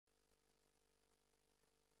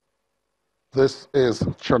This is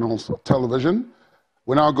Channels Television.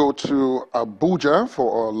 We now go to Abuja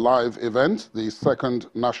for a live event, the second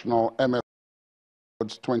National MSME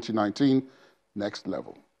Awards 2019 Next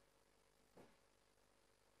Level.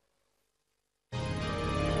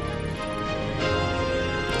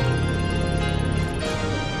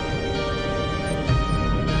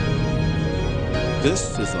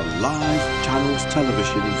 This is a live Channels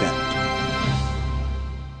Television event.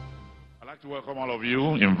 I'd like to welcome all of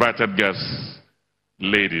you, invited guests,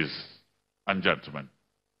 ladies and gentlemen.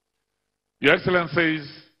 Your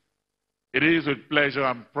Excellencies, it is with pleasure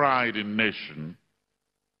and pride in nation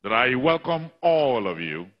that I welcome all of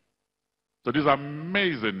you to this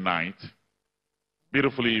amazing night,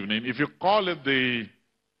 beautiful evening. If you call it the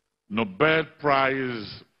Nobel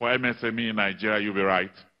Prize for MSME in Nigeria, you'll be right.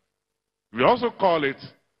 We also call it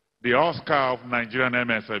the Oscar of Nigerian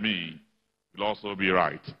MSME. You'll also be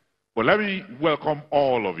right. But let me welcome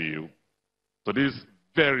all of you to this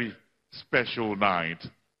very special night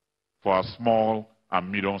for our small and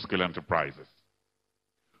medium-scale enterprises.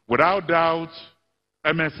 Without doubt,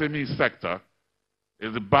 MSME sector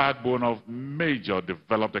is the backbone of major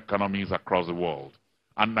developed economies across the world.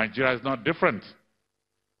 And Nigeria is not different.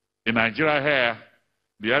 In Nigeria here,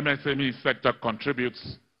 the MSME sector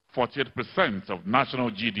contributes 48% of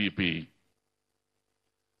national GDP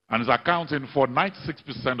and is accounting for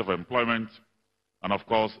 96% of employment and, of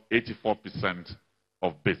course, 84%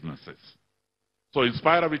 of businesses. So in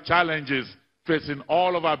spite of the challenges facing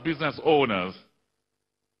all of our business owners,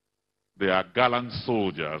 they are gallant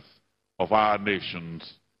soldiers of our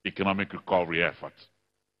nation's economic recovery effort.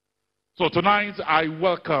 So tonight, I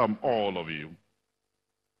welcome all of you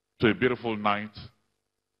to a beautiful night,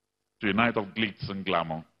 to a night of glitz and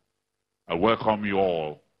glamour. I welcome you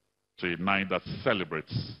all to a night that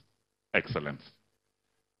celebrates excellence.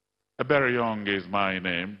 Ebere Young is my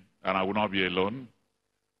name, and I will not be alone.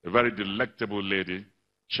 A very delectable lady,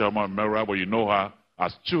 Choma Mera, but you know her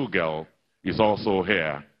as Chew Girl, is also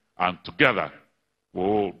here, and together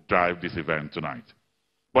we'll drive this event tonight.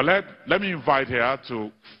 But let me invite her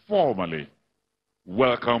to formally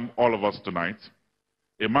welcome all of us tonight.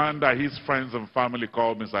 A man that his friends and family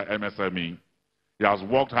call Mr. MSME. He has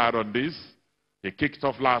worked hard on this. He kicked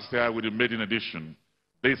off last year with the maiden edition.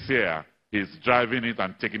 This year, he's driving it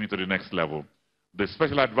and taking it to the next level. The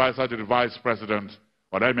special advisor to the Vice President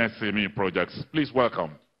on MSME projects, please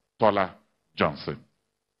welcome Tola Johnson.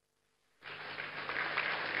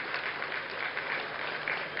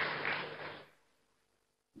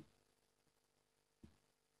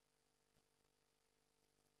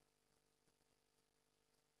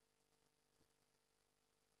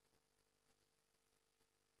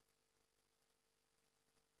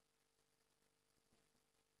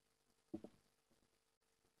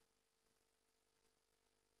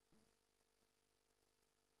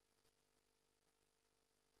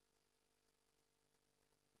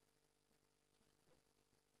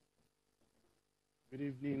 Good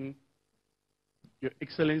evening, Your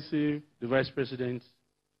Excellency, the Vice President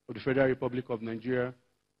of the Federal Republic of Nigeria,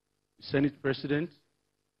 the Senate President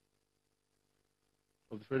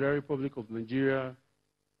of the Federal Republic of Nigeria,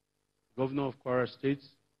 Governor of Kwara State.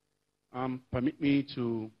 Permit me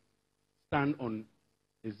to stand on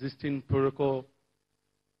existing protocol.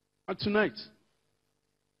 And tonight,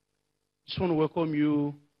 I just want to welcome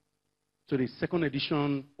you to the second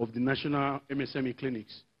edition of the National MSME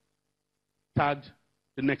Clinics, tagged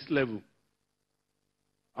the Next Level.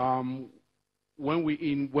 When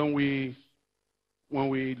we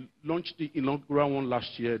launched the inaugural one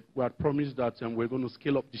last year, we had promised that we're going to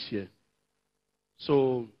scale up this year.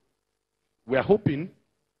 So we are hoping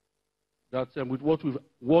that with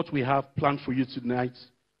what we have planned for you tonight,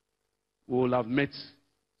 we will have met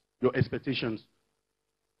your expectations.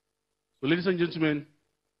 So ladies and gentlemen,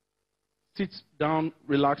 sit down,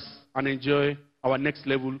 relax, and enjoy our next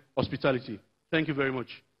level hospitality. Thank you very much.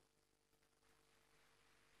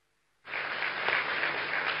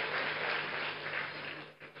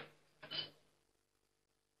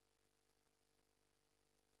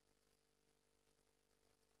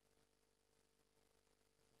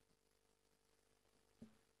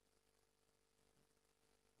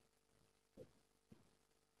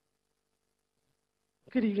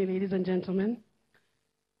 Good evening, ladies and gentlemen.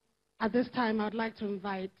 At this time, I'd like to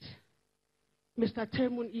invite Mr.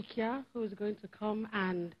 Temun Ikia, who is going to come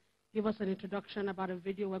and give us an introduction about a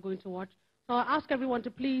video we're going to watch. So I'll ask everyone to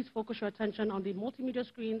please focus your attention on the multimedia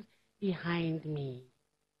screens behind me.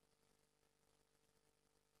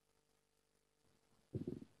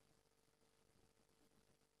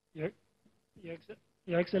 Your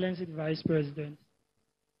Excellency, the Vice President,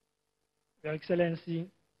 Your Excellency,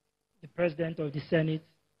 the President of the Senate,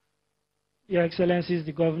 Your Excellencies,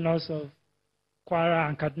 the Governors of Kwara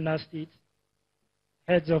and Kaduna State,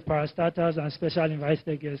 heads of parastatals and special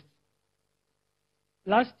invited guests.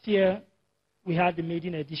 Last year, we had the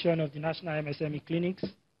maiden edition of the National MSME Clinics.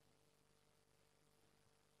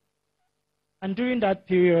 And during that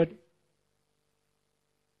period,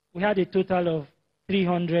 we had a total of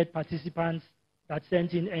 300 participants that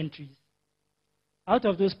sent in entries. Out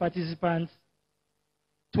of those participants,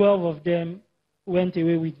 12 of them went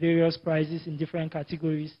away with various prizes in different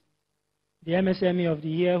categories. The MSME of the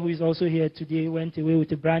year, who is also here today, went away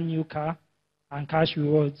with a brand new car and cash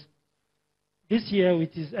rewards. This year,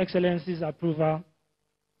 with His Excellency's approval,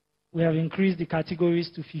 we have increased the categories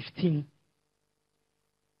to 15.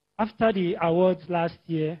 After the awards last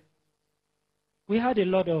year, we had a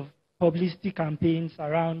lot of publicity campaigns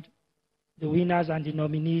around the winners and the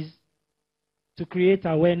nominees to create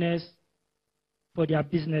awareness for their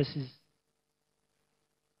businesses.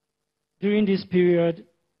 During this period,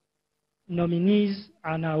 nominees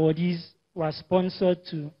and awardees were sponsored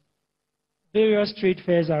to various trade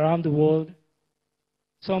fairs around the world.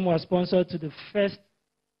 Some were sponsored to the first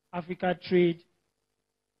African trade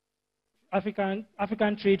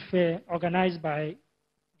fair organized by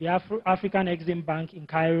the African Exim Bank in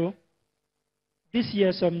Cairo. This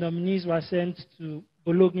year, some nominees were sent to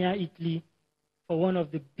Bologna, Italy, for one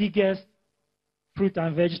of the biggest fruit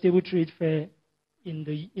and vegetable trade fair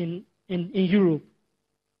in Europe.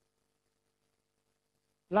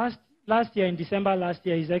 Last year, in December last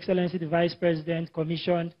year, His Excellency the Vice President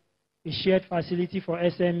commissioned a shared facility for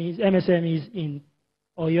MSMEs in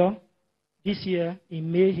Oyo. This year,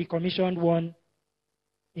 in May, he commissioned one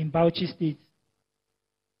in Bauchi State.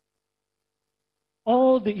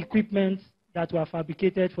 All the equipment that were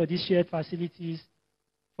fabricated for these shared facilities,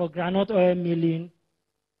 for groundnut oil milling,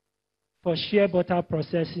 for shea butter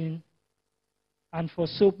processing, and for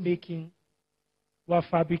soap making, were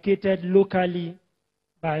fabricated locally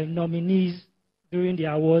by nominees during the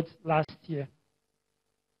awards last year.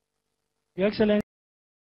 Your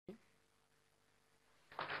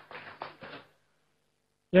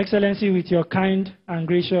Excellency, with your kind and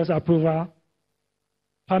gracious approval,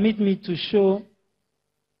 permit me to show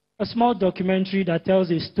a small documentary that tells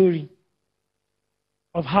a story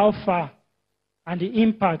of how far and the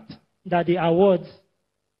impact that the awards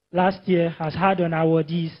last year has had on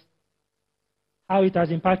awardees, how it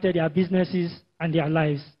has impacted their businesses and their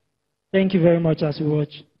lives. Thank you very much as we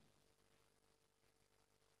watch.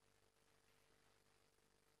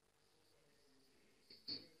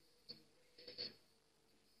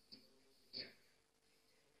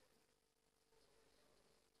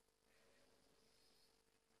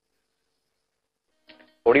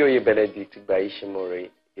 Durotoye Benedict Baishimori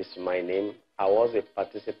is my name. I was a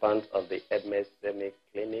participant of the MSME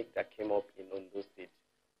clinic that came up in Ondo State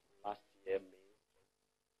last year, May.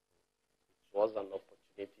 It was an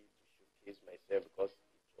opportunity to showcase myself because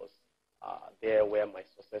it was there where my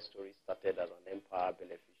success story started as an Empower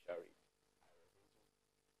beneficiary.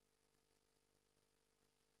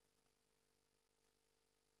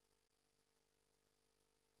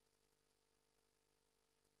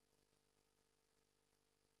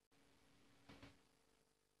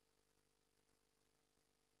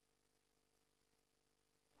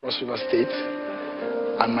 Cross River State,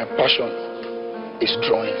 and my passion is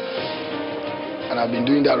drawing. And I've been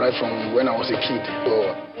doing that right from when I was a kid. So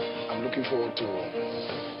I'm looking forward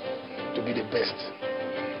to be the best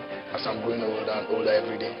as I'm growing older and older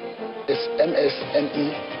every day. This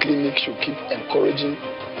MSME clinic should keep encouraging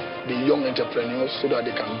the young entrepreneurs so that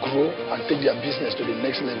they can grow and take their business to the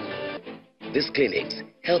next level. These clinics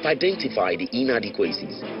help identify the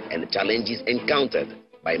inadequacies and the challenges encountered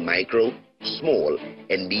by micro, small,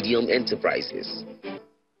 and medium enterprises.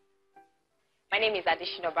 My name is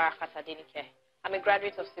Adishino Barakat Adenike. I'm a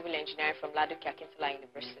graduate of civil engineering from Ladoke Akintola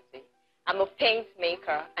University. I'm a paint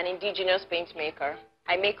maker, an indigenous paint maker.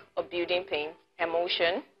 I make a building paint,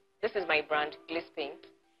 Emotion. This is my brand, Gliss Paint.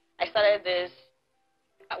 I started this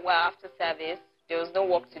well after service. There was no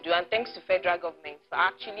work to do, and thanks to federal government for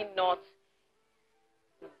actually not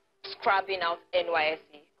scrubbing out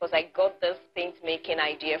NYSC, because I got this paint making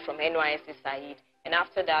idea from NYSC Said, and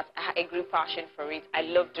after that I grew passion for it. I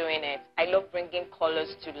love doing it. I love bringing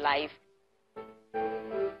colors to life.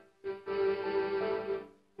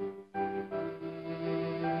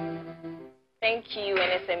 Thank you,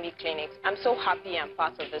 MSME Clinics. I'm so happy I'm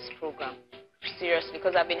part of this program. Seriously,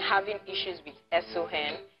 because I've been having issues with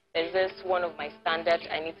SON. There's this one of my standards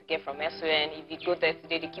I need to get from SON. If you go there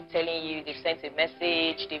today, they keep telling you they've sent a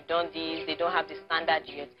message, they've done this, they don't have the standard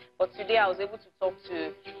yet. But today I was able to talk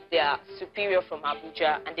to their superior from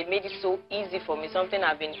Abuja, and they made it so easy for me, something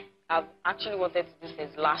I've actually wanted to do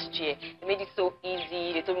since last year. They made it so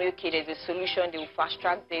easy. They told me, okay, there's a solution. They will fast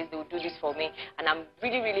track this. They will do this for me. And I'm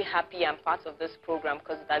really, really happy I'm part of this program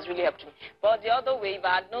because it has really helped me. But the other way, if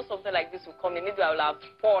I had known something like this would come in, maybe I would have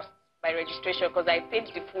paused my registration because I paid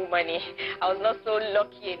the full money. I was not so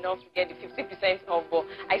lucky enough to get the 50% off, but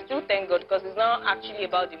I still thank God because it's not actually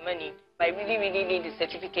about the money. But I really, really need the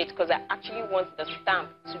certificate because I actually want the stamp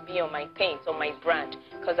to be on my paint, on my brand,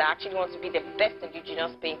 because I actually want to be the best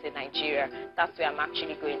indigenous paint in Nigeria. That's where I'm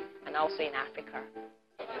actually going, and also in Africa.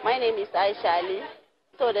 My name is Aisha Ali.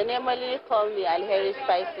 So they normally call me Alheri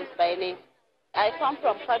Spices by name. I come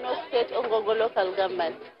from Kano State, Ongogo local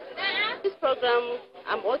government. This program,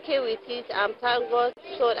 I'm okay with it. I'm thank God.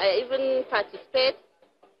 So I even participate.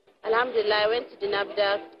 Alhamdulillah, I went to the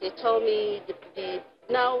NAFDAC. They told me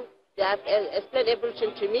now they have explained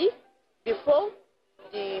everything to me. Before,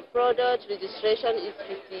 the product registration is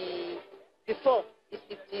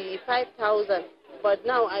 55,000. But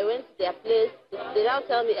now I went to their place. They now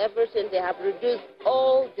tell me everything. They have reduced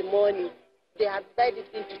all the money. They have divided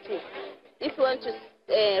it into two. If you want to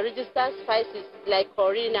register spices like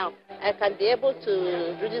curry now, I can be able to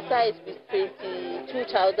register it with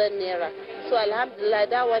 22,000 naira. So alhamdulillah,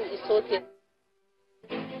 that one is okay.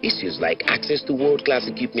 Issues like access to world-class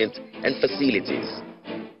equipment and facilities,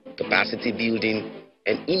 capacity building,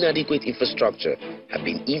 and inadequate infrastructure have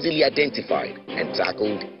been easily identified and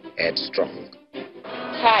tackled headstrong.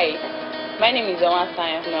 Hi, my name is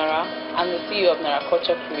Osinbajo Nara. I'm the CEO of Nara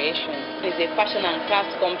Culture Creation. It's a fashion and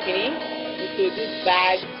crafts company. We produce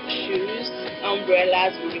bags, shoes,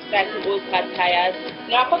 umbrellas, we recycle old car tires.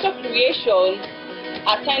 Nara Culture Creation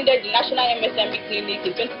attended the National MSME Clinic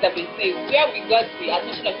in 2017, where we got the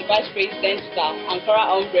admission of the Vice President to the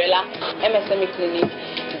Ankara umbrella. MSME Clinic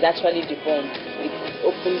is actually the bomb. It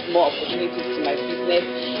opens more opportunities to my business.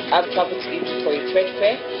 I've traveled to Egypt for a trade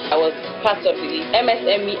fair. I was part of the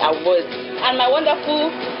MSME Awards. And my wonderful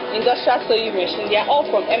industrial sewing machine, they are all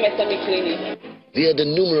from MSME Clinic. There are the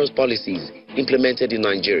numerous policies implemented in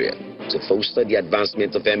Nigeria to foster the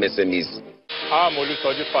advancement of MSMEs. I'm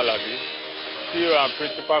Olusoji Falabi, CEO and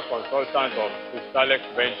Principal Consultant of Crystalex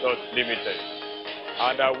Ventures Limited.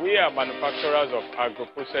 And we are manufacturers of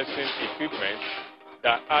agro-processing equipment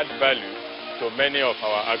that add value to many of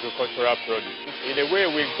our agricultural produce. In a way,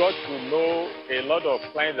 we got to know a lot of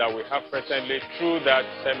clients that we have presently through that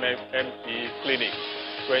MSME Clinic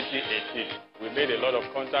 2018. We made a lot of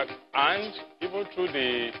contacts, and even through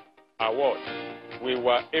the award, we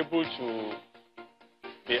were able to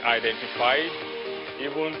be identified,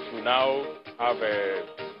 even to now have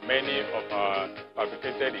many of our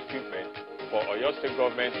fabricated equipment for Oyo State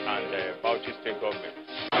Government and Bauchi State Government.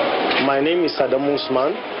 My name is Adam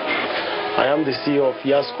Usman. I am the CEO of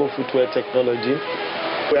Yasko Footwear Technology.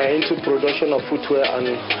 We are into production of footwear and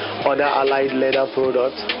other allied leather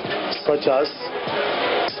products, such as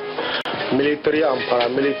military and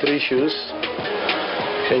paramilitary shoes,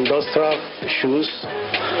 industrial shoes,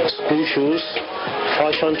 school shoes,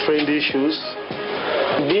 fashion trendy shoes.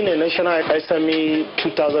 Being a National SME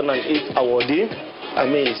 2008 awardee,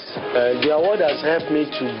 the award has helped me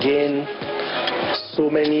to gain so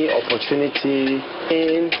many opportunities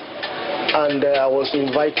and I was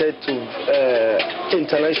invited to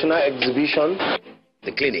international exhibition.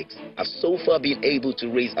 The clinics have so far been able to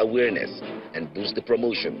raise awareness and boost the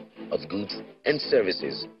promotion of goods and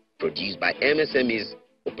services produced by MSMEs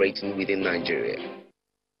operating within Nigeria.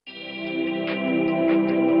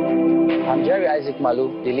 I'm Jerry Isaac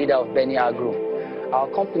Malu, the leader of Benny Agro. Our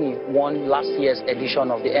company won last year's edition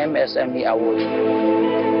of the MSME Award.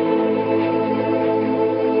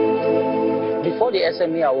 Before the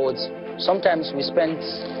SME Awards, sometimes we spent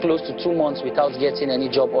close to 2 months without getting any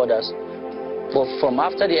job orders. But from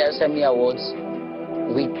after the SME Awards,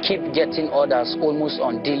 we keep getting orders almost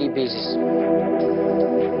on daily basis.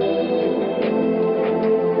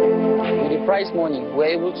 With the prize money,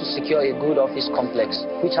 we're able to secure a good office complex,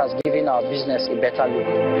 which has given our business a better look.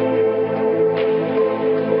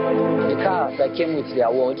 The car that came with the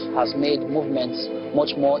award has made movements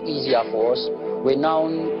much more easier for us. We're now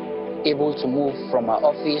able to move from our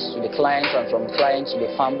office to the clients and from clients to the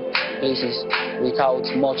farm places without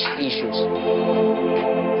much issues.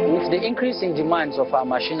 With the increase in demands of our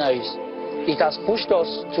machineries, it has pushed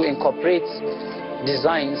us to incorporate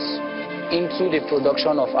designs into the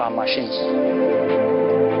production of our machines.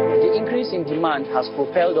 The increase in demand has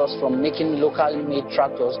propelled us from making locally made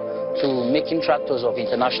tractors to making tractors of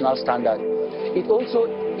international standard. It also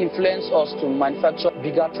influenced us to manufacture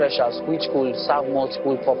bigger threshers which could serve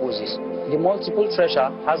multiple purposes. The multiple thresher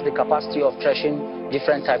has the capacity of threshing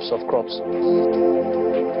different types of crops.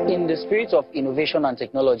 In the spirit of innovation and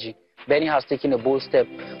technology, Benny has taken a bold step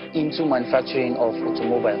into manufacturing of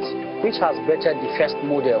automobiles, which has bettered the first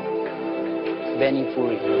model, Benny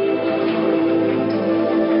Puri.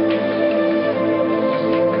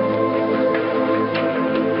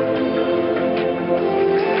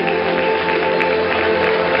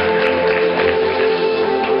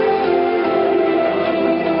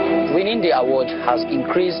 Winning the award has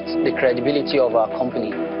increased the credibility of our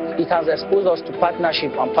company. It has exposed us to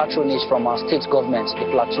partnership and patronage from our state government, the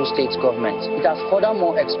Plateau State Government. It has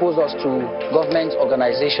furthermore exposed us to government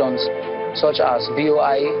organizations such as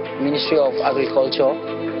BOI, Ministry of Agriculture,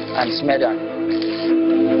 and SMEDAN.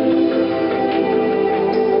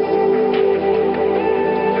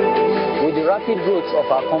 With the rapid growth of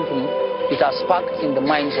our company, it has sparked in the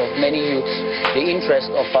minds of many youths the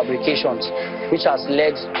interest of fabrications, which has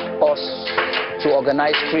led us to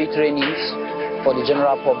organize free trainings for the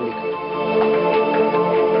general public.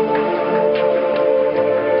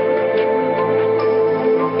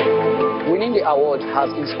 Winning the award has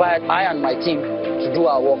inspired I and my team to do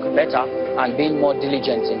our work better and being more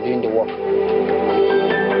diligent in doing the work.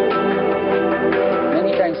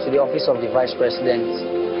 Many thanks to the Office of the Vice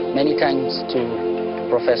President, many thanks to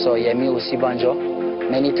Professor Yemi Osinbajo,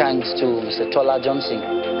 many thanks to Mr. Tola Johnson,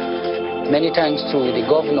 many thanks to the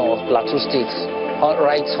Governor of Plateau State,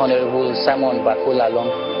 Right Honorable Simon Bakola Long.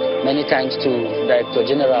 Many thanks to Director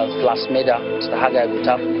General Plasmeda, Mr. Hagai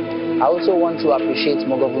Gutab. I also want to appreciate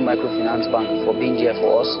Mogovu Microfinance Bank for being there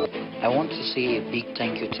for us. I want to say a big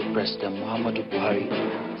thank you to President Muhammadu Buhari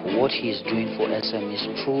for what he is doing for SMEs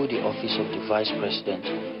through the Office of the Vice President,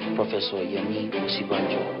 Professor Yemi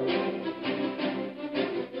Osinbajo.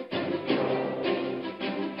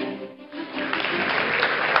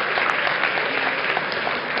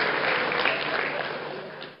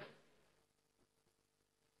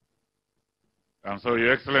 And so,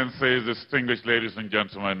 Your Excellencies, distinguished ladies and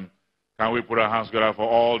gentlemen, can we put our hands together for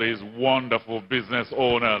all these wonderful business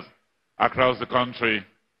owners across the country?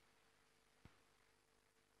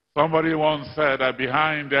 Somebody once said that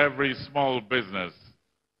behind every small business,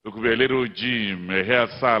 there could be a little gym, a hair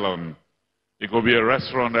salon, it could be a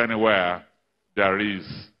restaurant anywhere, there is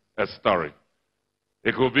a story.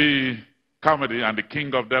 It could be comedy, and the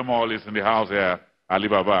king of them all is in the house here,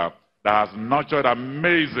 Alibaba, that has nurtured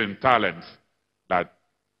amazing talents. That,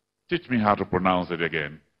 teach me how to pronounce it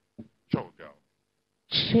again. Chogal.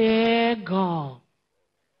 Chogal.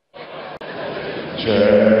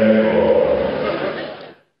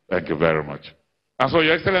 Chogal. Thank you very much. And so,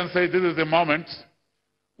 Your Excellency, this is the moment.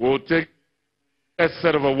 We'll take a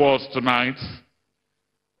set of awards tonight.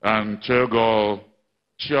 And Chogal,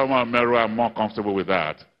 Chioma Meru, I'm more comfortable with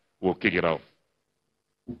that. We'll kick it off.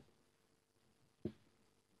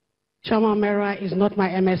 Chama Mera is not my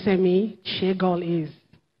MSME, Shegol is.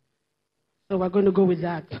 So we're going to go with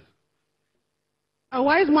that. A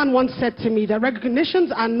wise man once said to me that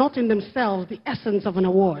recognitions are not in themselves the essence of an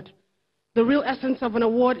award. The real essence of an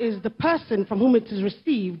award is the person from whom it is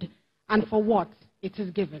received and for what it is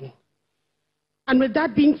given. And with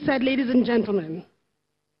that being said, ladies and gentlemen,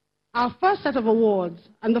 our first set of awards,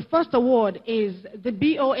 and the first award is the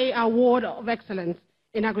BOA Award of Excellence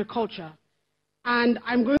in Agriculture. And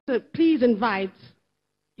I'm going to please invite,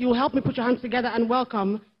 you will help me put your hands together and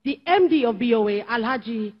welcome the MD of BOA,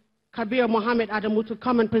 Alhaji Kabir Mohammed Adamu, to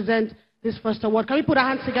come and present this first award. Can we put our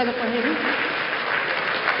hands together for him?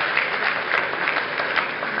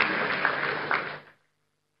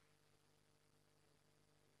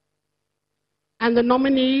 And the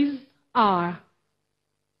nominees are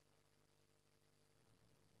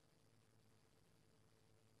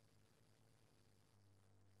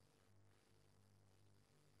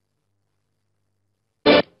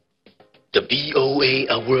the BOA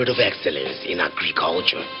Award of Excellence in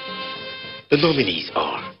Agriculture. The nominees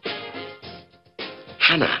are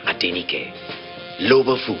Hannah Adenike,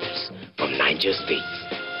 Loba Foods from Niger State.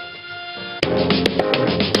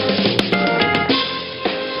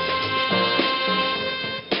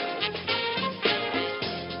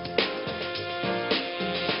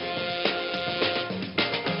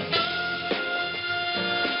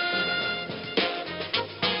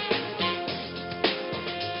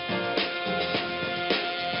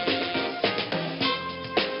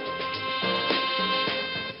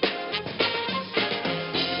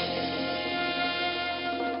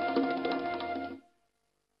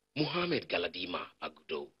 Mohammed Galadima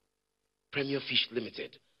Agudo, Premier Fish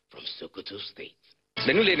Limited from Sokoto State.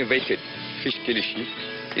 The newly innovated fish kilishi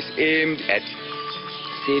is aimed at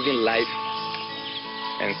saving life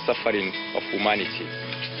and suffering of humanity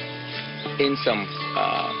in some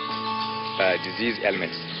disease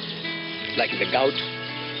ailments like the gout,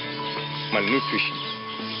 malnutrition,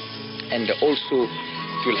 and also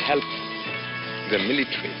it will help the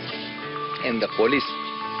military and the police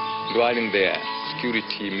during their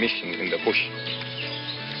security missions in the bush,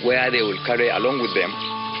 where they will carry along with them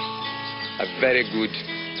a very good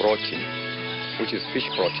protein, which is fish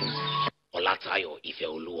protein. Olatayo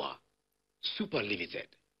Ifeoluwa, Super Limited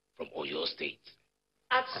from Oyo State.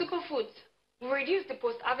 At Superfoods, we reduce the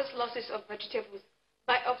post-harvest losses of vegetables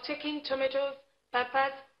by uptaking tomatoes,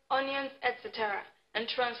 peppers, onions, etc., and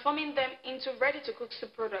transforming them into ready-to-cook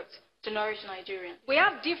soup products to nourish Nigerians. We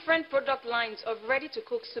have different product lines of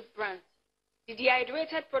ready-to-cook soup brands. The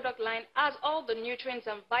dehydrated product line has all the nutrients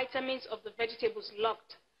and vitamins of the vegetables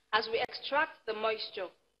locked as we extract the moisture,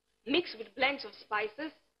 mix with blends of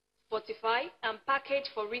spices, fortify, and package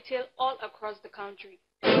for retail all across the country.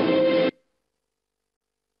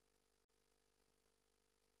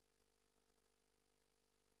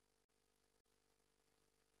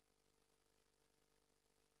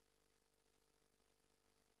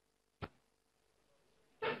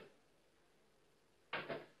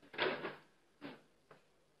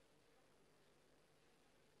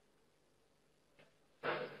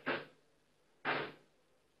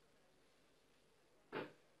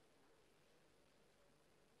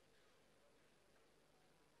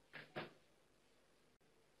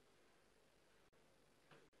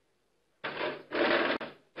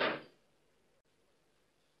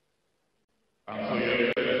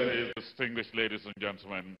 Distinguished ladies and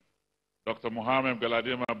gentlemen, Dr. Mohammed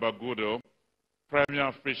Galadima Bagudo,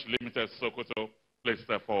 Premier Fish Limited Sokoto, please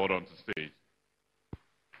step forward onto stage.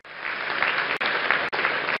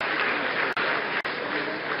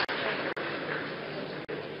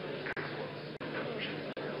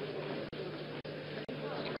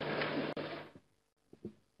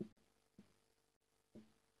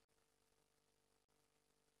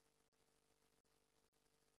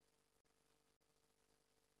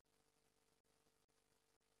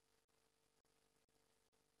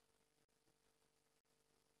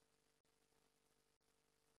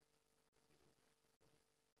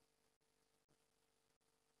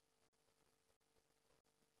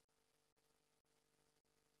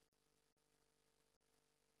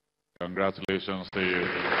 Congratulations to you.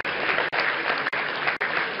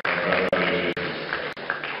 Congratulations.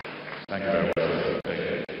 Thank you very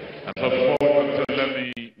much. And so before we continue, let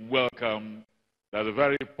me welcome the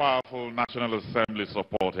very powerful National Assembly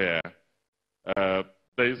support here.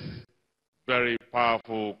 This very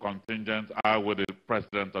powerful contingent are with the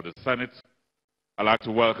President of the Senate. I'd like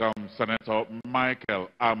to welcome Senator Michael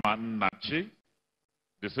Amanachi,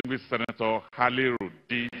 Distinguished Senator Haliru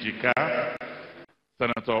D. Jika,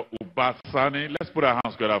 Senator Ubasani. Let's put our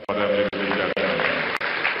hands together for them, ladies and gentlemen.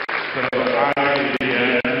 Senator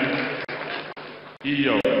I.D.N.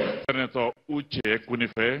 Iyo, Senator Uche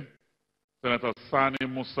Kunife, Senator Sani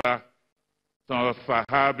Musa, Senator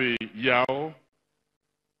Sahabi Yao.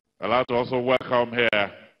 I'd like to also welcome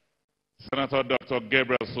here Senator Dr.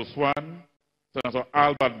 Gabriel Suswan, Senator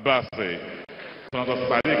Albert Bassey, Senator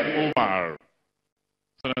Sadiq Umar,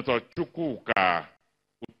 Senator Chukwuka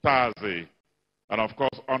Utazi, and of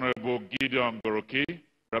course, Honorable Gideon Goroki,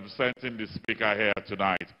 representing the speaker here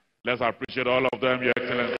tonight. Let's appreciate all of them, Your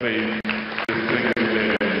Excellency.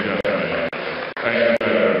 Thank you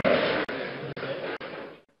very much.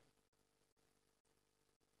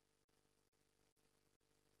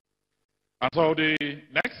 And so the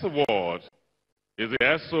next award is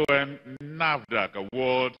the SON NAVDAC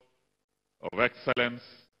Award of Excellence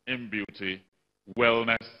in Beauty,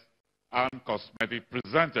 Wellness, and Cosmetic,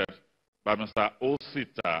 presented by Mr.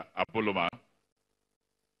 Osita Apoloma.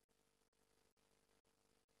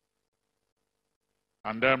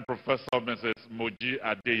 And then Professor Mrs. Moji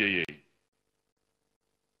Adeyeye.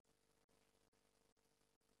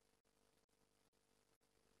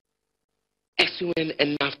 SON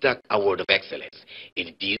and NAVDAC Award of Excellence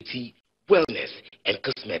in Beauty, Wellness, and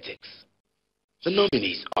Cosmetics. The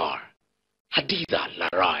nominees are Hadiza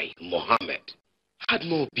Larai Mohammed, had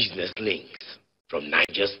more business links from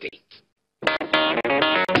Niger State.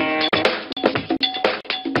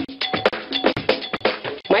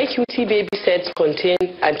 My Cutie baby sets contain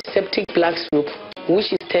antiseptic black soap,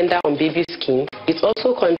 which is tender on baby skin. It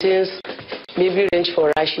also contains baby range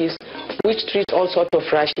for rashes, which treats all sorts of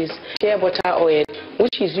rashes. Shea butter oil,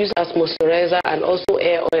 which is used as moisturizer, and also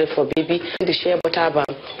hair oil for baby. The shea butter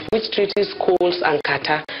balm, which treats colds and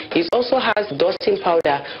catarrh. It also has dusting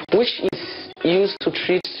powder, which is used to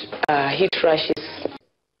treat heat rashes.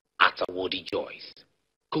 At Awodi Joyce,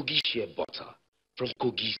 Kogi shea butter from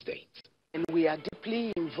Kogi State. And we are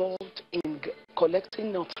deeply involved in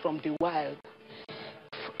collecting nuts from the wild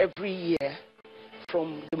every year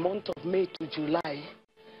from the month of May to July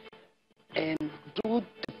and do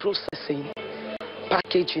the processing,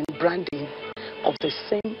 packaging, branding of the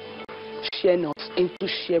same shea nuts into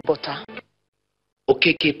shea butter.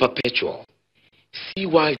 Okeke Perpetual,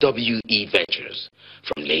 CYWE Ventures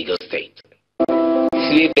from Lagos State.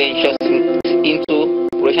 CYWE Ventures into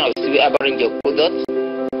production of CYWE herbal range of products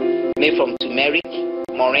made from turmeric,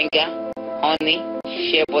 moringa, honey,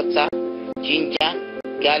 shea butter, ginger,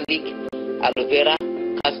 garlic, aloe vera,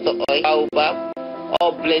 castor oil, baobab,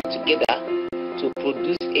 all blend together to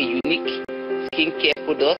produce a unique skincare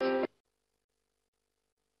product.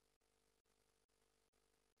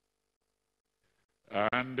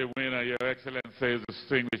 And the winner, Your Excellency,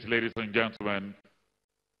 distinguished ladies and gentlemen,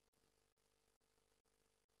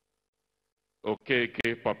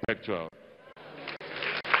 Okeke Perpetual.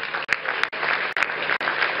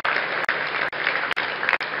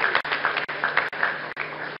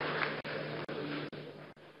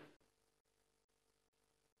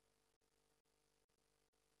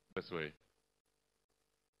 This way.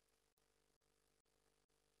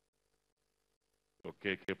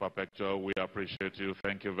 Okeke Perpetual, we appreciate you.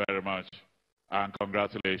 Thank you very much. And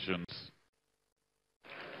congratulations.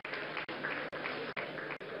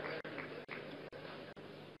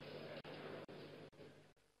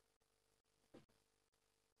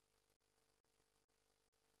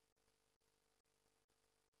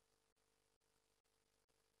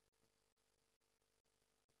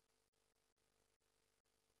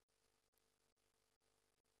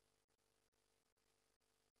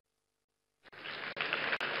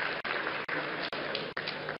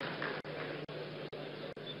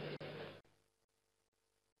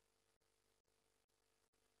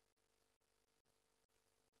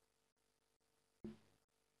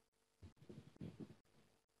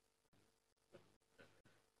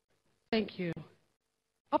 Thank you.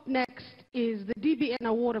 Up next is the DBN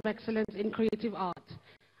Award of Excellence in Creative Art.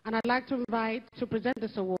 And I'd like to invite to present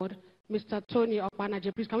this award, Mr. Tony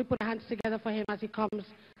Okpanaje. Please, can we put our hands together for him as he comes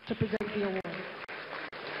to present the award?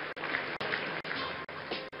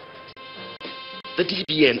 The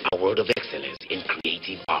DBN Award of Excellence in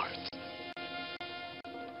Creative Art.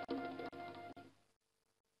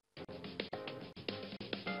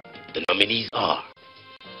 The nominees are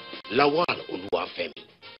Lawal Oluwafemi,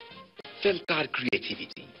 Femcard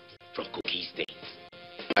Creativity from Kogi State.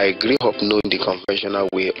 I grew up knowing the conventional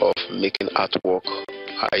way of making artwork.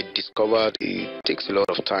 I discovered it takes a lot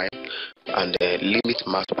of time and limit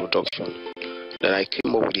mass production. Then I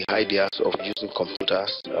came up with the ideas of using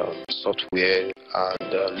computers, software,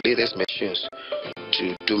 and latest machines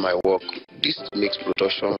to do my work. This makes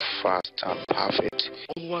production fast and perfect.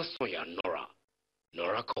 Onwasoya Nora,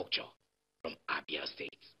 Nora Culture from Abia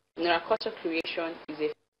State. Nora Culture Creation is a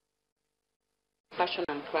fashion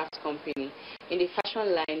and craft company. In the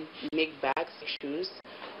fashion line, we make bags, shoes,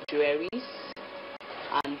 jewelries,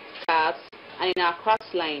 and caps. And in our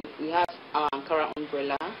craft line, we have our Ankara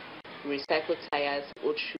umbrella, recycled tires,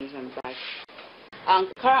 old shoes, and bags.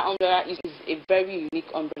 Ankara umbrella is a very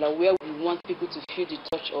unique umbrella where we want people to feel the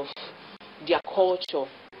touch of their culture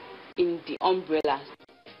in the umbrella.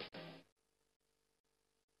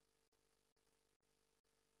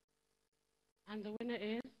 And the winner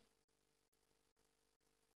is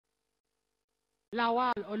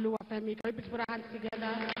Lawal Oluwafemi. Can we please put our hands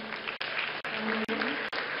together?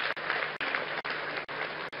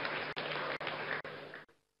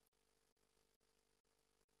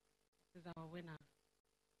 This is our winner.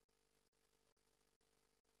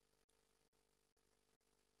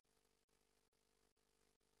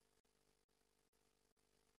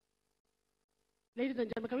 Ladies and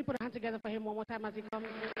gentlemen, can we put our hands together for him one more time as he comes?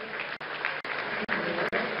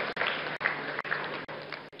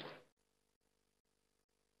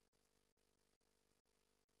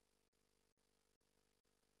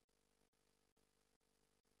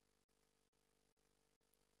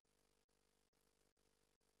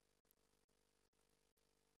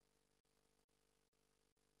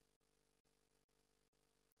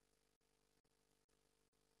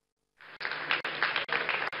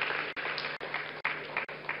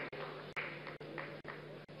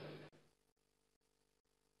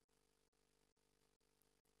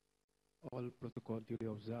 All protocol duly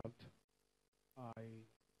observed.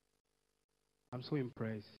 I'm so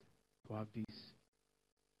impressed to have this.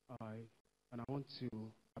 And I want to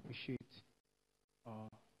appreciate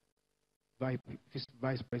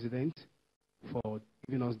Vice President for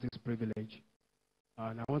giving us this privilege.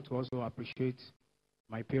 And I want to also appreciate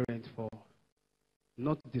my parents for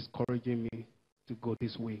not discouraging me to go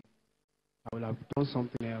this way. I would have done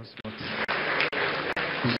something else, but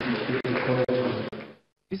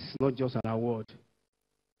This is not just an award,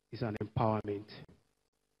 it's an empowerment.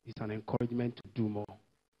 It's an encouragement to do more.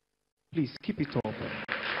 Please keep it up.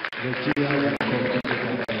 Nigeria will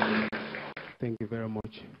come. Thank you very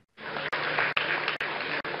much.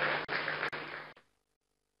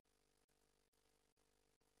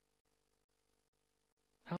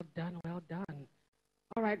 Well done, well done.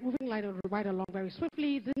 All right, moving right along very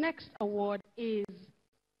swiftly. The next award is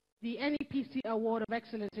the NEPC Award of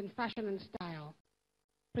Excellence in Fashion and Style,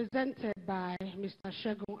 presented by Mr.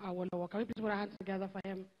 Shegun Awolowo. Can we please put our hands together for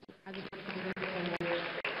him?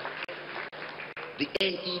 The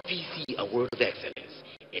NEPC Award of Excellence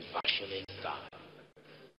in Fashion and Style.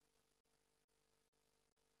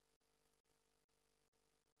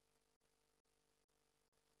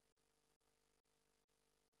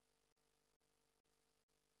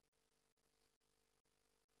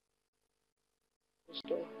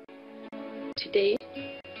 Today,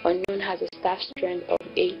 Unknown has a staff strength of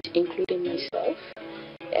 8, including myself,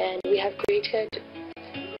 and we have created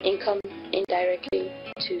income indirectly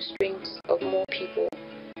to strings of more people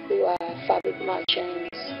who are fabric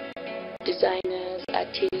merchants, designers,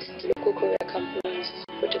 artists, local courier companies,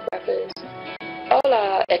 photographers. All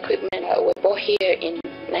our equipment were bought here in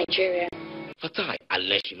Nigeria. Fatai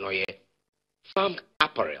Aleshinoye, Farm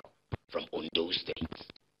Apparel from Ondo State.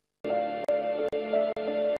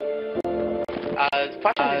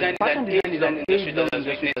 Fashion design is an industry that has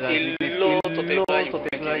witnessed a lot of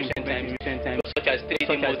technology in recent times, such as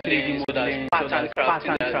 3D models, pattern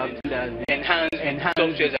crafting, enhanced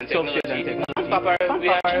softwares and technology. We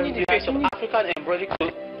are changing the face of African embroidery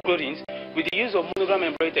clothing with the use of monogram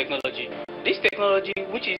embroidery technology. This technology,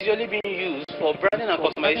 which is usually being used for branding and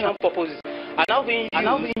customization purposes, are now being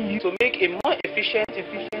used to make a more efficient,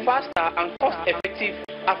 faster, and cost-effective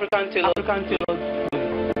African tailored.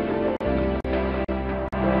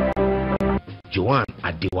 Joan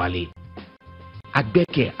Adewale,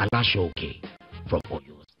 Agbeke Alashoke from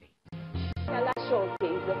Oyo State. Alashoke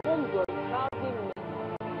is a homegrown crafting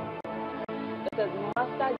that has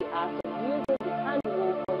mastered the art of using the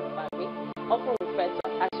hand-woven fabric, often referred to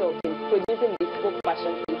as Ashoke, producing bespoke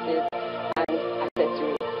fashion pieces and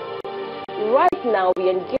accessories. Right now, we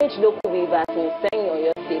engage local weavers in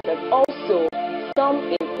Oyo State, but also some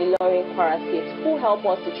in Ilorin, Kwara State, who help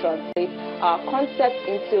us to translate our concept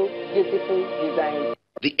into beautiful design.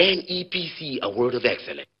 The NEPC Award of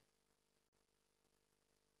Excellence.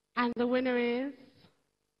 And the winner is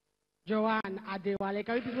Joan Adewale.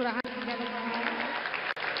 Can we please put our hands together?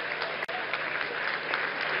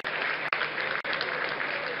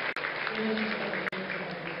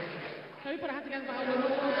 Can we put our hands together for our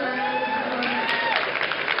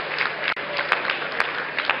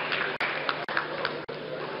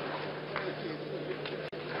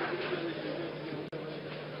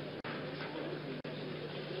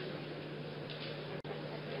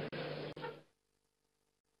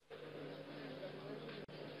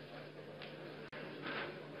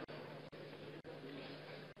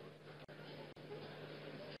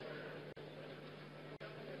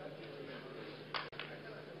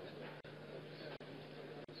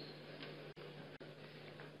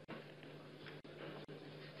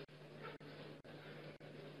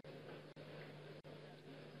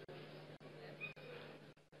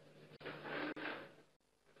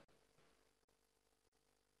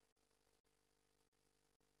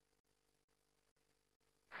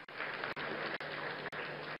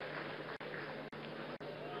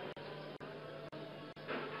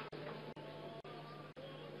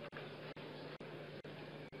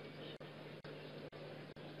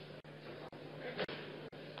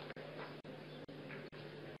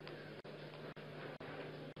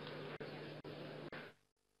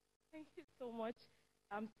Thank you so much.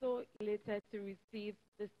 I'm so elated to receive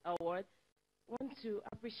this award. I want to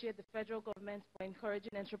appreciate the federal government for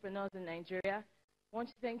encouraging entrepreneurs in Nigeria. I want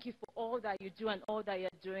to thank you for all that you do and all that you're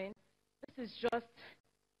doing. This is just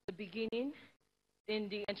the beginning in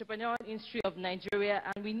the entrepreneurial industry of Nigeria,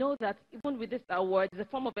 and we know that even with this award, it's a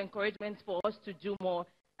form of encouragement for us to do more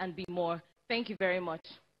and be more. Thank you very much.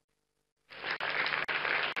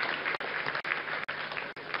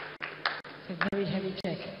 It's a very heavy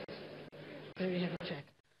check. Very heavy check.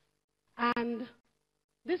 And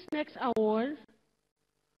this next award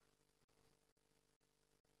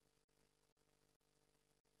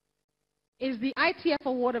is the ITF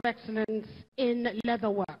Award of Excellence in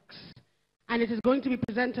Leatherworks. And it is going to be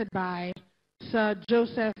presented by Sir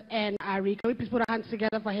Joseph N. Ari. Can we please put our hands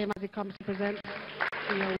together for him as he comes to present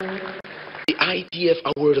the award? The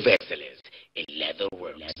ITF Award of Excellence in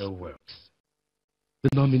Leatherworks. The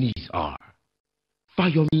nominees are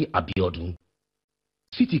Fayomi Abiodun,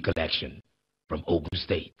 City Collection from Ogun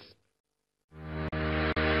State.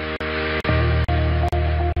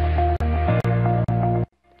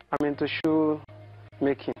 I'm into shoe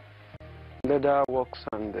making, leather works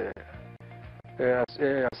and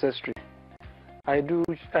accessory. I do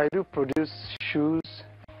produce shoes,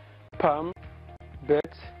 palm, belt,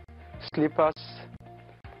 slippers,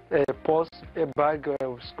 purse, a bag,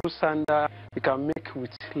 school sandal. We can make with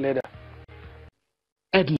leather.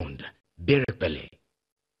 Edmond Berepele,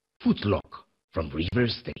 Footlock from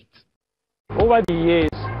Rivers State. Over the years,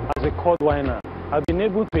 as a cord winer, I've been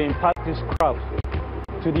able to impart this craft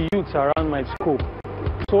to the youths around my school.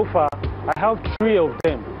 So far, I have 3 of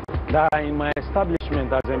them that are in my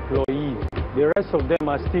establishment as employees. The rest of them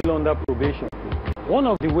are still under probation. One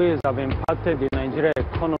of the ways I've impacted the Nigeria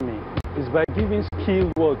economy is by giving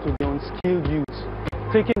skilled work to the unskilled youths,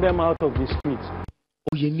 taking them out of the streets.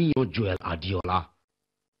 Oyeniyo Joel Adiola,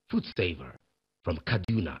 Food Saver from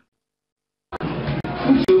Kaduna.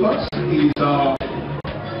 Food Savers is a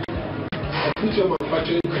food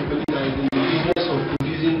manufacturing company that is in the business of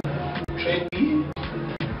producing trendy,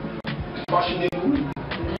 fashionable,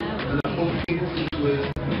 and affordable footwear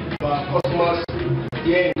for our customers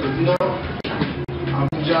here in Kaduna,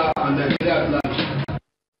 Abuja, and Nigeria at large.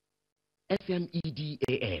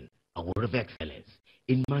 FMEDAN Award of Excellence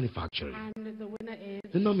in Manufacturing. And the winner is...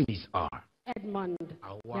 The nominees are... Edmond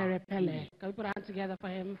Berepele. Can we put our hands together for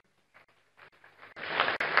him?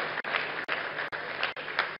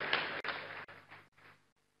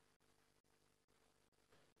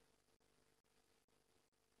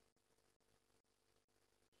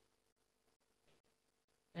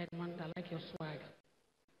 Edmond, I like your swag.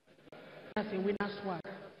 That's a winner swag.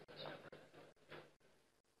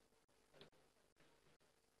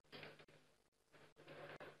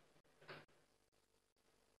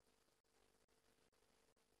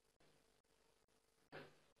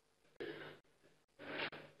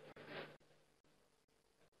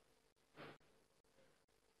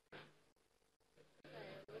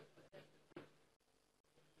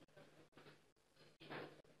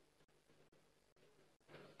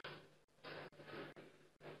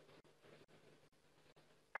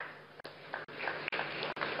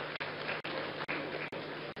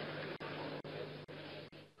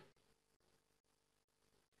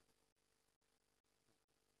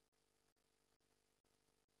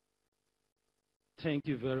 Thank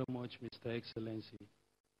you very much, Mr. Excellency.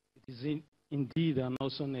 It is indeed an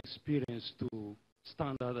awesome experience to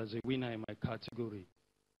stand out as a winner in my category.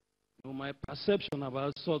 You know, my perception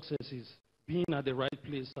about success is being at the right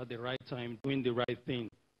place at the right time, doing the right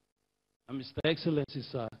thing. And Mr. Excellency,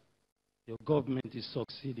 sir, your government is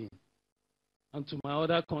succeeding. And to my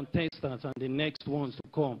other contestants and the next ones to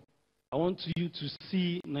come, I want you to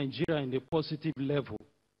see Nigeria in the positive level.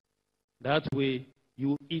 That way,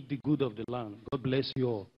 you eat the good of the land. God bless you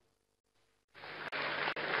all.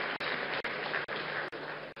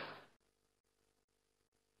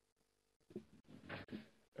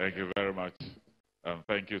 Thank you very much. And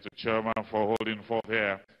thank you to Chairman for holding forth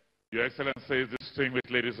here. Your Excellency, distinguished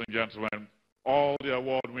ladies and gentlemen, all the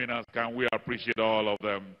award winners, can we appreciate all of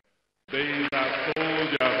them? These are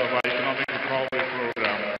soldiers of our economic recovery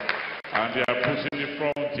program, and they are pushing the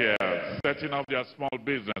frontier, setting up their small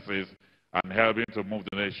businesses, and helping to move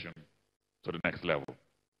the nation to the next level.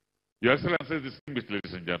 Your Excellency, distinguished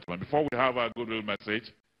ladies and gentlemen, before we have our goodwill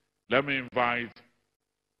message, let me invite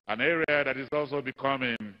an area that is also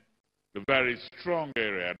becoming a very strong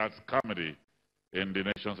area, that's comedy in the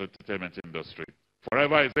nation's entertainment industry.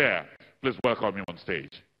 Forever is there. Please welcome him on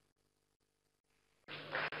stage.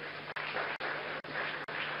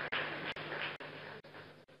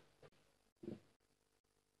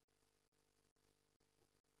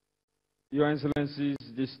 Your Excellencies,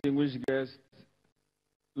 distinguished guests,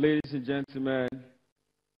 ladies and gentlemen,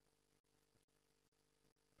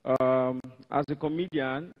 as a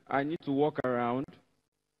comedian, I need to walk around,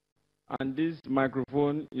 and this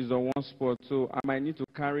microphone is on one spot, so I might need to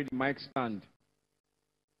carry the mic stand.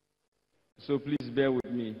 So please bear with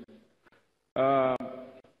me.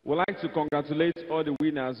 Would like to congratulate all the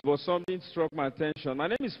winners, but something struck my attention. My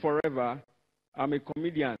name is Forever. I'm a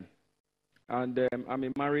comedian, and I'm a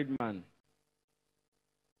married man.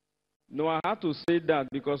 No, I have to say that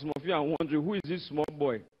because some of you are wondering, who is this small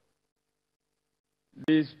boy?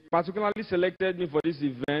 They particularly selected me for this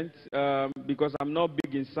event because I'm not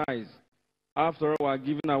big in size. After all, we're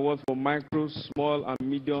giving awards for micro, small, and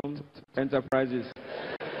medium enterprises.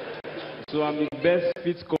 So I'm the best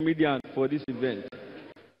fit comedian for this event.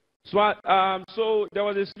 So, so there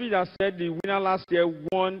was a speech that said the winner last year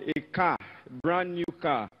won a car, brand new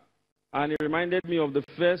car. And it reminded me of the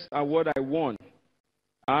first award I won.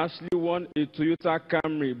 I actually won a Toyota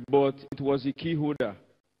Camry, but it was a key holder.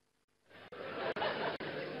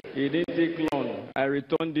 It didn't take long. I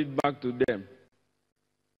returned it back to them.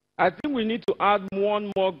 I think we need to add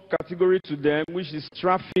one more category to them, which is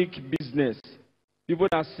traffic business. People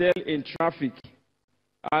that sell in traffic.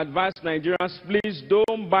 I advise Nigerians, please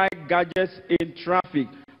don't buy gadgets in traffic.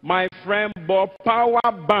 My friend bought power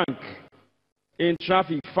bank in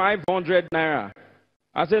traffic, 500 naira.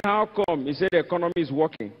 I said, how come? He said the economy is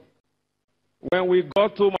working. When we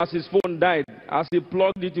got home, as his phone died, as he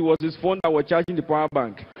plugged it, it was his phone that was charging the power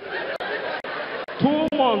bank.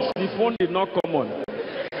 2 months, the phone did not come on.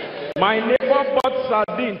 My neighbor bought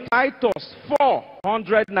sardine, Titus,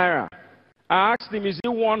 400 naira. I asked him, is it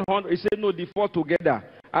 100? He said, no, the 4 together.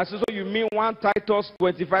 I said, so you mean one Titus,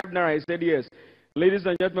 25 naira? He said, yes. Ladies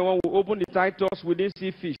and gentlemen, when we opened the Titus, we didn't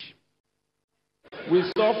see fish. We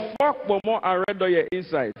saw pork, pomo, and red oil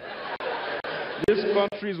inside. This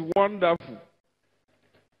country is wonderful.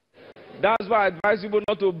 That's why I advise people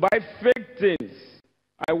not to buy fake things.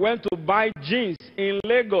 I went to buy jeans in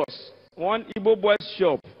Lagos, one Igbo boy's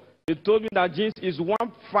shop. He told me that jeans is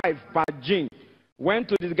 1.5 per jean. Went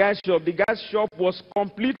to this guy's shop. The guy's shop was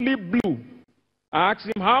completely blue. I asked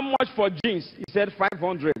him, how much for jeans? He said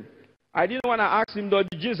 500. I didn't want to ask him, does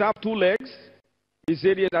the jeans have 2 legs? He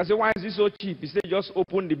said, yes. I said, why is it so cheap? He said, just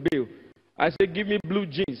open the bill. I said, give me blue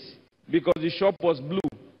jeans, because the shop was blue.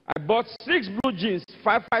 I bought 6 blue jeans,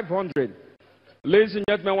 500. Ladies and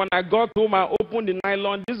gentlemen, when I got home, I opened the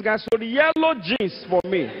nylon. This guy sold yellow jeans for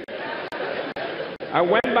me. I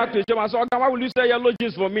went back to the shop. I said, okay, why will you sell yellow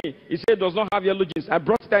jeans for me? He said, it does not have yellow jeans. I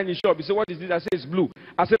brought it in the shop. He said, what is this? I said, it's blue.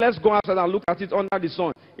 I said, let's go outside and look at it under the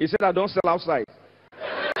sun. He said, I don't sell outside.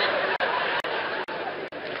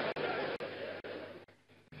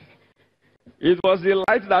 It was the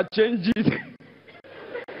light that changed it.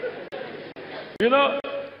 You know,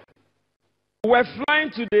 we're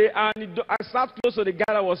flying today, and I sat close to the guy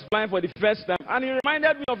that was flying for the first time, and he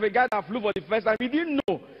reminded me of a guy that flew for the first time. He didn't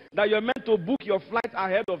know that you're meant to book your flight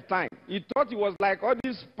ahead of time. He thought it was like all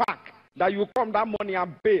this park that you come that morning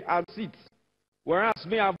and pay and sit. Whereas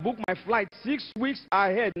me, I've booked my flight 6 weeks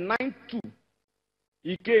ahead, 9/2.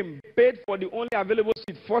 He came, paid for the only available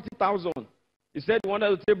seat, 40,000. He said he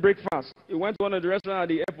wanted to take breakfast. He went to one of the restaurants at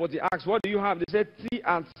the airport. He asked, what do you have? They said, tea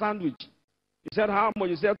and sandwich. He said, how much?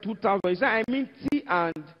 He said, 2,000. He said, I mean tea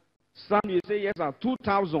and sandwich. He said, yes, sir,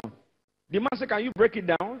 2,000. The man said, can you break it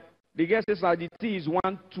down? The guy says, the tea is 1,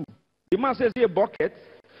 2. The man says, a bucket.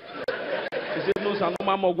 He said, no, sir, no,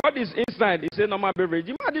 mama. What is inside? He said, normal beverage.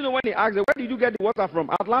 The man didn't know when he asked, where did you get the water from?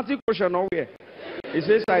 Atlantic Ocean or where? He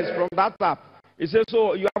says, sir, it's from that tap. He said,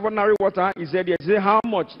 so you have ordinary water? He said, yes. He said, how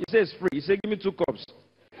much? He said, it's free. He said, give me 2 cups.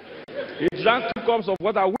 He drank 2 cups of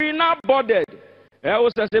water. We now boarded. I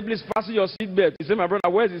always said, please fasten your seatbelt. He said, my brother,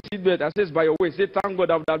 where's the seatbelt? I said, it's by your way. He said, thank God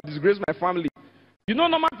I've disgraced my family. You know,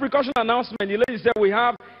 normal precaution announcement. The lady said, we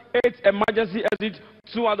have 8 emergency exits,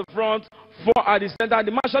 2 at the front, 4 at the center. The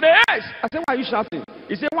man shouted, yes! I said, why are you shouting?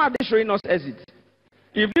 He said, why are they showing us exits?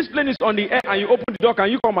 If this plane is on the air and you open the door, can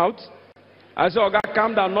you come out? I said, oh, God,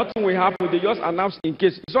 calm down. Nothing will happen. They just announced in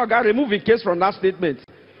case. So, God, remove in case from that statement.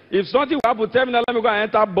 If something will happen, tell me, let me go and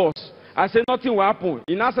enter bus. I said, nothing will happen.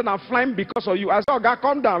 He now said, I'm flying because of you. I said, oh, God,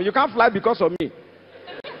 calm down. You can't fly because of me.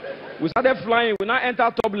 We started flying. We now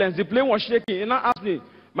entered turbulence. The plane was shaking. He now asked me,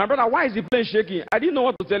 my brother, why is the plane shaking? I didn't know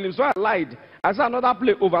what to tell him, so I lied. I said, another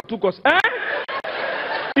plane overtook us. Eh?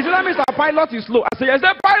 He said, that means our pilot is slow. I said, yes,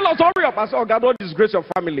 pilot, hurry up. I said, oh, God, don't disgrace your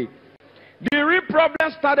family. The real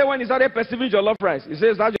problem started when he started perceiving jollof rice. He said,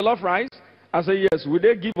 is that jollof rice? I said, yes. Will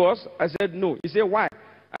they give us? I said, no. He said, why?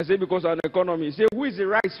 I said, because of an economy. He said, who is the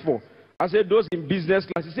rice for? I said, those in business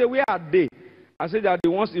class. He said, where are they? I said, they are the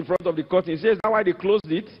ones in front of the curtain. He said, is that why they closed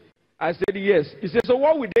it? I said, yes. He said, so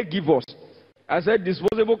what will they give us? I said,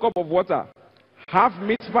 disposable cup of water, half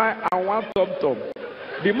meat pie, and 1 tom-tom.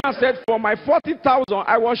 The man said, for my 40,000,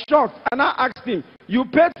 I was shocked. And I asked him, you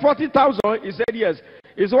paid 40,000? He said, yes.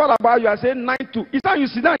 He said, what about you? I said, 9-2. He said, you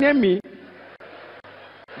sit down near me.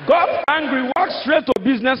 Got angry, walked straight to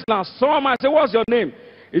business class. Someone said, what's your name?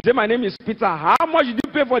 He said, my name is Peter. How much did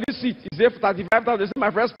you pay for this seat? He said, 35,000. He said,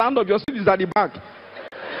 my friend, stand up. Your seat is at the back.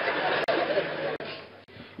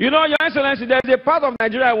 You know, Your Excellency, there's a part of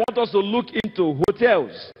Nigeria I want us to look into,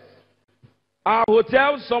 hotels. Our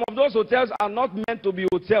hotels, some of those hotels are not meant to be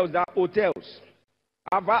hotels. They are hotels.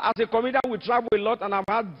 As a comedian, we travel a lot, and I've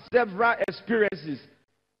had several experiences.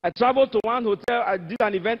 I traveled to one hotel. I did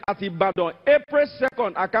an event at Ibadan. April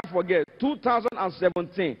 2nd, I can't forget,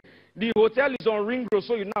 2017. The hotel is on Ring Road,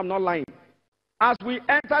 so you know I'm not lying. As we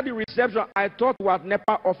entered the reception, I thought we were at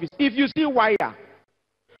NEPA office. If you see wire,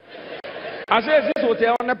 I said, is this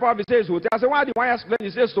hotel? Nepa says hotel. I said, why do I explain? He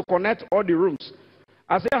says to connect all the rooms.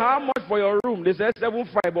 I said, how much for your room? They said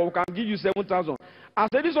 7,500, but we can give you 7,000. I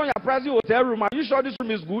said, this one your pricing hotel room. Are you sure this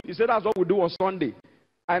room is good? He said, that's what we do on Sunday.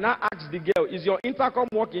 I now asked the girl, is your intercom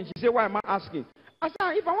working? She said, why am I asking? I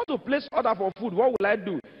said, if I want to place order for food, what will I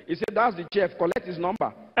do? He said, that's the chef. Collect his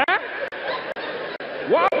number. Eh?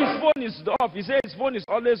 What if his phone is off? He said his phone is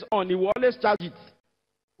always on. He will always charge it.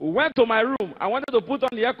 We went to my room. I wanted to put on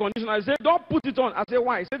the air conditioner. I said, don't put it on. I said,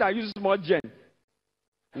 why? He said, I use small gen.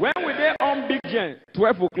 When we there on big gen,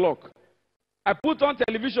 12 o'clock, I put on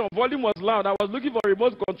television, volume was loud. I was looking for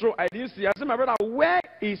remote control. I didn't see. I said, my brother, where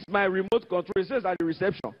is my remote control? He says at the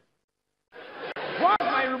reception. What's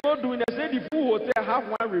my remote doing? I said, the full hotel have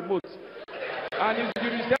one remote. And it's the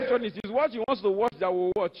receptionist. It's what he wants to watch that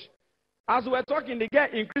will watch. As we were talking, the guy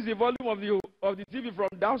increased the volume of the TV from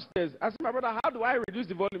downstairs. I said, my brother, how do I reduce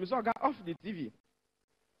the volume? So I got off the TV.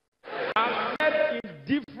 I slept in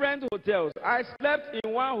different hotels. I slept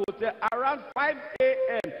in one hotel around 5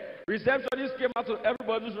 a.m. Receptionist came out to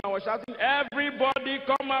everybody's room and was shouting, everybody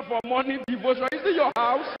come out for morning devotion. Is it your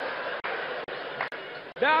house?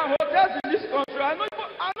 There are hotels in this country. I know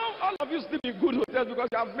all of you sleep in good hotels because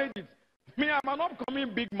you have made it. Me, I'm an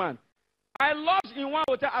upcoming big man. I lodged in one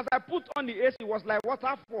hotel. As I put on the AC, it was like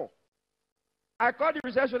waterfall. I called the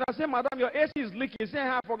reception. I said, madam, your AC is leaking. He said,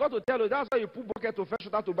 I forgot to tell you. That's why you put bucket to fetch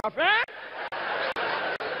water to bath. Eh?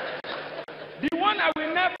 The one I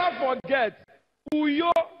will never forget.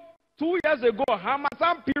 Uyo, 2 years ago,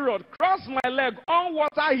 Hamatan period, crossed my leg on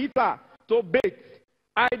water heater to bathe.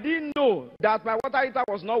 I didn't know that my water heater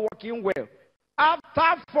was not working well.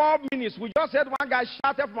 After 4 minutes, we just heard one guy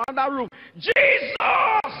shouted from another room, Jesus!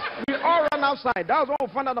 We all ran outside. That was when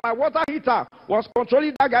we found out that my water heater was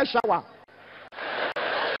controlling that guy's shower.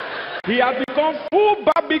 He had become full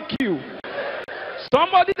barbecue.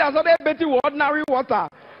 Somebody that started bathing with ordinary water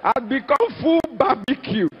had become full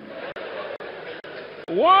barbecue.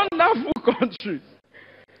 Wonderful country.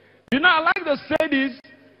 You know, I like to say this.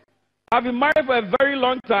 I've been married for a very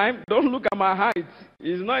long time. Don't look at my height.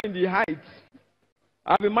 It's not in the height.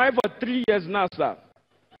 I've been married for 3 years now, sir.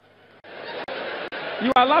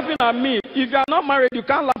 You are laughing at me. If you are not married, you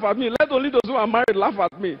can't laugh at me. Let only those who are married laugh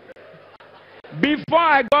at me. Before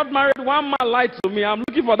I got married, one man lied to me. I'm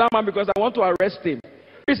looking for that man because I want to arrest him.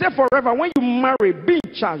 He said, forever, when you marry, be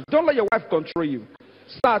in charge. Don't let your wife control you.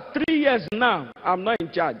 Sir, 3 years now, I'm not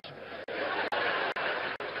in charge.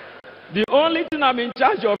 The only thing I'm in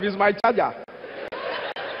charge of is my charger.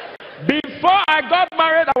 Before I got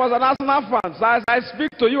married, I was an Arsenal fan. So as I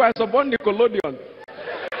speak to you, I support Nickelodeon.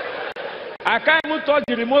 I can't even touch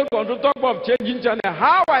the remote control, talk about changing channel.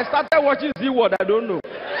 How I started watching Z-Word, I don't know.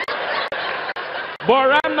 But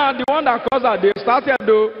right now, the one that caused that, they started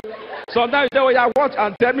though. Sometimes you say, oh yeah, watch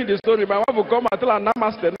and tell me the story. My wife will come and tell her,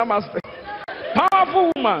 namaste, namaste.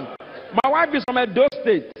 Powerful woman. My wife is from Edo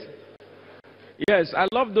State. Yes, I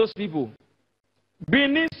love those people.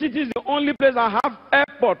 Benin City is the only place I have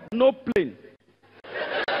airport, no plane.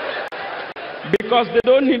 Because they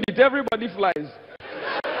don't need it, everybody flies.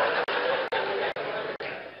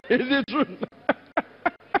 Is it true?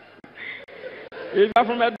 If you're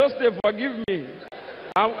from Edo State, forgive me.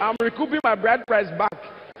 I'm recouping my bride price back.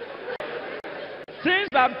 Things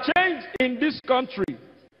have changed in this country.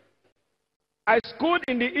 I schooled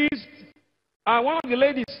in the East, and one of the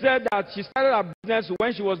ladies said that she started her business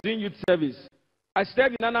when she was doing youth service. I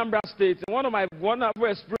stayed in Anambra State, and one of my wonderful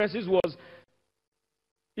experiences was,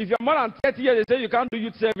 if you're more than 30 years, they say you can't do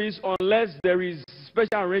youth service unless there is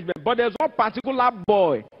special arrangement. But there's one particular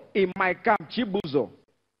boy in my camp, Chibuzo.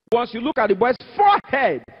 Once you look at the boy's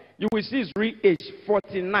forehead, you will see his real age,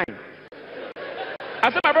 49.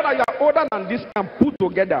 I said, my brother, you are older than this and put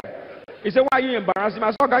together. He said, why are you embarrassing me?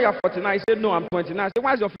 I said, God, you're 49. He said, no, I'm 29. I said,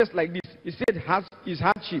 why is your face like this? He said, it's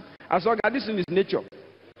hardship. I said, God, this is his nature.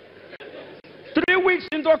 3 weeks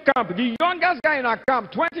into camp, the youngest guy in our camp,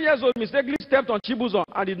 20 years old, mistakenly stepped on Chibuzo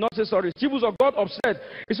and did not say sorry. Chibuzo got upset.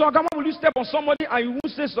 He said, God, why will you step on somebody and you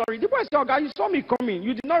won't say sorry? The boy said, God, you saw me coming.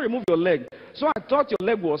 You did not remove your leg. So I thought your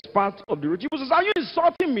leg was part of the route. Chibuzo said, are you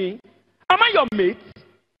insulting me? Am I your mate?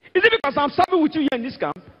 Is it because I'm serving with you here in this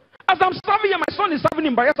camp? As I'm serving here, my son is serving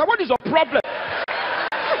in Bayelsa. What is your problem?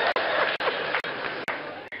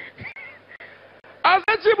 I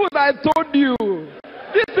said, Chibuzo, I told you.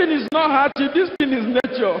 This thing is not hardship. This thing is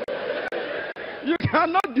nature. You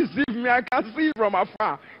cannot deceive me. I can see it from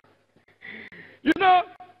afar. You know,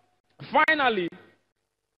 finally,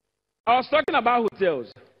 I was talking about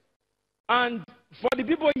hotels. And for the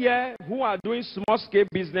people here who are doing small-scale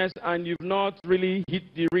business and you've not really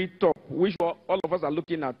hit the real top, which all of us are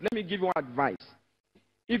looking at, let me give you one advice.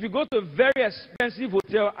 If you go to a very expensive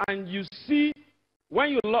hotel and you see,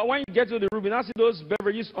 when you get to the room, and I see those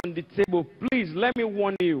beverages on the table, please let me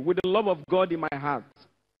warn you, with the love of God in my heart,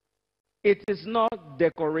 it is not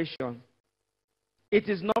decoration. It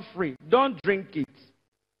is not free. Don't drink it.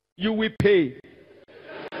 You will pay.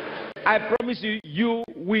 I promise you, you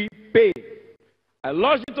will pay. I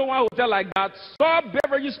lodged into one hotel like that, saw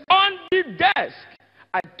beverages on the desk.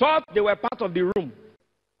 I thought they were part of the room.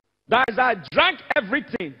 That is, I drank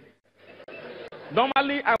everything.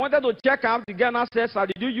 Normally, I wanted to check out. The girl said, "Sir,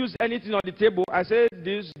 did you use anything on the table?" I said,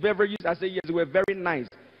 "These beverages." I said, "Yes, they were very nice."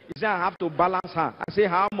 He said, "I have to balance her." I said,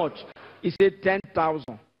 "How much?" He said,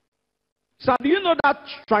 10,000. So do you know that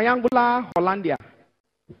triangular Hollandia?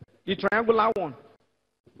 The triangular one.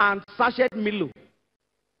 And sachet Milo.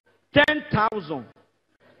 10,000.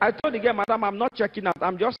 I told the girl, "Madam, I'm not checking out.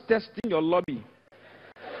 I'm just testing your lobby."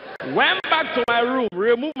 Went back to my room,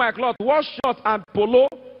 removed my cloth, washed short and polo,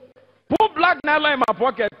 put black nylon in my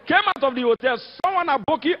pocket, came out of the hotel, someone a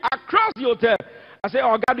bookie across the hotel. I said,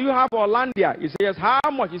 "Oh God, do you have Hollandia?" He said, "Yes." "How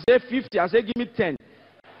much?" He said, 50. I said, "Give me 10.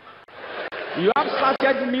 You have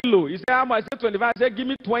sachet Milo." He said, "How much?" I said, 25. I said, "Give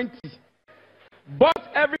me 20.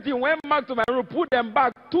 Bought everything, went back to my room, put them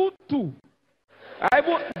back, 2. I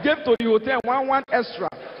even gave to the hotel 1 extra.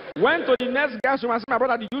 Went to the next guy's room and said, "My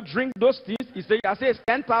brother, did you drink those things?" He said, "I said, it's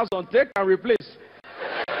 10,000, take and replace."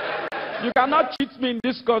 You cannot cheat me in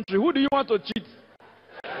this country. Who do you want to cheat?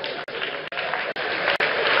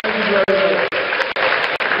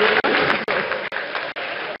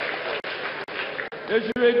 They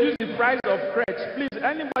should reduce the price of crutch. Please,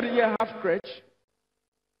 anybody here have crutch?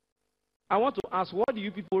 I want to ask, what do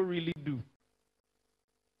you people really do?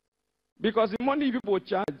 Because the money people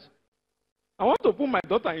charge, I want to put my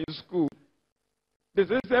daughter in school. They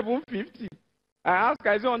say 750. I ask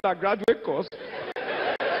her, "Is it undergraduate course?"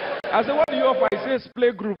 I said, "What do you offer?" He says,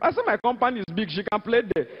 "Play group." I said, "My company is big, she can play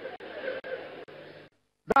there."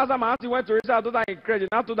 That's why my auntie went to raise her daughter in credit.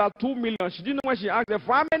 Now to that 2 million. She didn't know when she asked her,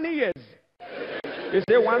 "For how many years?" He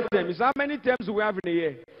said, 1 term. He said, "How many terms do we have in a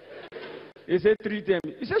year?" He said, 3 terms.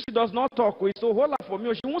 He said, "She does not talk. So hold her for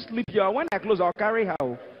me. She won't sleep here. When I close, I'll carry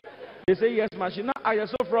her." They say, "Yes, ma'am." She now,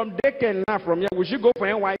 so from daycare now, from here, will she go for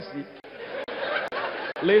NYC?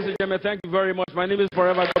 Ladies and gentlemen, thank you very much. My name is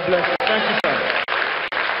Forever. God bless you. Thank you, sir.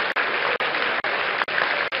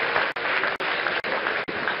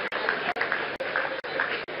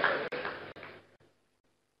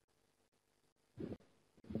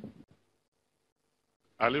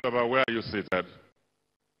 Ali Baba, where are you seated?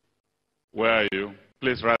 Where are you?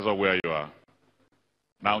 Please rise up where you are.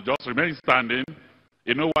 Now just remain standing.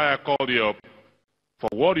 You know why I called you up? For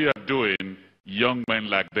what you are doing, young men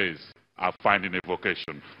like this are finding a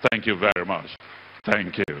vocation. Thank you very much.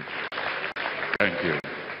 Thank you. Thank you.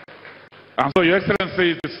 And so, Your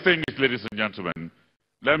Excellency, distinguished ladies and gentlemen,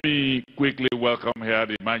 let me quickly welcome here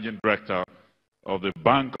the Managing Director of the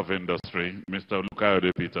Bank of Industry, Mr.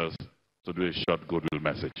 Olukayode Peters, to do a short goodwill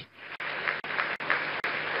message.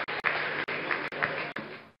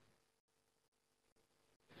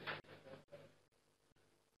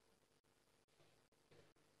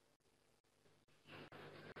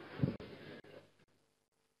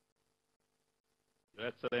 Your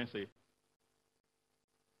Excellency,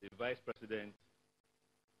 the Vice President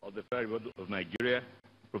of the Federal Republic of Nigeria,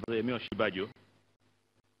 Professor Yemi Osinbajo,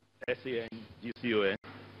 SAN, GCON,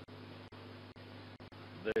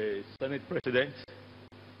 the Senate President,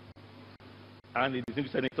 and the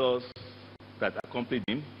distinguished senators that accompanied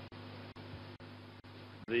him,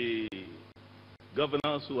 the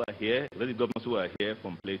governors who are here,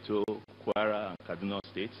 from Plateau, Kwara, and Kaduna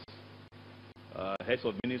states, heads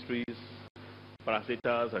of ministries,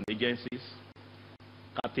 parastatals and agencies,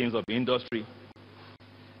 captains of industry,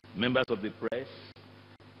 members of the press,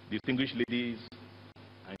 distinguished ladies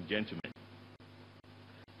and gentlemen.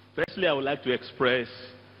 Firstly, I would like to express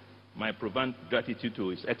my profound gratitude to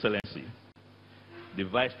His Excellency, the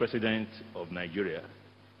Vice President of Nigeria,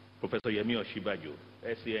 Professor Yemi Osinbajo,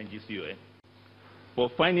 SAN, GCON, for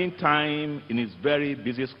finding time in his very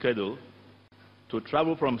busy schedule to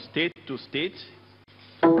travel from state to state,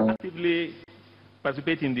 actively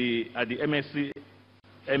participate at the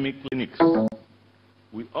MSME clinics.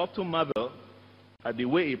 We often marvel at the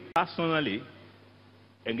way he personally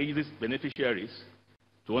engages beneficiaries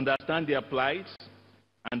to understand their plight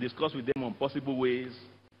and discuss with them on possible ways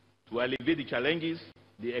to alleviate the challenges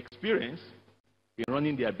they experience in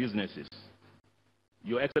running their businesses.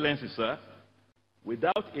 Your Excellency, sir,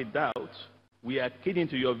 without a doubt, we are keen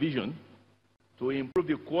into your vision to improve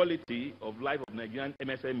the quality of life of Nigerian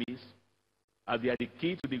MSMEs, as they are the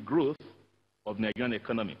key to the growth of the Nigerian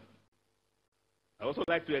economy. I also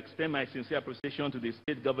like to extend my sincere appreciation to the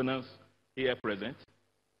state governors here present.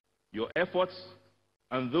 Your efforts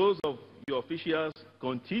and those of your officials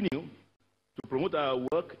continue to promote our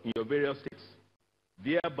work in your various states,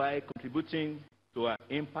 thereby contributing to our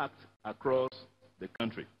impact across the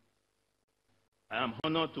country. I am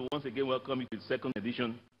honored to once again welcome you to the second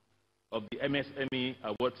edition of the MSME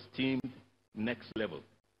Awards team Next Level.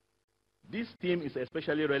 This theme is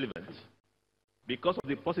especially relevant because of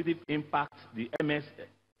the positive impact the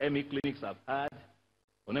MSME clinics have had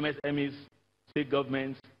on MSMEs, state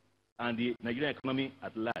governments, and the Nigerian economy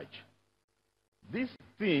at large. This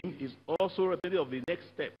theme is also representative of the next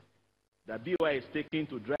step that BOI is taking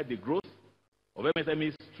to drive the growth of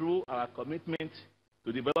MSMEs through our commitment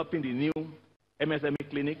to developing the new MSME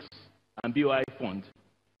clinics and BOI fund,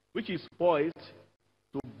 which is poised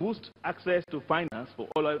to boost access to finance for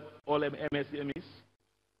all MSMEs,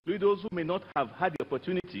 including those who may not have had the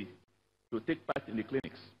opportunity to take part in the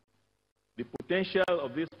clinics. The potential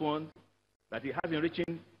of this fund that it has in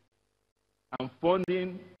reaching and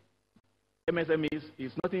funding MSMEs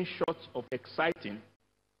is nothing short of exciting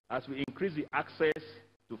as we increase the access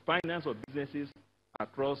to finance of businesses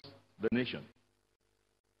across the nation.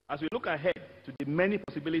 As we look ahead to the many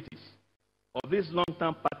possibilities of this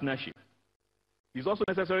long-term partnership, it is also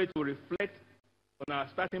necessary to reflect on our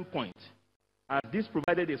starting point, as this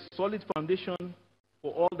provided a solid foundation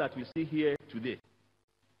for all that we see here today.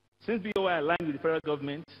 Since BOI aligned with the federal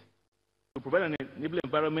government to provide an enabling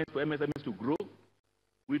environment for MSMEs to grow,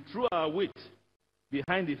 we threw our weight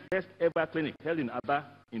behind the first ever clinic held in Aba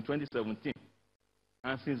in 2017.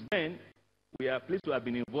 And since then, we are pleased to have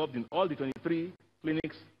been involved in all the 23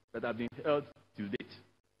 clinics that have been held to date.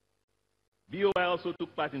 BOI also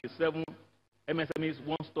took part in the 7 MSMEs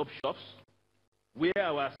one-stop shops, where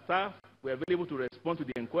our staff were available to respond to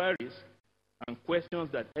the inquiries and questions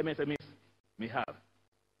that MSMEs may have.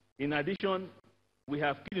 In addition, we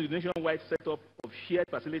have keyed the nationwide setup of shared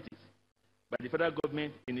facilities by the federal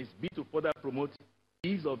government in its bid to further promote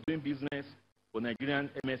ease of doing business for Nigerian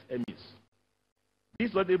MSMEs.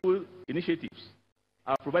 These laudable initiatives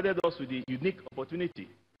have provided us with the unique opportunity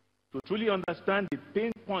to truly understand the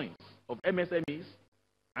pain points of MSMEs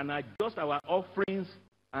and adjust our offerings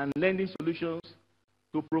and lending solutions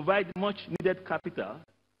to provide much needed capital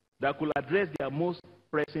that could address their most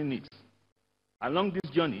pressing needs. Along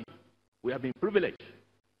this journey, we have been privileged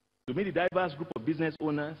to meet the diverse group of business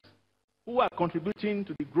owners who are contributing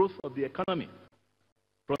to the growth of the economy,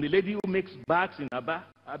 from the lady who makes bags in Aba,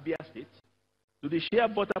 Abia State, to the shea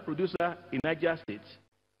butter producer in Niger State,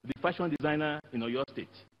 to the fashion designer in Oyo State.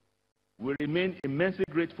 We remain immensely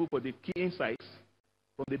grateful for the key insights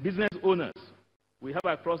from the business owners we have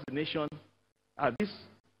across the nation, as this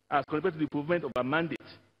has contributed to the improvement of our mandate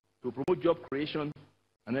to promote job creation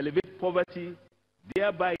and elevate poverty,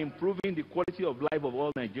 thereby improving the quality of life of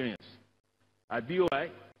all Nigerians. At BOI,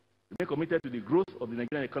 we remain committed to the growth of the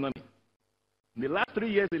Nigerian economy. In the last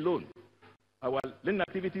 3 years alone, our lending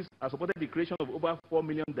activities have supported the creation of over 4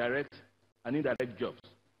 million direct and indirect jobs.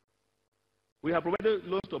 We have provided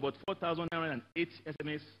loans to about 4,908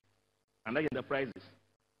 SMEs and large enterprises.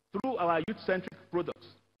 Through our youth-centric products,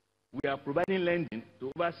 we are providing lending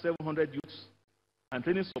to over 700 youths and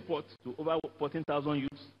training support to over 14,000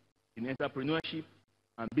 youths in entrepreneurship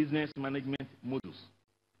and business management modules.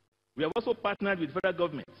 We have also partnered with the federal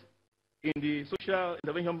government in the social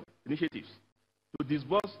intervention initiatives to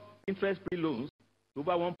disburse interest-free loans to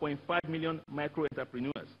over 1.5 million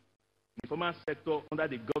micro-entrepreneurs in the formal sector under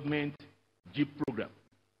the government JIP program,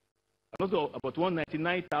 and also about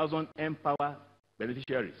 199,000 Empower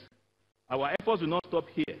beneficiaries. Our efforts will not stop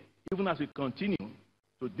here, even as we continue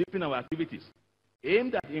to deepen our activities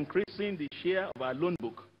aimed at increasing the share of our loan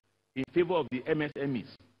book in favor of the MSMEs.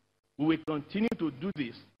 We will continue to do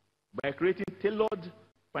this by creating tailored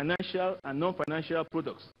financial and non-financial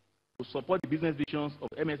products to support the business visions of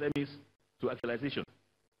MSMEs to actualization.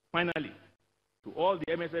 Finally, to all the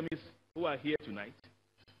MSMEs who are here tonight,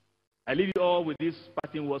 I leave you all with these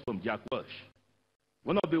parting words from Jack Welch,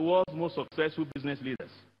 one of the world's most successful business leaders.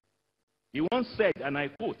 He once said, and I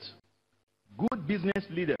quote, "Good business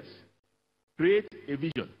leaders create a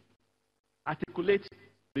vision, articulate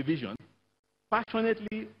the vision,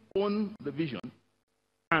 passionately own the vision,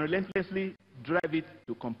 and relentlessly drive it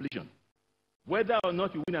to completion." Whether or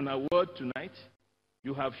not you win an award tonight,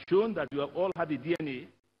 you have shown that you have all had the DNA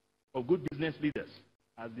of good business leaders,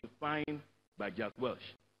 as defined by Jack Welch.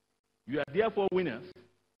 You are therefore winners,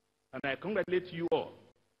 and I congratulate you all.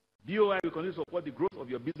 BOI will continue to support the growth of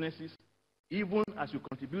your businesses, even as you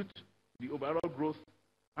contribute to the overall growth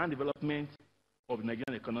and development of the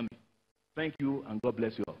Nigerian economy. Thank you, and God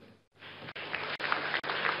bless you all.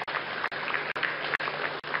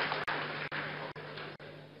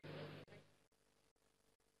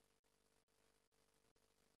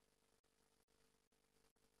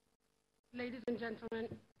 Ladies and gentlemen,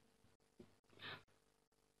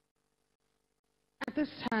 at this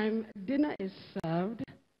time, dinner is served.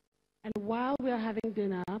 And while we are having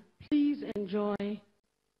dinner, please enjoy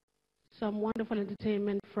some wonderful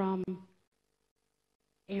entertainment from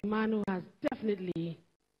a man who has definitely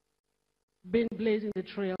been blazing the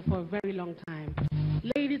trail for a very long time.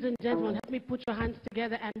 Ladies and gentlemen, help me put your hands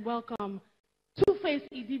together and welcome Two-Face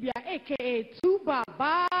Idibia, a.k.a.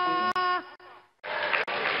 Two-Baba.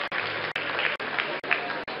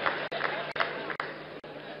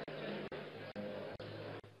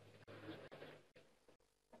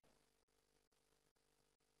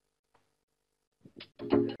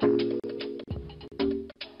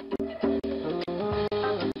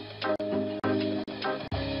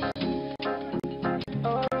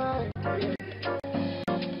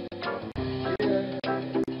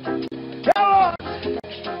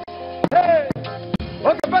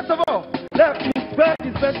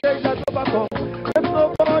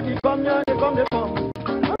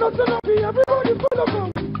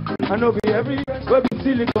 I know be everywhere be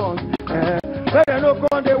silicon. But I know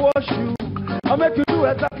when they wash you, I'll make you do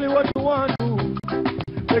exactly what you want to.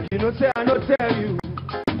 Make you no say I no tell you.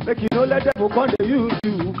 Make you no let them go on they use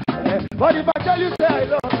you. But if I tell you say I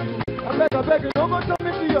love you, I beg you, no go tell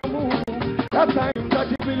me to your move. That time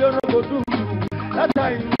 30 billion no go do you. That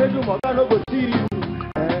time they do more no go see you.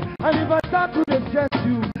 And if I start to distress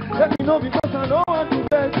you, let me know because I don't want to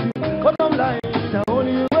vex you. But I'm lying, I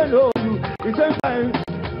only you will know you. The same time,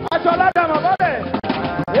 I told her that my body.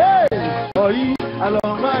 Hey, boy, I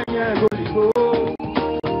love my go.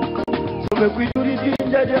 So make we do the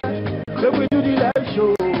ginger, make we do the live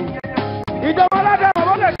show. It don't matter my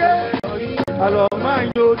body. I love my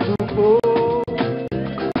to go.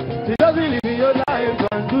 It doesn't live in your life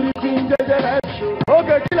and do the ginger live show.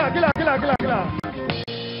 Okay, killer.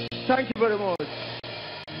 Thank you very much.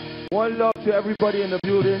 One love to everybody in the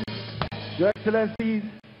building. Your Excellencies,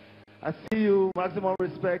 I see you. Maximum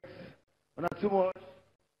respect. Not too much.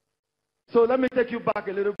 So let me take you back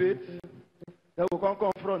a little bit. Then we'll come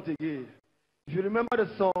confront again. If you remember the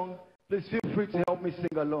song, please feel free to help me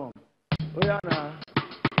sing along. Oh yeah, nah.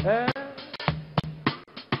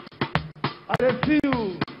 I see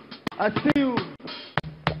you.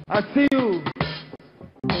 I see you.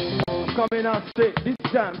 Coming out straight, this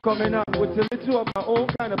time coming out with a little of my own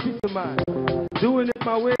kind of peace of mind. Doing it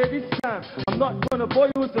my way this time. I'm not gonna bore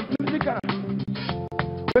you with some physical.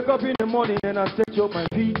 Wake up in the morning and I stretch up my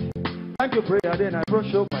feet. Thank you prayer, then I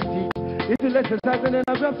brush up my teeth. Little exercise and then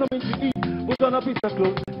I grab something to eat. Put on a piece of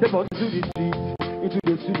clothes, step out into the street. Into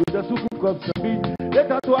the studio, just to cook up some meat.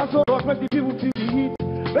 Later to also rock, make the people feel the heat.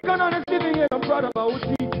 Make an honest living here, I'm proud of my own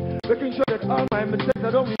teeth. Making sure that all my mistakes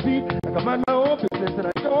I don't repeat. I can mind my own business and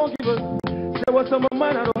I don't give a. Say what's on my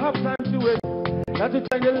mind, I don't have time to wait. Got to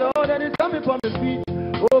thank the Lord that is coming from his feet.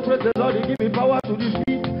 Oh, praise the Lord, he give me power to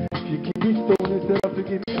defeat. You give me stone instead of to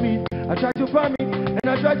give me meat. I try to find me and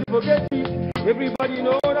I try to forget it. Everybody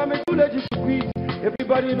know that I'm too legit to quit.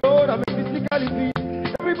 Everybody know that I'm physically fit.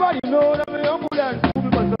 Everybody know that I'm humble and cool.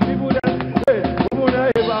 But some people that hey,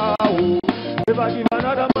 never give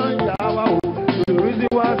another man yawa. The reason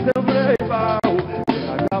why I say never,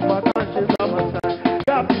 I got my conscience on my side.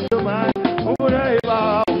 Got peace of mind.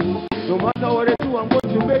 No matter what they do, I'm going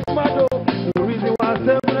to make my dough. The reason why I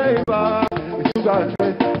say never is you gotta say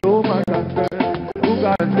no man can curse. Who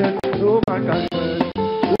gotta say no man can curse?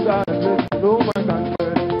 Who gotta say no man can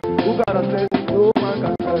curse? Who gotta say no man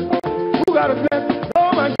can curse? Who gotta say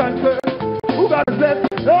no man can curse? Who gotta say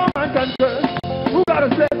no man can curse? Who gotta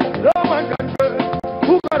say no man can curse?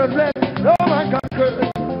 Who gotta say no man can curse?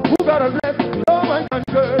 Who gotta say no man can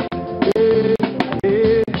curse?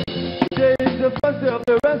 Today is the first day of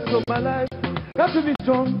the rest of my life. Got to be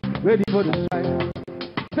strong, ready for the strife.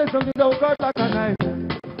 Say something that will cut like a knife.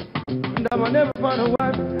 And I will never find a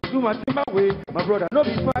wife. Do my thing my way, my brother, no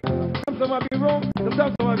be fight. Sometimes I be wrong,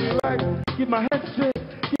 sometimes I be right. Keep my head straight,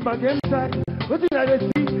 keep my game tight. Nothing I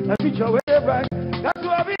see, I picture where they bright. Got to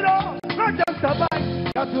have it all, not just a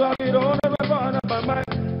bite. Got to have it all, never run up my mind.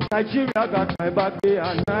 Nigeria got my back day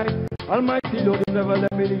and night. Almighty Lord, you never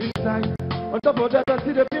let me leave inside. On top of that, I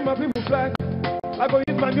see the people fly. I go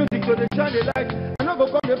use my music so they shine the light. I no go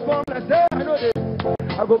come the form like say I know this.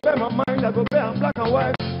 I go bear my mind, I go bear I'm black and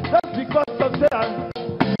white. That's because of that.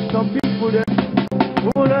 Some people they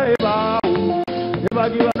never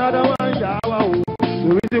give another one yawa.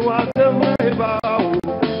 The reason why I say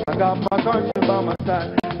I got my conscience by my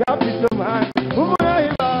side. Got peace of mind.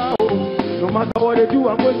 No matter what they do,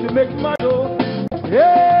 I'm going to make my dough.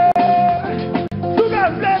 Yeah. You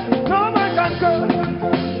guys bless. No man can curse.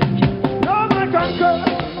 No man can curse.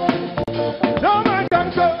 No man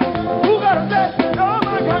can curse. Who got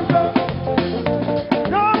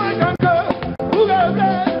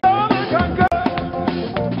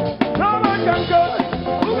can curse.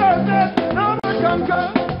 Who got that? No man can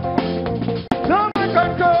curse. No man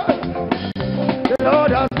can curse. The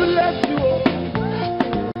Lord has blessed you.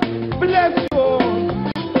 Bless you.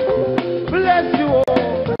 Bless you.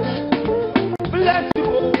 Bless you.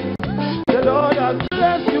 The Lord has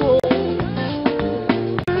blessed you.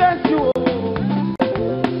 Bless you.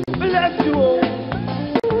 Bless you.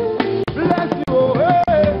 Bless you.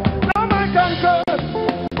 Hey. No man can curse.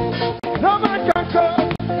 No man can curse.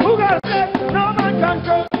 Who got that? No man can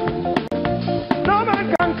curse. No man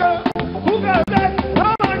can curse. Who got that? No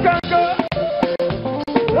man can curse.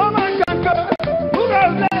 No man can curse. Who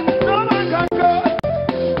got that? No man can curse.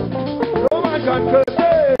 No man can curse.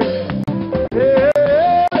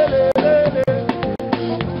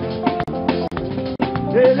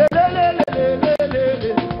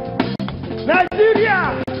 Nigeria,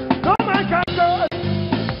 no man can curse.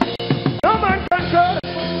 No man can curse.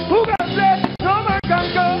 Who can say no man can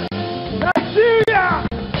curse? Nigeria.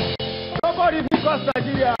 Nobody because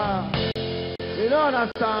Nigeria. You don't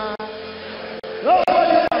understand.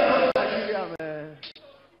 Nobody because Nigeria, man.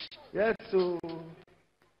 Yes, so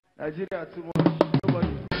Nigeria too much.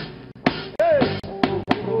 Nobody. Hey.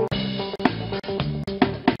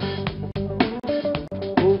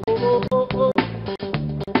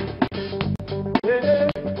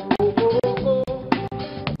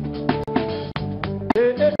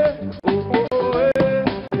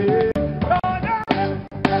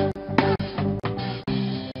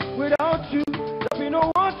 Without you, there'll be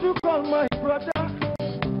no one to call my brother.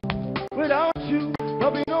 Without you,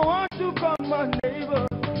 there'll be no one to call my neighbor.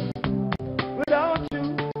 Without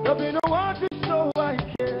you, there'll be no one to show I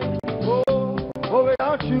care. Oh,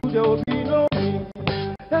 without you, there will be no me.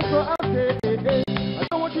 That's what I say. I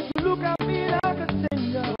don't want you to look at me like a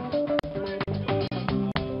stranger.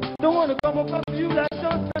 Don't want to come across you like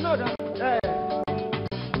just another. Hey.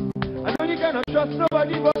 I know you cannot trust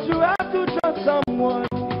nobody, but you have to trust someone.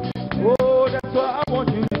 Oh, that's why I want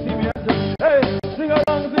you to see me as a, hey, sing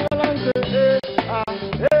along, say, hey,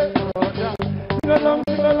 hey, brother. Sing along,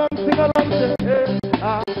 say, hey,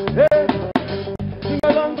 hey. Sing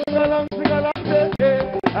along, say, hey,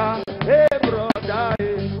 hey, brother.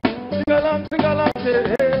 Sing along, say,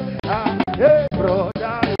 hey, hey,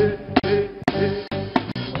 brother. Hey.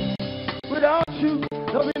 Without you,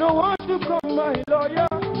 there'll be no one to call my lawyer.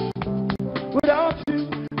 Without you,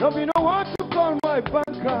 there'll be no one to call my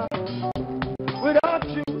banker. Without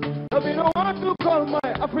you, there'll be no one to call my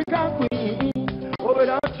African queen. Oh,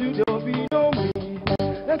 without you, there'll be no me.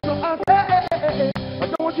 That's what I say. I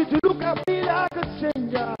don't want you to look at me like a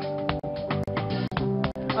stranger.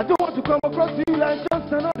 I don't want to come across you like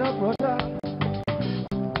just another brother.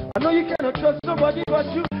 I know you cannot trust nobody, but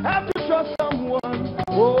you have to trust someone.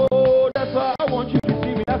 Oh, that's why I want you to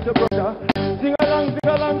see me as a brother. Sing along,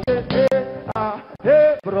 say, hey,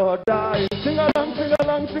 hey, brother. Sing along, say.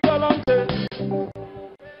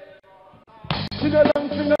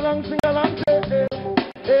 Sing along, say,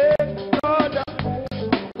 hey, brother.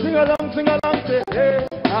 Sing along, say, hey,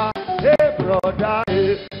 hey, brother.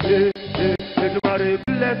 Hey, everybody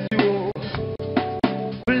bless you.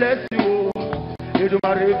 Bless you.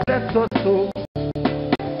 Everybody bless us so.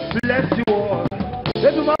 Bless you all.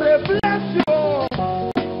 Everybody bless you all.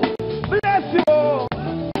 Bless you all.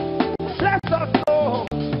 Bless us all.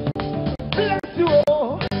 Bless you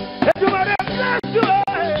all. Everybody bless you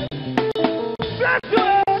all. Bless you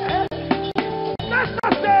all. Bless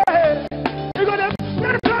us all. You're gonna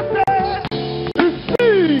bless us all.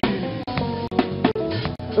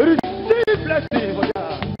 Receive blessing for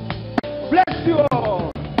that. Bless you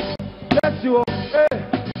all. Bless you all. Hey,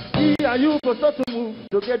 me and you go start to move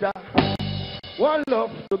together. One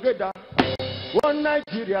love together. One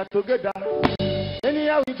Nigeria together.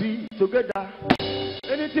 Anyhow we be together.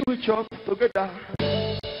 Anything we chop together.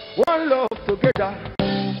 One love together.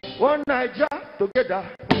 One Nigeria together.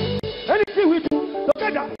 Anything we do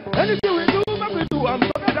together. Anything we do, make we do am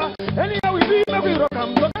together. Anyhow we be, make we rock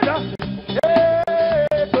am together.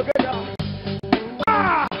 Hey, together.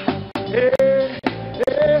 Ah, hey,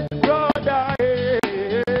 hey, brother. Hey,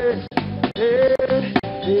 hey,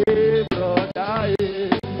 hey, brother.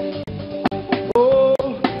 Hey. Oh,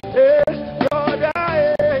 hey, brother.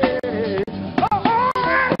 Hey. Oh,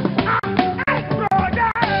 hey,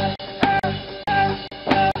 brother.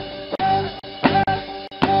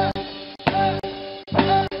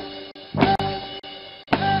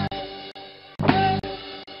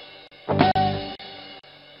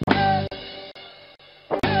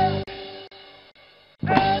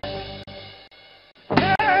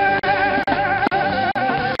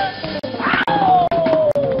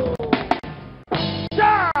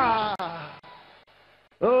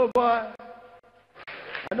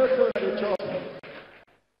 I know so that you chop.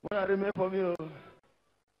 When I remain from you,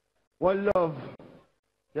 one love,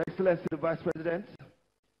 Your Excellency the Vice President,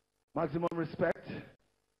 maximum respect,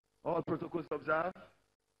 all protocols observed.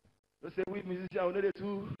 Let's say we musicians, we know the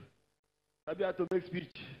two, I'll be able to make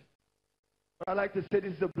speech. But I like to say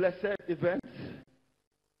this is a blessed event.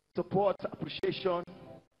 Support, appreciation,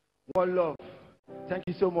 one love. Thank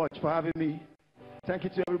you so much for having me. Thank you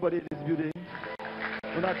to everybody in this building.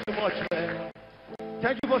 Well, not too much, man.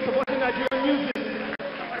 Thank you for supporting Nigerian music.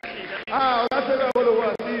 That's what I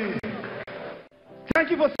want to see you. Thank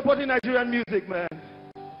you for supporting Nigerian music, man.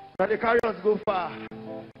 That they carry us go far. And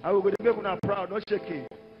we're going to make us proud, not shaking.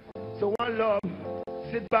 So one love,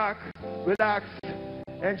 sit back, relax,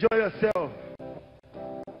 enjoy yourself.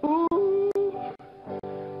 Ooh.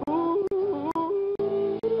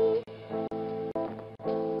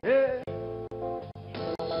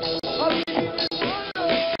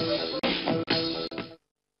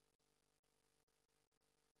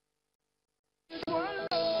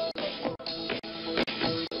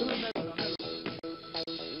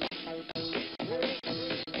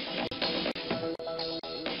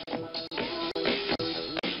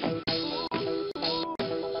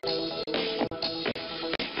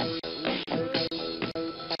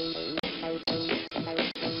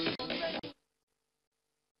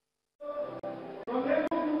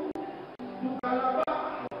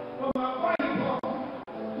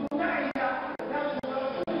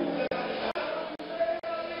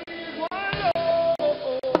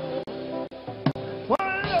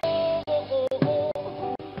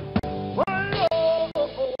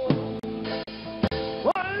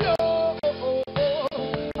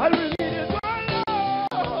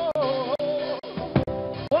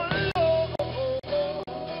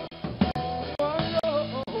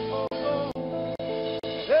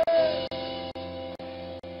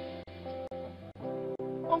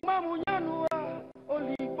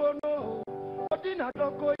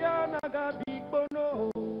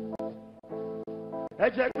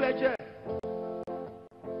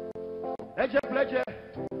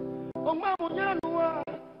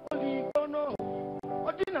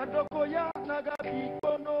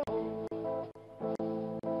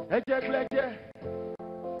 Yeah.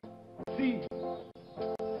 See,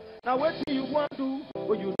 now what do you want to do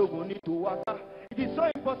when you don't need to work? It is so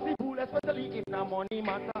impossible, especially if na money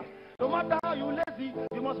matter. No matter how you lazy,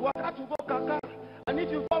 you must work hard to go kaka. And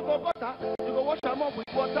if you fall for butter, you go wash them up with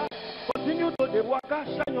water. Continue to the worker,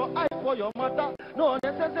 shine your eye for your mother. No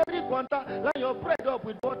unnecessary quanta, line your bread up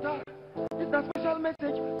with butter. It's a special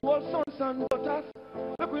message to all sons and daughters.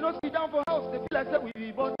 Make we not sit down for house, they feel like that we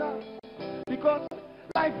be butter. Because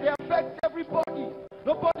life, they affect everybody.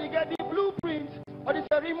 Nobody get the blueprint or the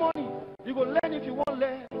ceremony. You go learn if you want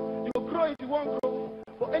learn. You go grow if you want grow.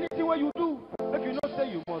 For anything what you do, if you not say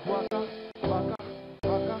you must waka, waka,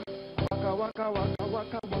 waka, waka, waka, waka,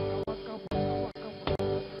 waka, waka, waka, waka.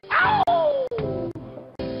 Ow!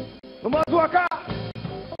 You must waka.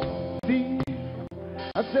 See,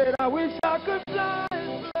 I said I wish I could fly,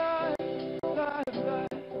 fly, fly, fly,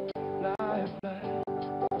 fly, fly,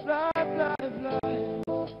 fly, fly, fly.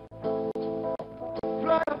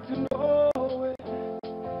 Fly up to nowhere.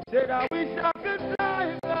 Said I wish I could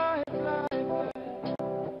fly, fly, fly,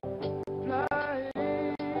 fly, fly.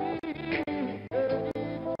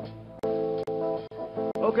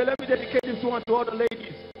 Okay, let me dedicate this one to all the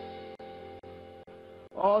ladies.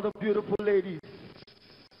 All the beautiful ladies.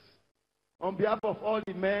 On behalf of all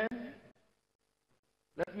the men,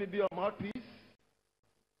 let me be your mouthpiece.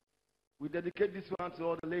 We dedicate this one to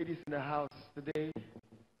all the ladies in the house today.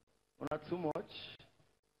 Well, not too much.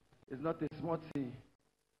 It's not a small thing.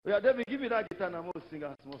 Yeah, David, give me that guitar and I'm going to sing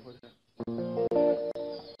a small for them.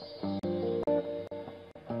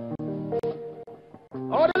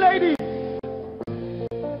 All the ladies,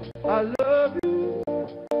 I love you.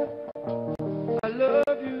 I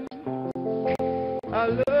love you. I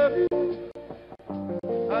love you.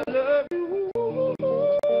 I love you.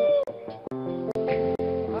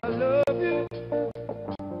 I love you.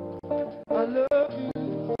 I love you.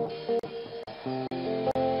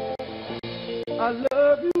 I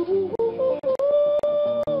love you.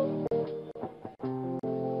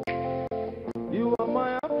 You are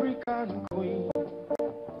my African queen.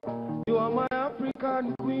 You are my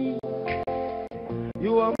African queen.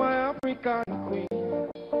 You are my African queen.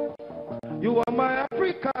 You are my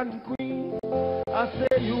African queen. I say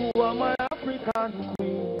you are my African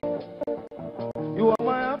queen. You are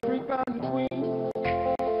my African queen.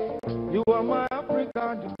 You are my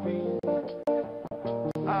African queen.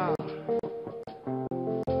 Ah.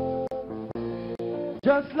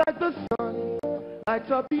 Just like the sun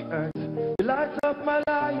lights up the earth. You light up my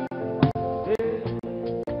life. Yeah.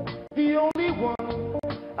 The only one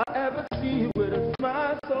I ever see with a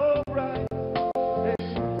smile so bright. Yeah.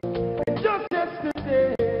 And just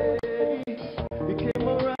yesterday, you came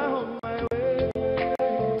around my way.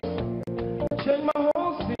 Changed my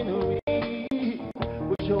whole scenery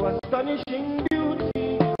with your astonishing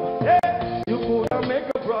beauty. Yeah. You could have make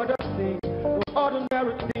a brother sing. No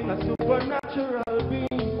ordinary thing, a supernatural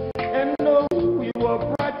being. And no, you are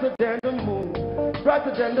brighter than the moon,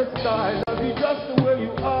 brighter than the stars. Love you just the way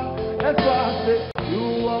you are. That's why I say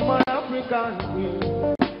you are my African queen.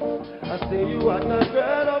 I say you are the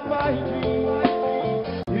girl of my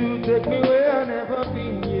dreams. You take me where I've never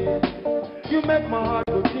been yet. You make my heart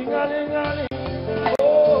go ting-a-ling-a-ling.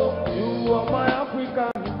 Oh, you are my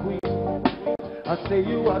African queen. I say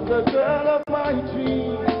you are the girl of my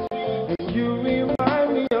dreams. And you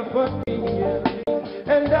remind me of a thing, yeah.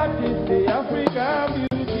 And that is the African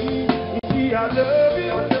beauty. You see, I love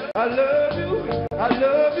you, I love you, I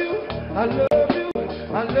love you, I love you,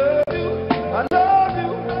 I love you, I love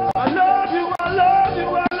you, I love you, I love you, I love you,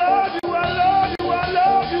 I love you, I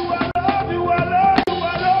love you, I love you, I love you, I love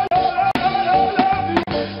you,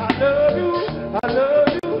 I love you, I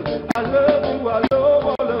love you, I love you, I love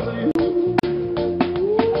all of you.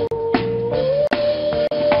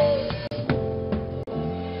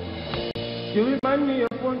 You remind me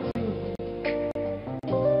of one thing.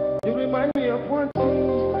 You remind me of one thing.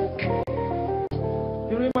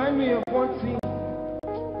 You remind me of one thing.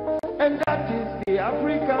 And that is the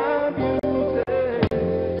African beauty.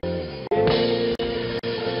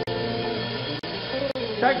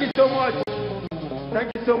 Thank you so much.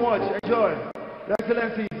 Thank you so much. Enjoy. Your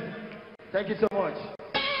Excellency. Thank you so much.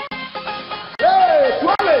 Hey,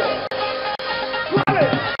 Twale!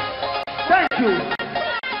 Twale! Thank you.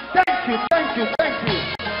 Thank you, thank you, thank you.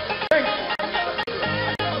 Thank you.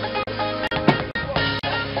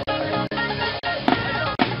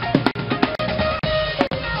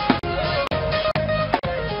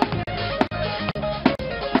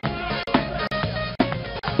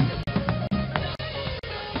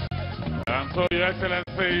 And so, Your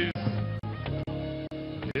Excellencies,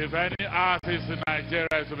 if any artist in Nigeria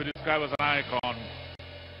is to be described as an icon,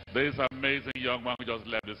 this amazing young man who just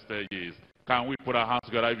left the stage is. Can we put our hands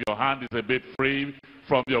together? If your hand is a bit free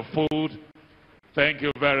from your food, thank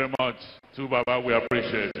you very much. To Baba, we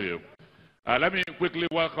appreciate you. Let me quickly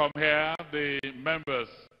welcome here the members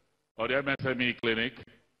of the MSME clinic.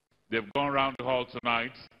 They've gone around the hall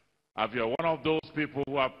tonight. If you're one of those people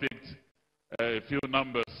who have picked a few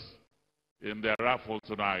numbers in their raffle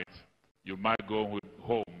tonight, you might go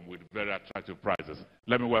home with very attractive prizes.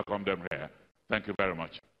 Let me welcome them here. Thank you very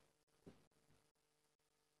much.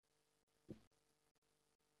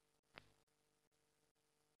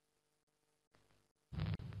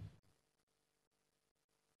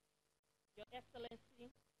 Your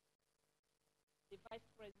Excellency, the Vice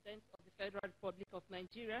President of the Federal Republic of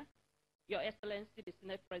Nigeria, Your Excellency, the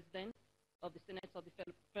Senate President of the Senate of the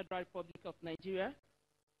Federal Republic of Nigeria,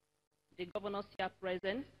 the governors here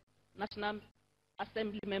present, National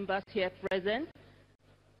Assembly members here present,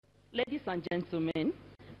 ladies and gentlemen,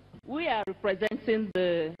 we are representing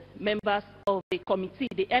the members of the committee,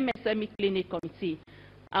 the MSME Clinic Committee,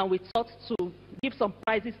 and we thought to give some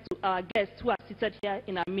prizes to our guests who are seated here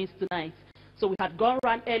in our midst tonight. So we had gone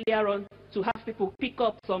around earlier on to have people pick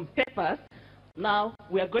up some papers. Now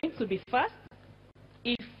we are going to be fast.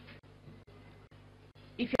 If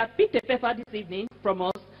you have picked a paper this evening from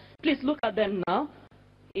us, please look at them now.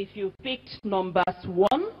 If you picked numbers 1,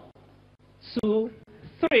 2,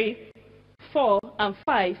 3, 4, and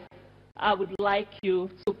 5, I would like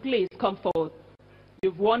you to please come forward.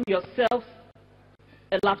 You've won yourself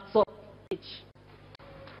a laptop each.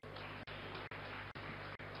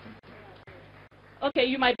 Okay,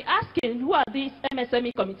 you might be asking, who are these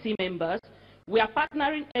MSME committee members? We are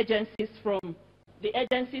partnering agencies from the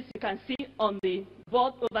agencies you can see on the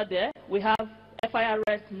board over there. We have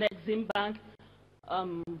FIRS, Nexim Bank,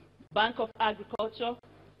 Bank of Agriculture,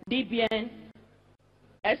 DBN,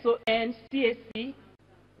 SON, CAC,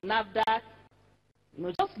 NAFDAC.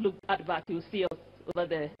 Just look at the back, you'll see us over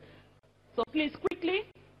there. So please quickly,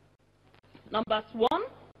 numbers 1,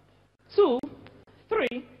 2, 3,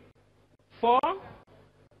 4,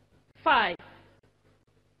 5.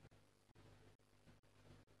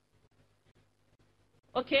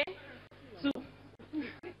 Okay? To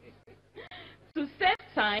save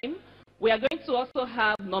time, we are going to also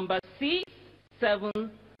have number 6,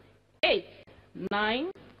 7, 8,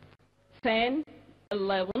 9, 10,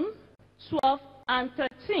 11, 12, and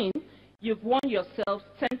 13. You've won yourself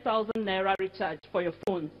 10,000 Naira recharge for your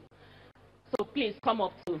phones. So please come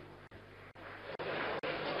up too.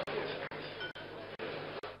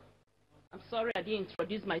 I'm sorry I didn't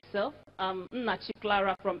introduce myself. I'm Nachi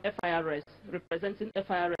Clara from FIRS, representing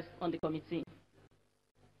FIRS on the committee.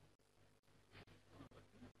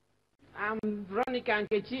 I'm Veronica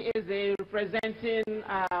Nkechi, is representing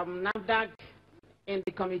NAFDAC in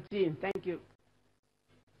the committee. Thank you.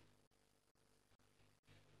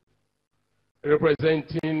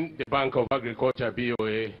 Representing the Bank of Agriculture,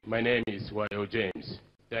 BOA, my name is Wayo James.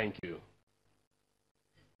 Thank you.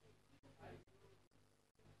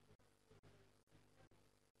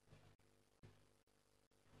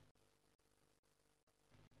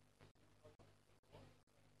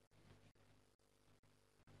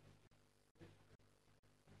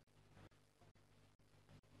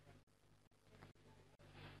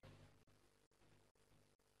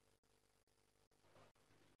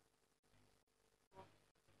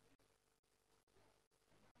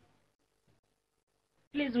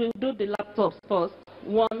 Please, we'll do the laptops first.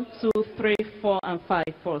 1, 2, 3, 4, and 5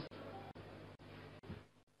 first.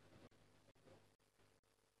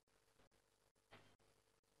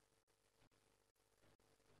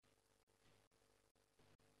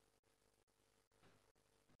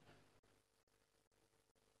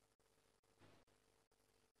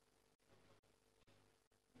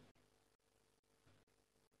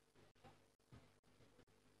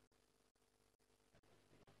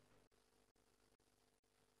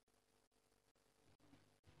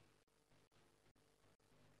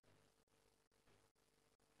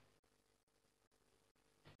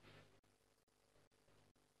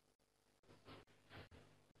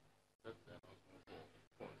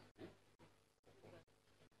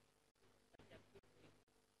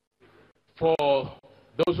 For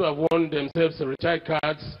those who have won themselves recharge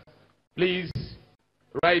cards, please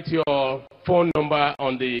write your phone number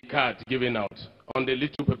on the card given out, on the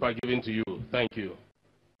little paper given to you. Thank you.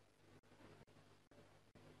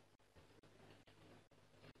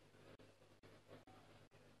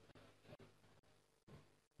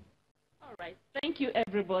 All right. Thank you,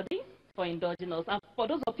 everybody, for indulging us. And for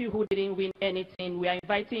those of you who didn't win anything, we are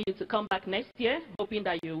inviting you to come back next year, hoping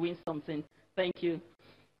that you win something. Thank you.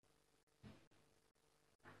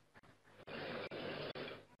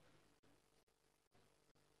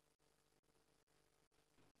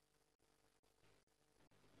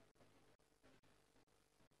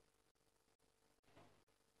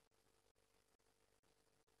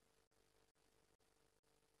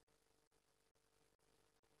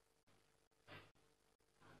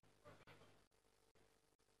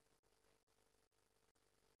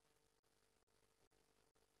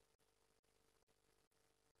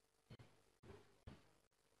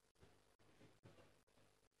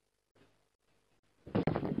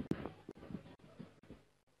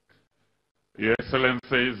 Your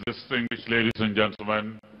Excellencies, distinguished ladies and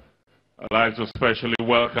gentlemen, I'd like to especially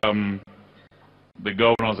welcome the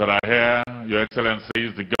governors that are here, Your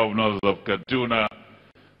Excellencies, the governors of Kaduna,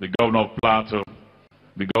 the governor of Plateau,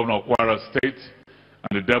 the governor of Kwara State,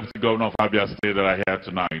 and the deputy governor of Abia State that are here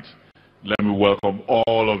tonight. Let me welcome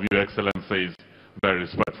all of Your Excellencies very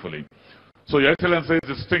respectfully. So, Your Excellencies,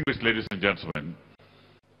 distinguished ladies and gentlemen,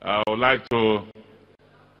 I would like to,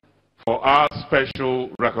 for our special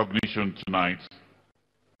recognition tonight,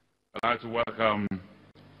 I'd like to welcome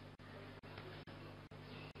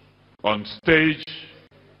on stage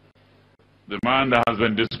the man that has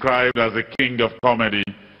been described as the king of comedy,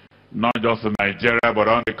 not just in Nigeria but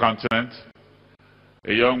on the continent.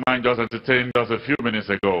 A young man just entertained us a few minutes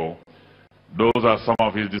ago. Those are some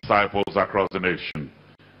of his disciples across the nation.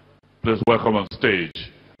 Please welcome on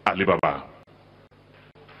stage Ali Baba.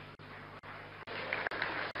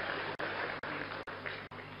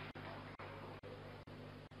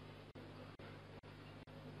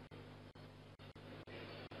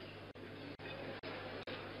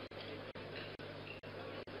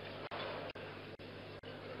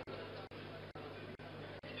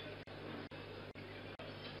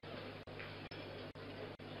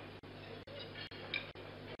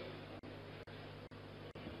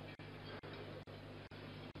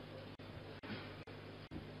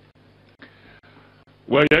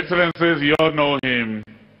 Well, Your Excellencies, you all know him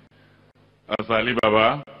as Ali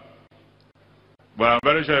Baba. But I'm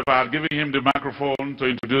very sure if I had given him the microphone to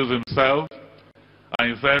introduce himself,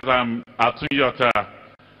 and he says, I'm Atunyota,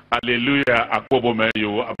 Hallelujah,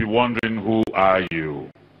 Akwobomeyo, I'll be wondering, who are you?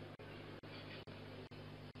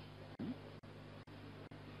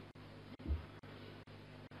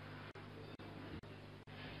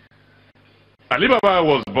 Ali Baba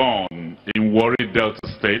was born in Warri, Delta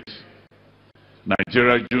State,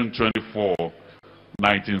 Nigeria, June 24,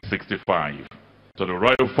 1965, to the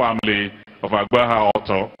royal family of Agbaha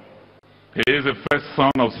Auto. He is the first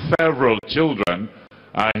son of several children,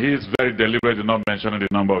 and he is very deliberate in not mentioning the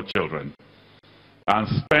number of children. And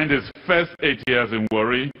spent his first 8 years in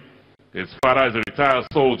Warri. His father is a retired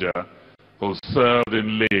soldier who served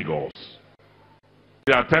in Lagos.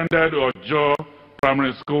 He attended Ojo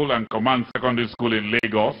Primary School and Command Secondary School in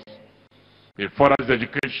Lagos. He furthered his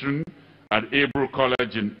education at Hebrew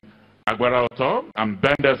College in Agbarauto and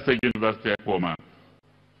Bender State University at Poma,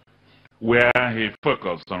 where he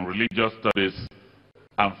focused on religious studies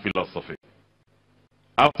and philosophy.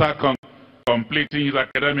 After completing his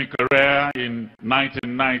academic career in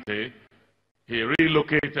 1990, he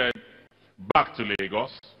relocated back to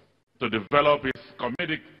Lagos to develop his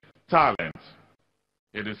comedic talent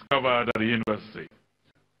he discovered at the university.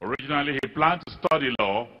 Originally, he planned to study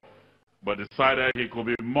law, but decided he could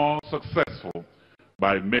be more successful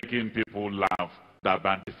by making people laugh than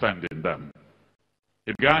by defending them.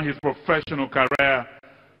 He began his professional career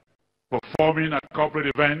performing at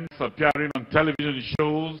corporate events, appearing on television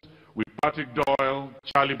shows with Patrick Doyle,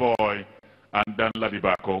 Charlie Boy, and Dan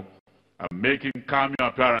Ladibako, and making cameo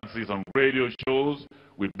appearances on radio shows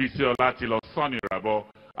with Bisi Olatilo, Sonny Rabo,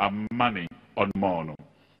 and Manny Onmono.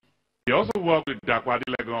 He also worked with Dakwadi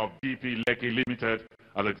Legon of BP Lekki Limited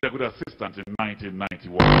as executive assistant in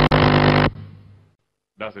 1991.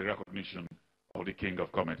 That's a recognition of the king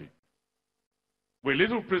of comedy. With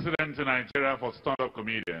little precedent in Nigeria for stand-up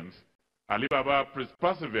comedians, Ali Baba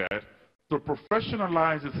persevered to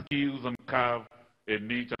professionalize his skills and carve a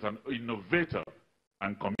niche as an innovator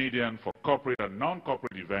and comedian for corporate and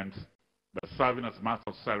non-corporate events, by serving as master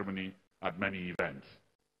of ceremony at many events.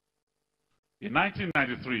 In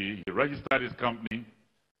 1993, he registered his company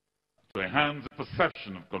to enhance the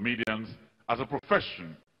perception of comedians as a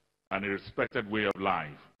profession and a respected way of life.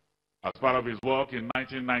 As part of his work in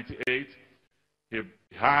 1998, he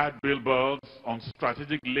had billboards on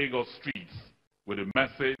strategic Lagos streets with a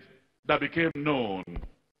message that became known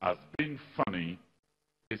as being funny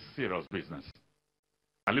is serious business.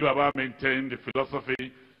 Ali Baba maintained the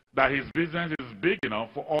philosophy that his business is big enough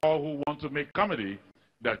for all who want to make comedy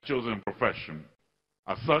their chosen profession.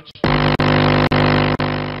 As such,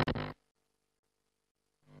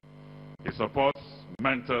 he supports,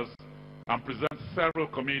 mentors, and presents several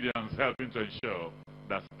comedians, helping to ensure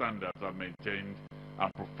that standards are maintained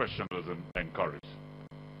and professionalism encouraged.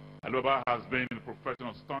 Ali Baba has been in the profession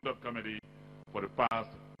of stand-up comedy for the past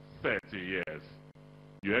 30 years.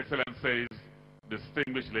 Your Excellencies,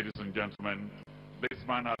 distinguished ladies and gentlemen, this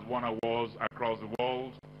man has won awards across the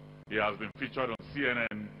world. He has been featured on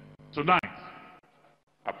CNN. Tonight,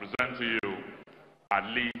 I present to you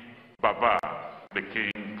Ali Baba, the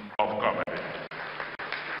king of comedy.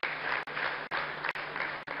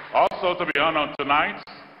 Also to be honored tonight,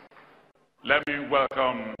 let me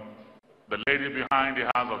welcome the lady behind the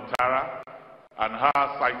hands of Tara, and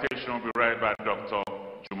her citation will be read by Dr.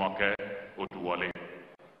 Jumoke Oduwole.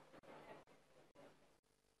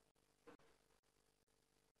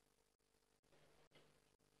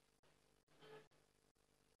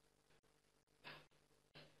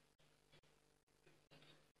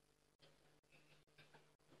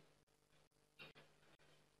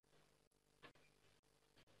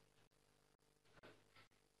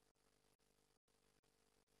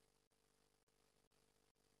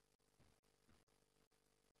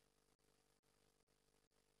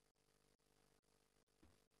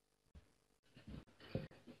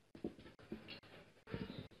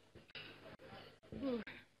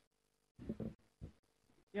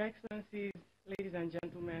 Your Excellencies, ladies and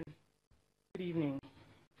gentlemen, good evening.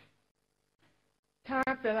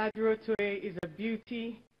 Tara Durotoye is a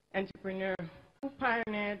beauty entrepreneur who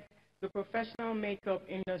pioneered the professional makeup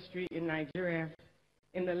industry in Nigeria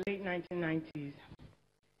in the late 1990s.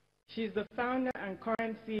 She is the founder and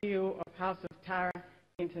current CEO of House of Tara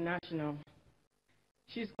International.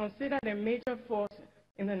 She is considered a major force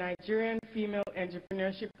in the Nigerian female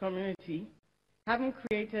entrepreneurship community, having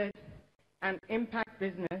created an impact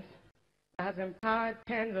business that has empowered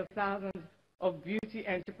tens of thousands of beauty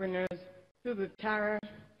entrepreneurs through the Tara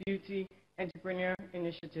Beauty Entrepreneur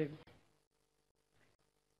Initiative.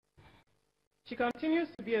 She continues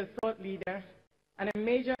to be a thought leader and a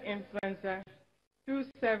major influencer through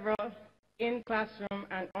several in-classroom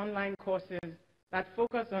and online courses that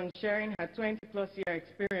focus on sharing her 20-plus year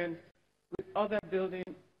experience with other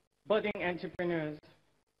budding entrepreneurs.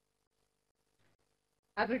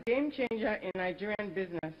 As a game changer in Nigerian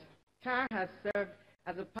business, Tara has served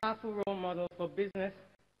as a powerful role model for business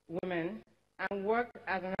women and worked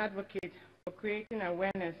as an advocate for creating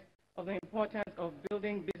awareness of the importance of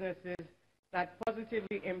building businesses that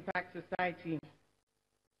positively impact society.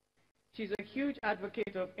 She's a huge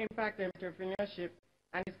advocate of impact entrepreneurship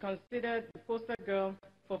and is considered the poster girl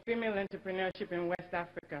for female entrepreneurship in West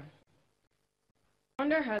Africa.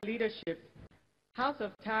 Under her leadership, House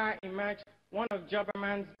of Tara emerged one of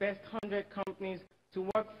Jobberman's best 100 companies to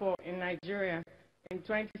work for in Nigeria in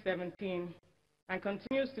 2017 and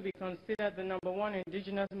continues to be considered the #1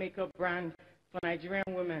 indigenous makeup brand for Nigerian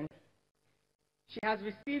women. She has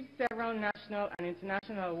received several national and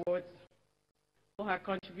international awards for her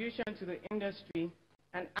contribution to the industry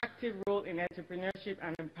and active role in entrepreneurship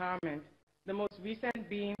and empowerment, the most recent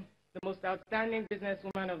being the Most Outstanding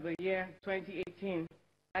Businesswoman of the Year 2018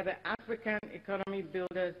 at the African Economy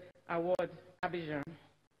Builders Awards, Abidjan.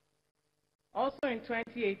 Also in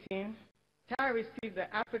 2018, Tara received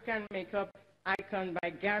the African Makeup Icon by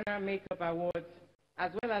Ghana Makeup Awards,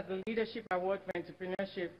 as well as the Leadership Award for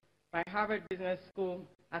Entrepreneurship by Harvard Business School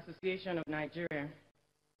Association of Nigeria.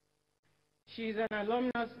 She is an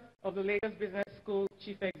alumnus of the Lagos Business School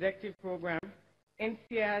Chief Executive Program,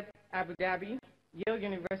 INSEAD Abu Dhabi, Yale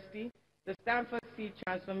University, the Stanford Seed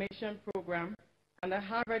Transformation Program, and the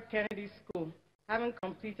Harvard Kennedy School, having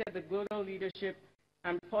completed the Global Leadership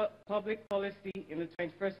and Public Policy in the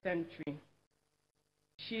 21st Century.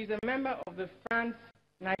 She is a member of the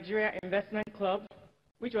France-Nigeria Investment Club,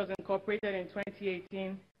 which was incorporated in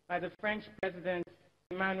 2018 by the French President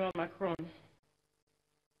Emmanuel Macron.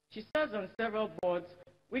 She serves on several boards,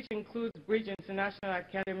 which includes Bridge International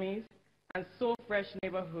Academies and Soul Fresh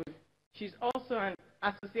Neighborhood. She's also an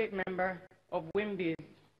associate member of WIMBIZ.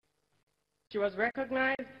 She was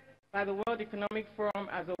recognized by the World Economic Forum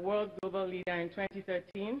as a World Global Leader in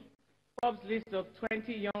 2013, Forbes list of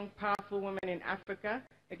 20 young, powerful women in Africa,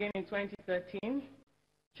 again in 2013,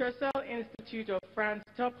 Chersel Institute of France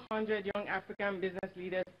Top 100 Young African Business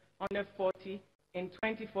Leaders under 40 in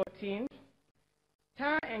 2014.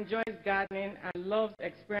 Tara enjoys gardening and loves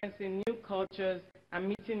experiencing new cultures and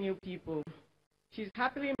meeting new people. She's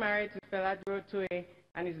happily married to Fela Durotoye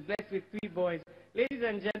and is blessed with 3 boys. Ladies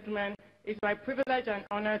and gentlemen, it's my privilege and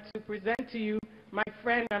honor to present to you my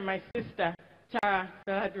friend and my sister, Tara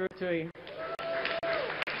Fela Durotoye.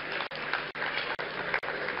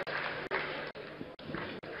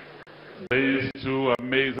 These 2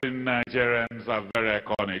 amazing Nigerians are very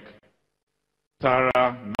iconic. Tara,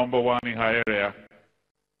 #1 in her area.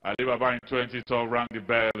 Alibaba in 2012 rang the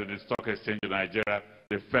bell in the stock exchange in Nigeria,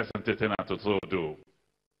 the first entertainer to so do.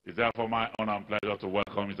 It's therefore my honor and pleasure to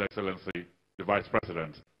welcome His Excellency, the Vice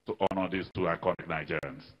President, to honor these 2 iconic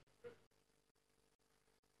Nigerians.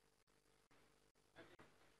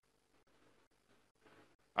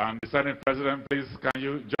 And the Senate President, please, can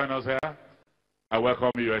you join us here? I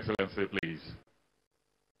welcome you, Your Excellency, please.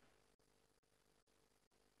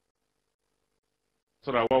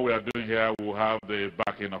 So that what we are doing here will have the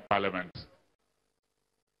backing of Parliament.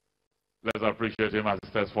 Let's appreciate him as he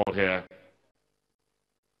steps forward here.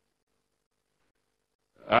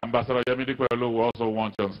 Ambassador Yemini Kwelu will also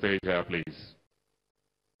want you on stage here, please.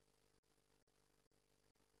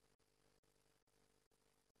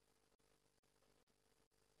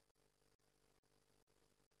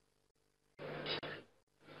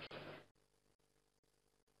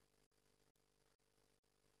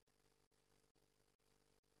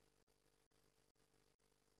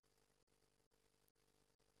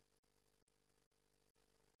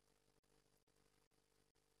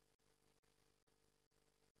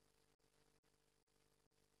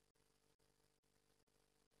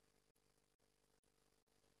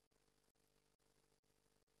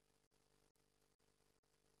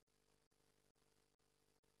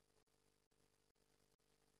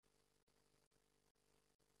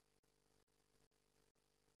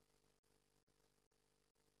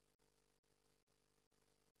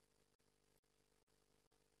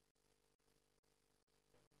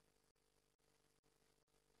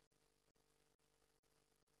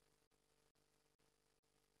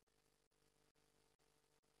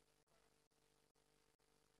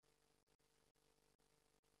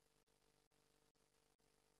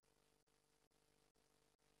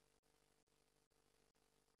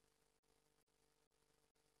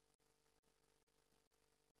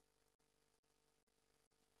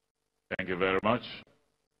 Thank you very much.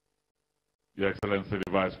 Your Excellency,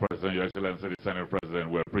 the Vice President, Your Excellency, the Senate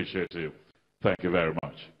President, we appreciate you. Thank you very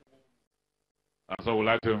much. And so we'd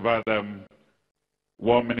like to invite them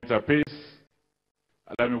 1 minute apiece.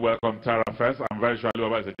 Let me welcome Tara first. I'm very sure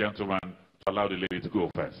Alibaba is a gentleman to allow the lady to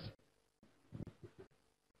go first.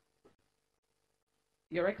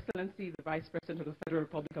 Your Excellency, the Vice President of the Federal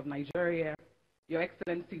Republic of Nigeria, Your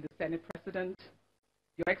Excellency, the Senate President,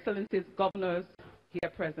 Your Excellencies, Governors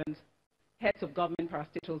here present, heads of government,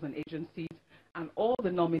 parastatals, and agencies, and all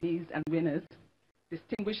the nominees and winners,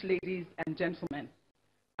 distinguished ladies and gentlemen.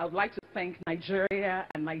 I would like to thank Nigeria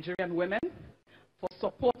and Nigerian women for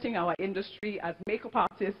supporting our industry as makeup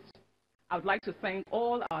artists. I would like to thank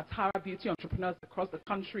all our Tara beauty entrepreneurs across the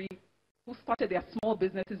country who started their small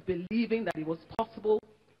businesses believing that it was possible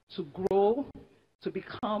to grow, to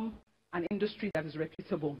become an industry that is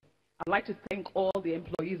reputable. I'd like to thank all the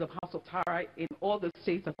employees of House of Tara in all the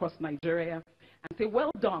states across Nigeria and say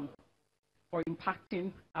well done for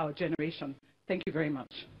impacting our generation. Thank you very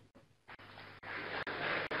much.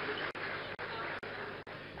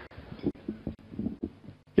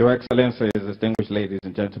 Your Excellencies, distinguished ladies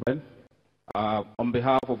and gentlemen, on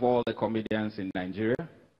behalf of all the comedians in Nigeria,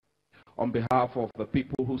 on behalf of the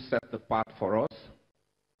people who set the path for us,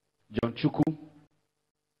 John Chukwu,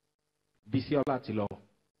 Bisiola Tilo,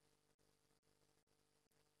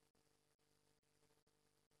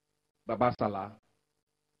 Babasala,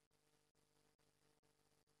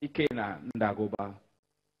 Ikena Ndagoba,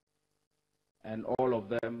 and all of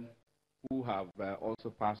them who have also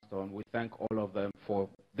passed on, we thank all of them for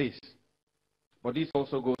this. But this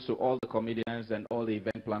also goes to all the comedians and all the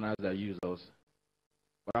event planners that use us.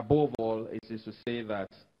 But above all, it is to say that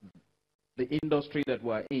the industry that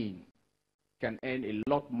we're in can earn a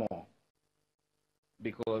lot more.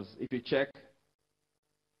 Because if you check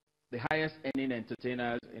the highest earning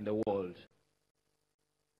entertainers in the world,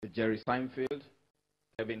 the Jerry Seinfeld,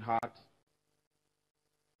 Kevin Hart,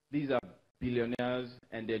 these are billionaires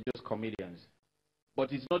and they're just comedians.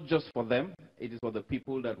 But it's not just for them, it is for the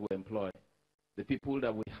people that we employ, the people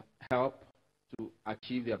that we help to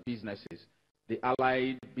achieve their businesses, the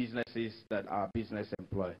allied businesses that our business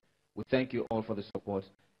employ. We thank you all for the support.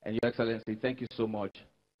 And Your Excellency, thank you so much.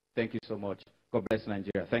 Thank you so much. God bless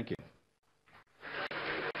Nigeria. Thank you.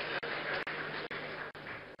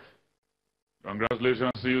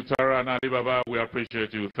 Congratulations to you, Tara and Alibaba. We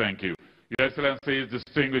appreciate you. Thank you. Your Excellencies,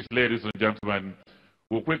 distinguished ladies and gentlemen,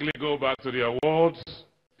 we'll quickly go back to the awards.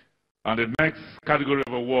 And the next category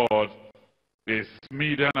of award is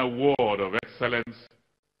Smedan Award of Excellence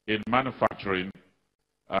in Manufacturing.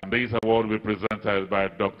 And this award will be presented by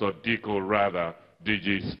Dr. Diko Rather,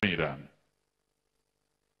 DG Smedan.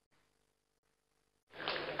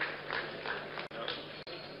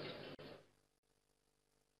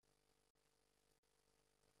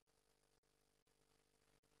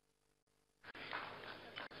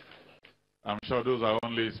 I'm sure those are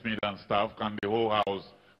only Smedan staff. Can the whole house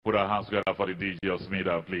put our hands together for the DG of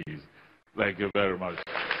Smedan, please? Thank you very much.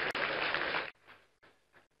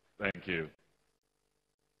 Thank you.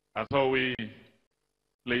 And so we,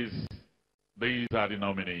 please, these are the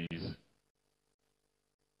nominees.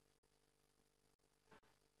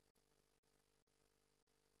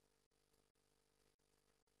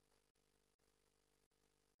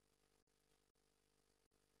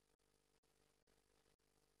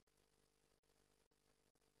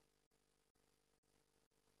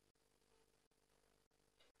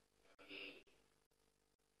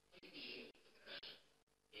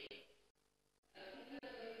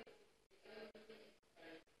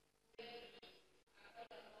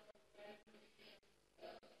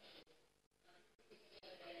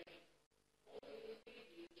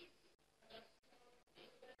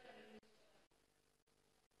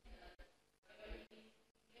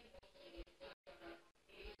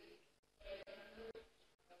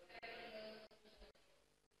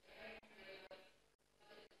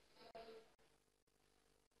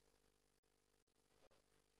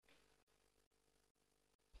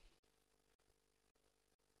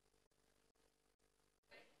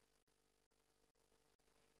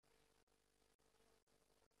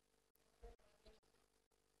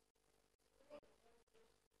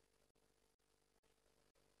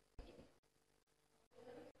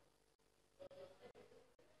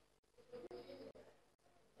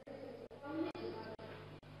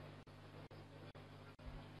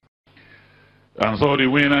 And so the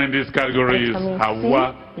winner in this category is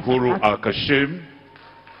Hawa Huru Al-Kashim.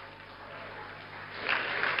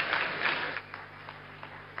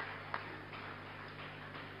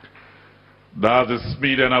 That's the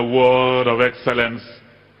Smedan Award of Excellence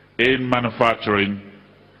in Manufacturing.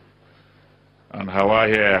 And Hawa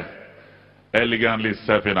here elegantly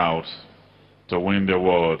stepping out to win the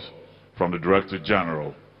award from the Director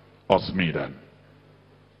General of Smedan.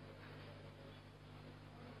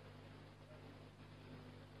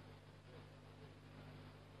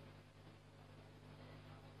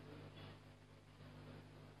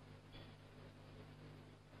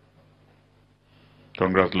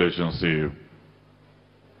 Congratulations to you.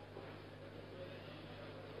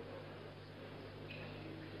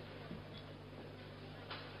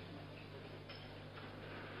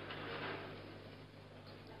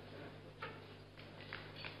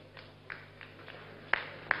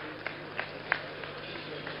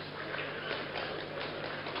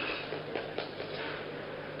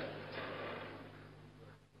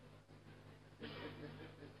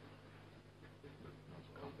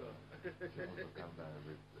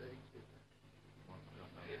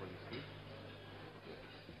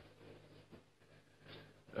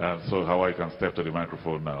 So Hawaii can step to the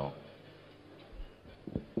microphone now.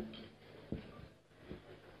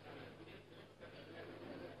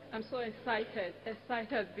 I'm so excited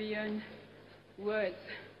beyond words.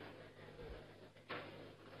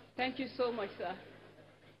 Thank you so much, sir.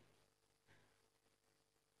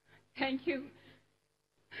 Thank you.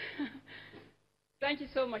 Thank you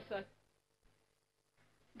so much, sir.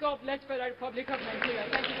 God bless the Federal Republic of Nigeria.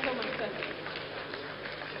 Thank you so much, sir.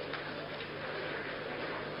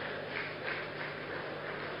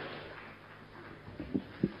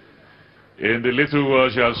 In the little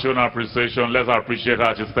words she has shown appreciation, let's appreciate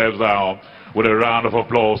her. She steps down with a round of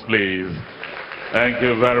applause, please. Thank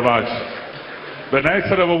you very much. The next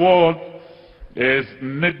set of award is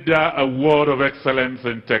NIDA Award of Excellence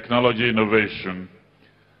in Technology Innovation.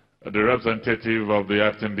 The representative of the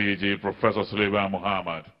acting DG, Professor Suleiman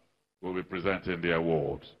Muhammad, will be presenting the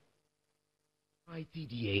award.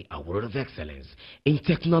 ITDA Award of Excellence in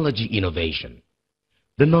Technology Innovation.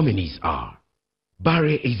 The nominees are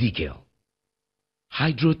Barry Ezekiel,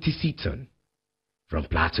 Hydro Tisiton from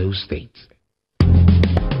Plateau State.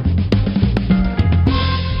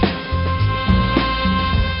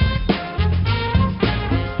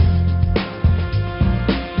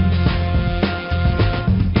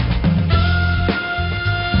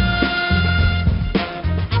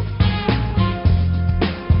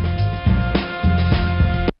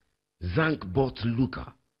 Zankbot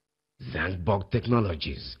Luka, Zankbot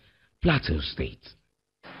Technologies, Plateau State.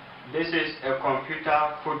 This is a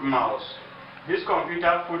computer foot mouse. This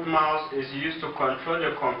computer foot mouse is used to control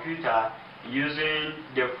the computer using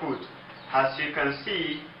the foot. As you can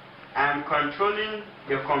see, I'm controlling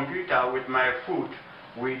the computer with my foot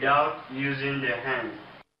without using the hand.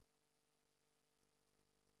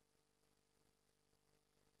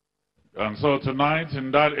 And so tonight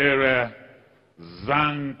in that area,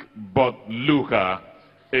 Zankbot Luka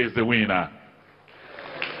is the winner.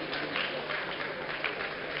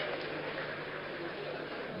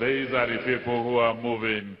 These are the people who are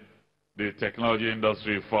moving the technology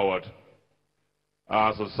industry forward.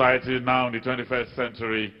 Our society now in the 21st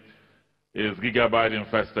century is gigabyte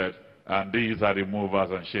infested, and these are the movers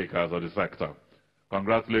and shakers of the sector.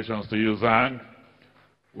 Congratulations to you, Zang.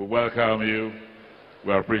 We welcome you.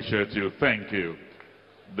 We appreciate you. Thank you.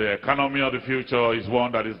 The economy of the future is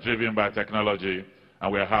one that is driven by technology,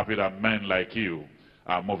 and we are happy that men like you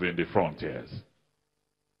are moving the frontiers.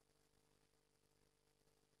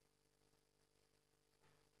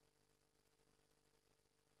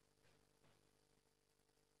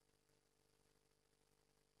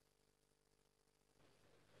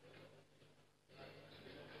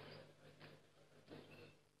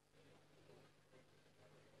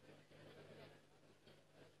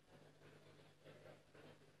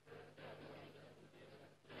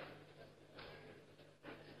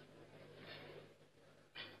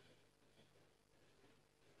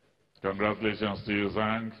 Congratulations to you,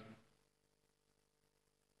 Zang.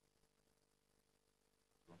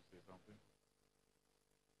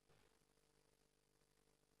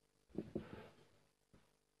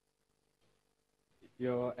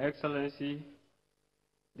 Your Excellency,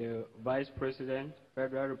 the Vice President,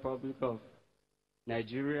 Federal Republic of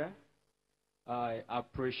Nigeria, I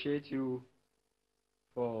appreciate you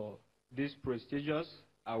for this prestigious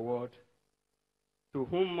award. To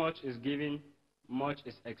whom much is given, much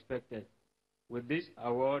is expected. With this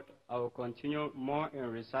award, I will continue more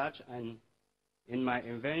in research and in my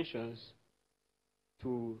inventions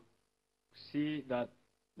to see that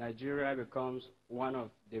Nigeria becomes one of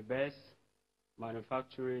the best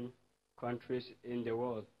manufacturing countries in the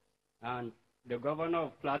world. And the governor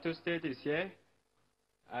of Plateau State is here.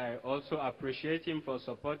 I also appreciate him for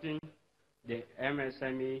supporting the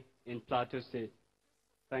MSME in Plateau State.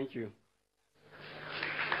 Thank you.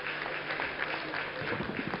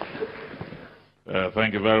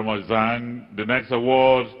 Thank you very much, Zang. The next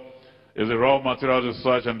award is the Raw Materials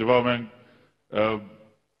Research and Development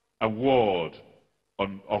Award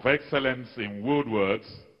of Excellence in Woodworks,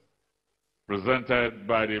 presented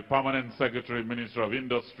by the Permanent Secretary, Minister of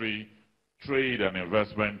Industry, Trade and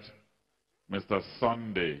Investment, Mr.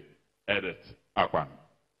 Sunday Edith Akwan.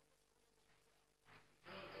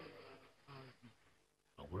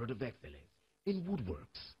 Award of Excellence in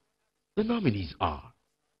Woodworks. The nominees are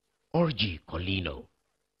RG Colino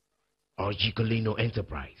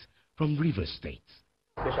Enterprise from River State.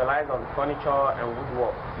 Specialize on furniture and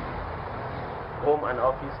woodwork, home and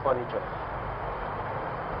office furniture,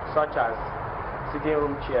 such as sitting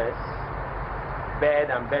room chairs, bed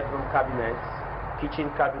and bedroom cabinets, kitchen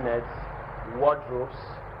cabinets, wardrobes,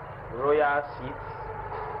 royal seats,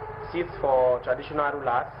 seats for traditional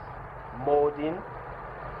rulers, molding.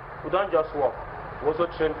 We don't just work, we also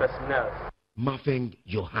train personnel. Mafeng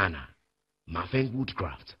Johanna, Mafeng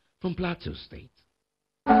Woodcraft from Plateau State.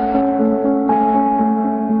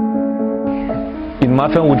 In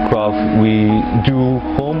Mafeng Woodcraft, we do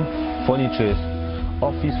home furnitures,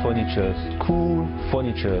 office furnitures, school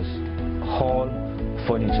furnitures, hall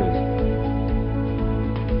furnitures.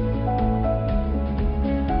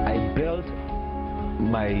 I built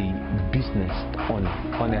my business on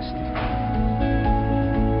honesty.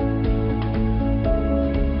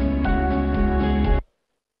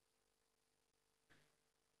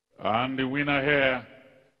 And the winner here,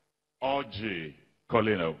 Oji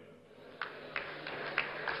Colino.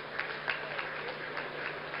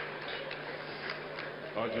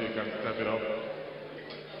 Oji, you can step it up.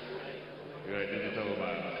 You're a digital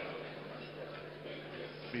man.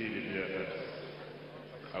 See the DFS.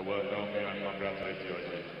 I welcome you and congratulate you,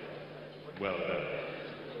 Oji. Well done.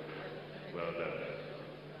 Well done.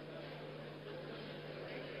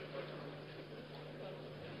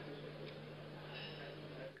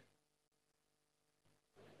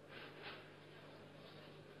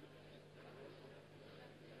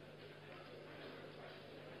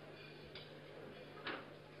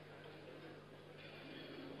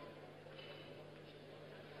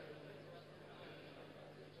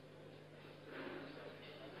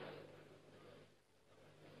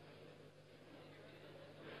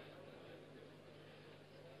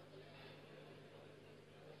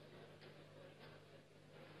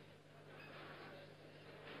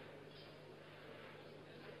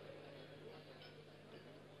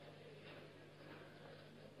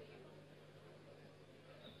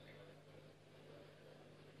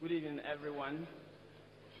 Good evening, everyone.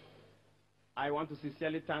 I want to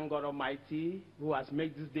sincerely thank God Almighty who has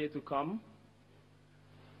made this day to come.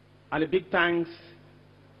 And a big thanks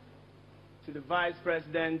to the Vice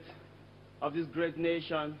President of this great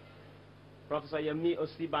nation, Professor Yemi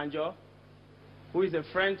Osinbajo, who is a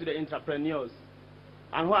friend to the entrepreneurs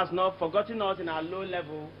and who has not forgotten us in our low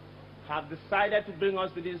level, have decided to bring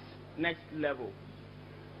us to this next level,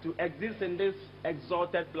 to exist in this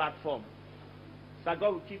exalted platform. Sir,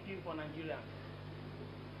 God will keep you for Nigeria.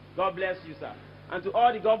 God bless you, sir. And to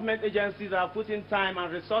all the government agencies that have put in time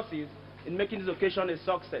and resources in making this occasion a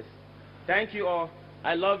success. Thank you all.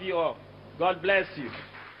 I love you all. God bless you.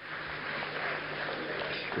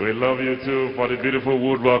 We love you too for the beautiful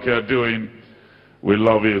woodwork you're doing. We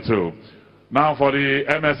love you too. Now for the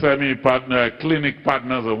MSME Partner Clinic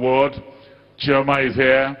Partners Award. Chioma is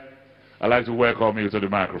here. I'd like to welcome you to the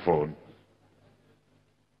microphone.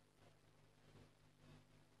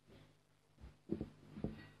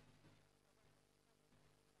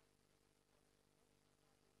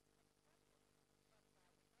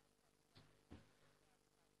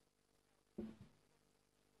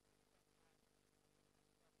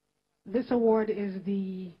 This award is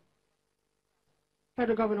the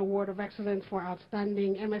Federal Government Award of Excellence for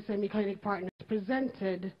Outstanding MSME Clinic Partners,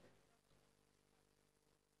 presented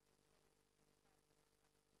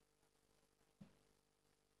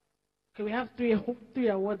okay, we have three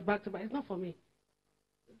awards back to back. It's not for me.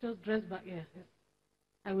 Just dress back, yeah. Yes.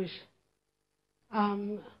 I wish.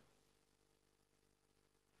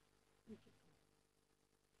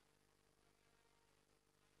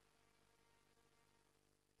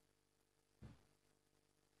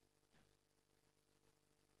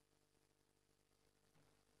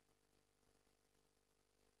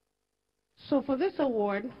 So for this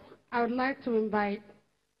award, I would like to invite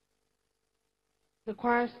the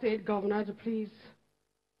Kwara State Governor to please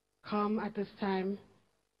come at this time.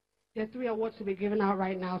 There are 3 awards to be given out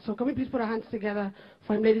right now. So can we please put our hands together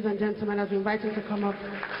for him, ladies and gentlemen, as we invite him to come up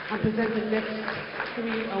and present the next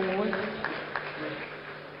 3 awards.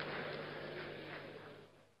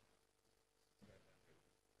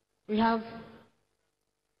 We have,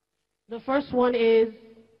 the first one is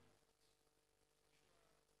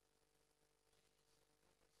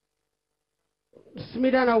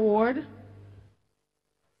Smidan Award,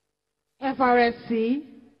 FRSC,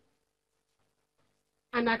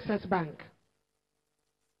 and Access Bank.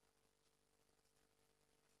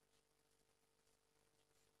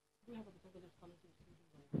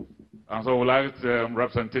 And so we'd like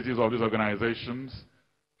representatives of these organizations,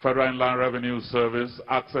 Federal Inland Revenue Service,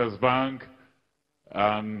 Access Bank,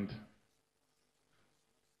 and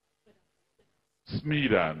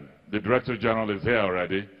Smidan. The Director General is here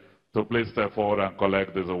already, to please step forward and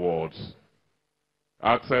collect these awards.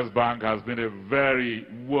 Access Bank has been a very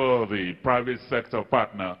worthy private sector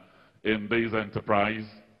partner in this enterprise.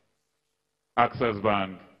 Access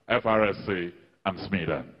Bank, FRSA, and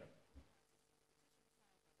SMEDA.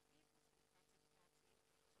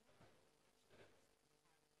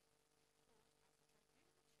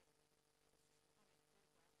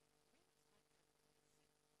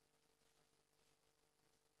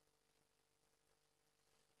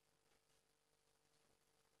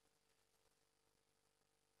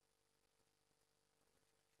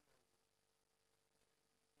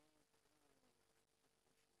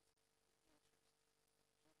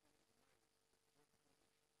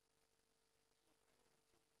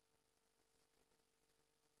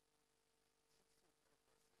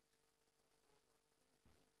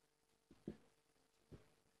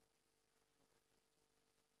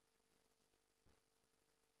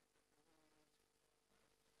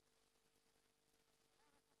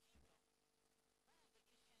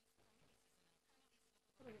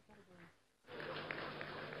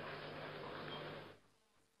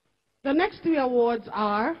 The next three awards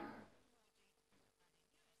are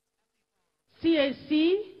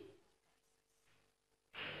CAC,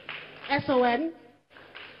 SON,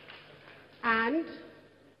 and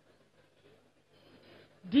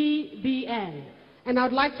DBN. And I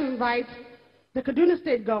would like to invite the Kaduna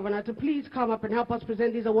State Governor to please come up and help us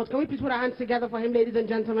present these awards. Can we please put our hands together for him, ladies and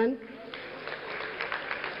gentlemen?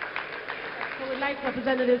 So we'd like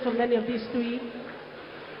representatives from many of these three.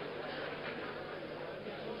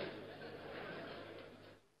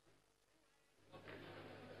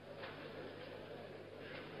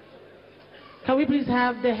 Can we please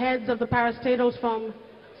have the heads of the parastatals from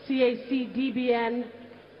CAC, DBN,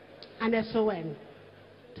 and SON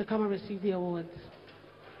to come and receive the awards?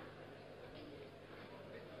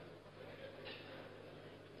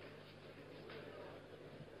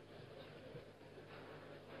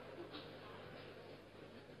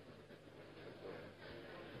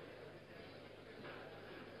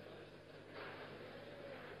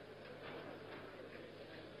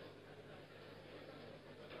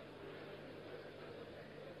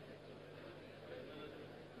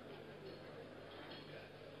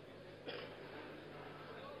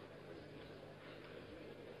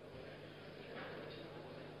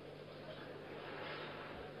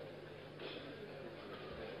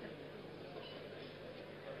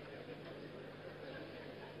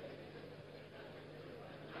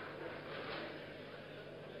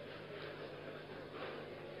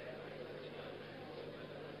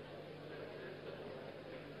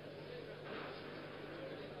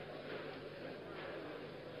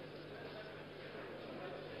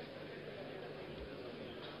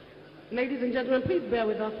 Ladies and gentlemen, please bear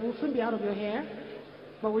with us. We'll soon be out of your hair,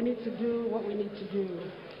 but we need to do what we need to do.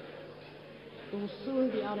 We'll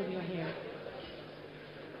soon be out of your hair.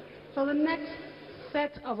 So the next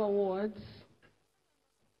set of awards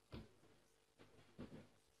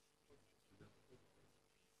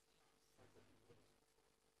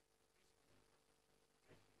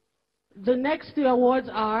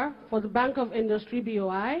are for the Bank of Industry,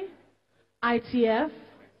 BOI, ITF,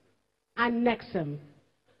 and NEXIM.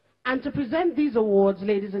 And to present these awards,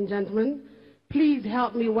 ladies and gentlemen, please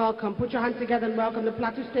help me welcome, put your hands together and welcome the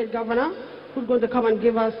Plateau State Governor, who's going to come and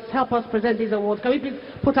help us present these awards. Can we please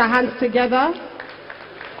put our hands together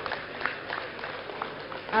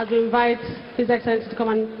as we invite His Excellency to come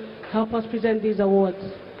and help us present these awards.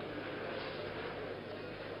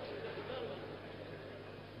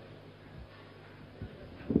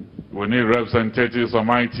 We need representatives from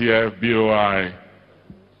ITF, BOI,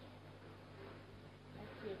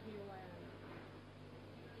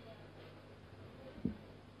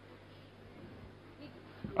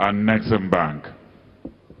 and Nexum Bank.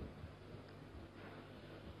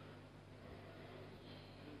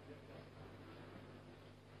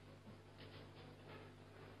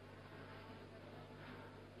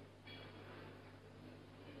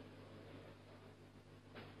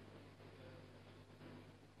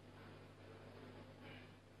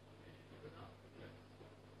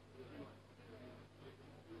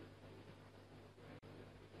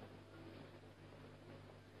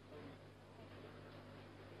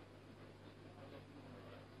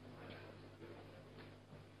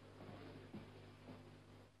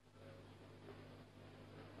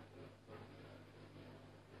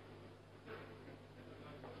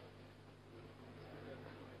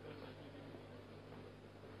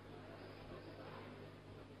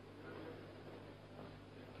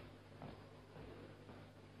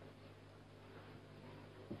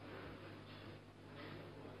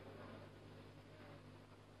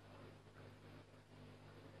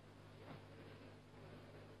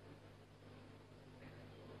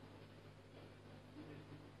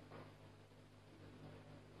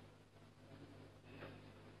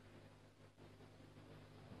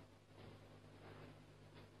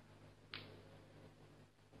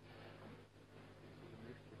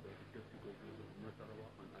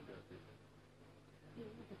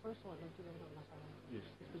 first one, Deputy Governor of Nasarawa. Yes.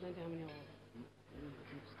 He's presenting how many awards?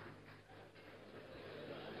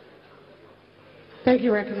 Thank you,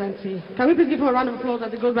 Your Excellency. Can we please give him a round of applause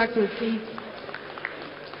as he goes back to his seat?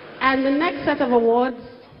 And the next set of awards,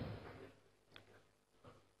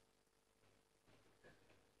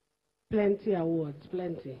 plenty awards,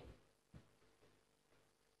 plenty.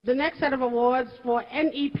 The next set of awards for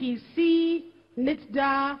NEPC,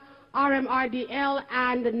 NITDA, RMRDL,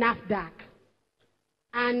 and NAFDAC.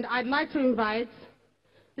 And I'd like to invite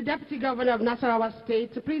the Deputy Governor of Nasarawa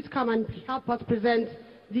State to please come and help us present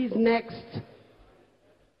these next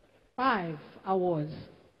 5 awards.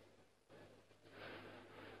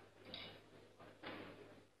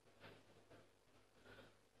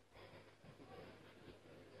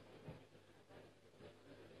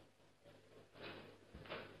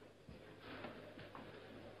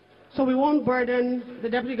 So we won't burden the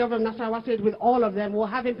Deputy Governor of Nasarawa State with all of them. We'll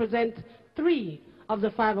have him present 3 of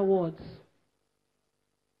the 5 awards.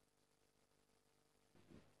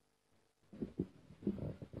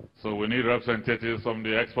 So we need representatives from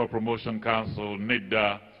the Export Promotion Council,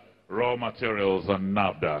 NITDA, Raw Materials, and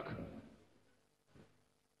NAFDAC.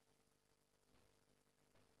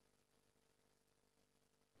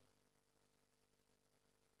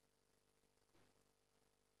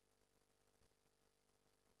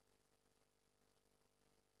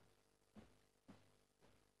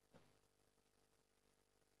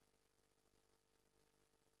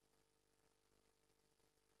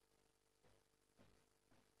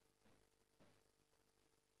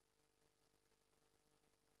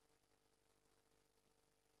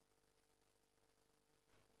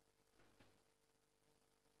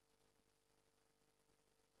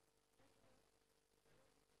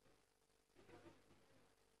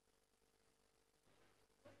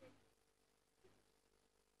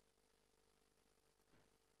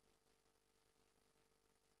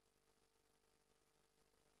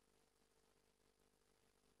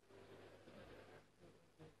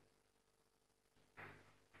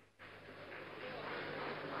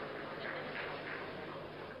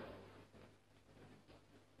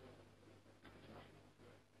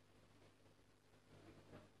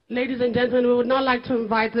 Ladies and gentlemen, we would now like to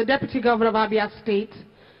invite the Deputy Governor of Abia State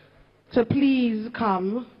to please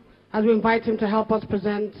come as we invite him to help us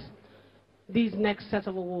present these next set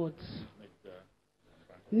of awards.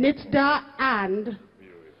 NITDA and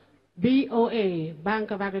BOA,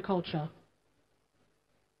 Bank of Agriculture.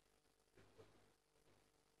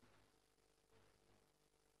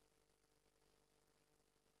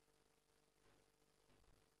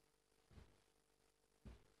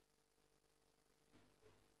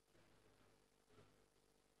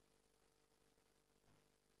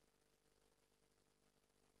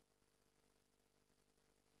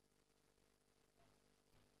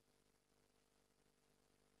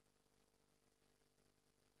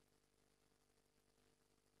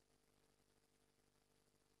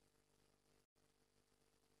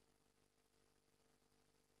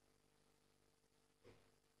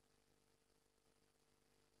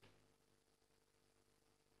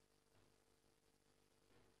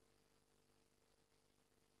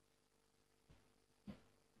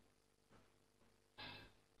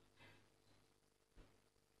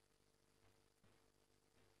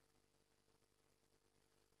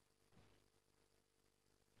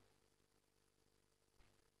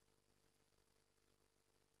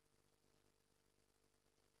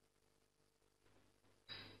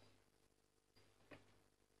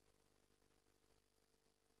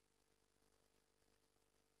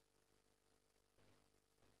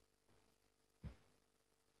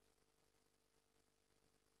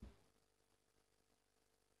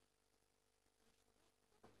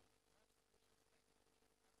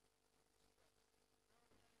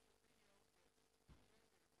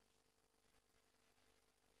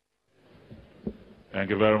 Thank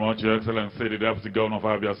you very much, Your Excellency, the Deputy Governor of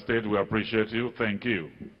Abia State. We appreciate you. Thank you.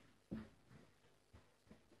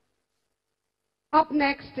 Up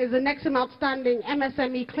next is the Nexim Outstanding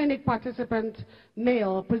MSME Clinic Participant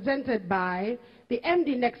Male, presented by the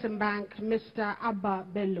MD Nexim Bank, Mr. Abba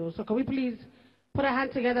Bello. So can we please put our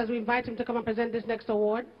hands together as we invite him to come and present this next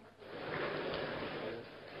award?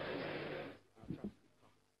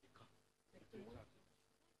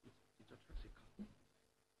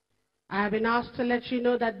 I have been asked to let you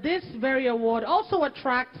know that this very award also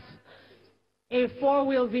attracts a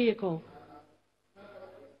 4-wheel vehicle.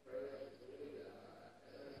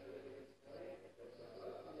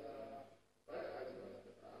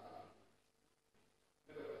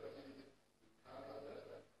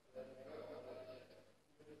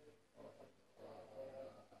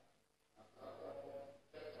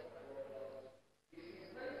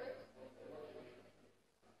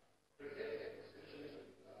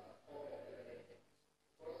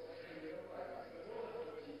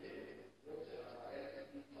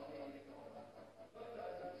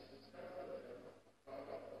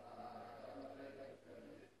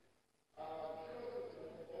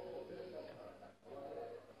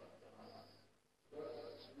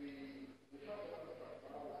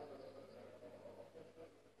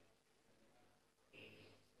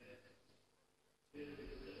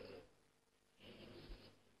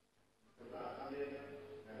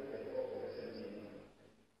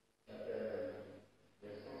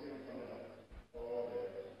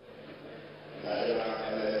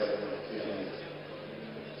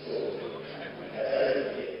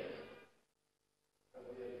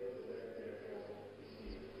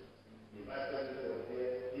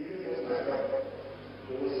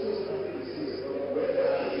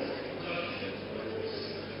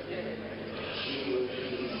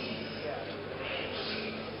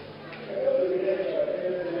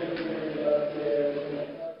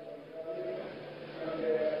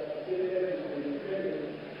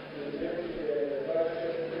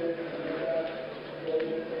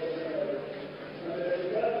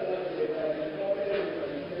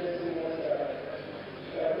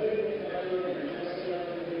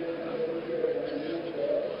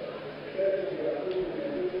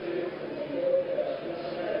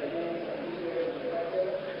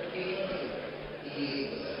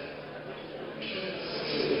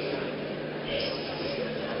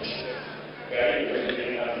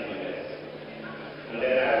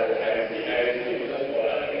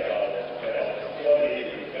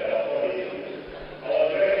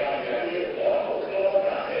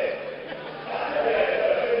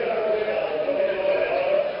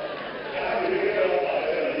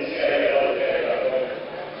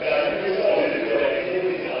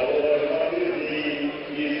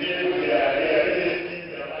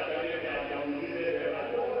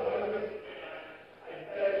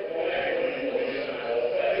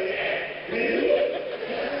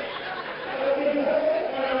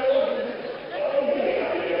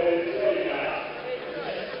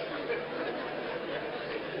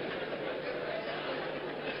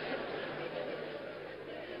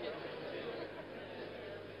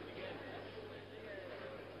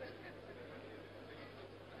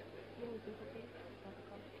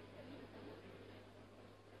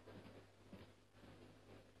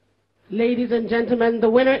 Ladies and gentlemen, the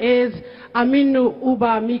winner is Aminu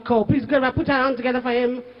Uba Miko. Please go ahead, put our hands together for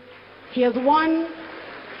him. He has won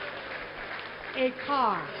a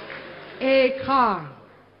car. A car.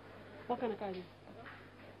 What kind of car is it?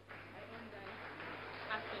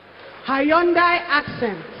 Hyundai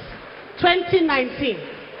Accent 2019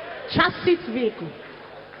 chassis vehicle.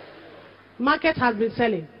 Market has been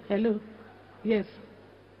selling. Hello. Yes.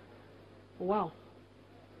 Wow.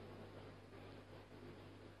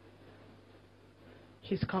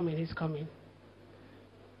 He's coming, he's coming.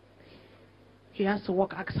 He has to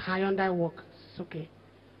walk, ask Hyundai walk. It's okay.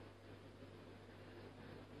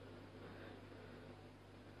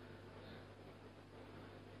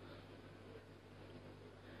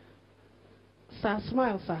 Sir,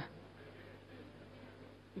 smile, sir.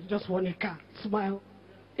 You just want a car. Smile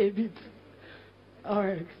a bit. All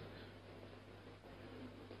right.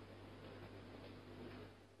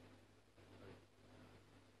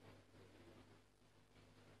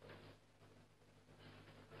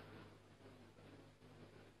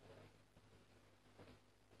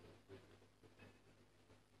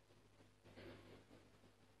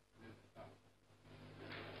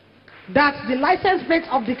 That's the license plate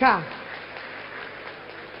of the car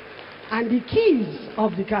and the keys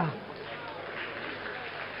of the car.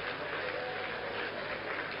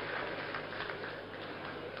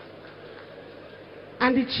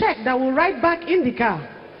 And the check that will write back in the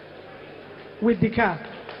car with the car.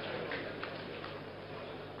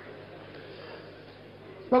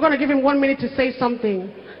 We're going to give him 1 minute to say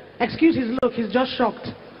something. Excuse his look, he's just shocked.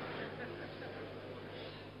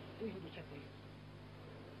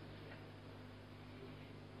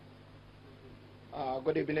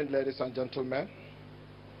 Good evening, ladies and gentlemen.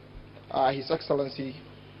 His Excellency,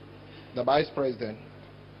 the Vice President,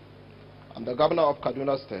 and the Governor of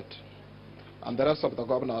Kaduna State, and the rest of the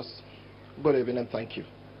governors, good evening, thank you.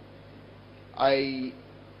 I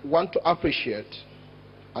want to appreciate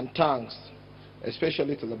and thanks,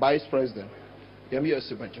 especially to the Vice President,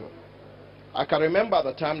 Osinbajo. I can remember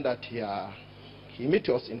the time that he met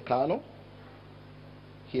us in Kano.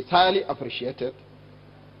 He's highly appreciated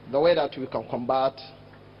the way that we can combat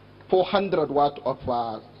 400 watt of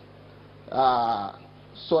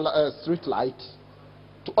solar street light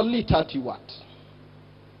to only 30 watt.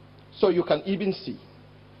 So you can even see.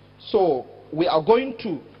 So we are going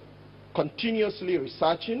to continuously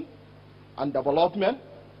researching and development,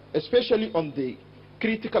 especially on the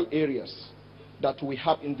critical areas that we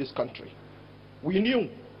have in this country. We knew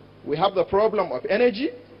we have the problem of energy.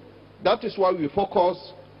 That is why we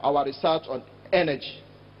focus our research on energy.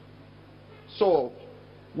 So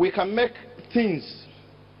we can make things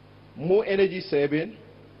more energy saving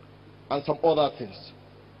and some other things.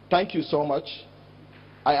 Thank you so much.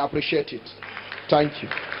 I appreciate it. Thank you.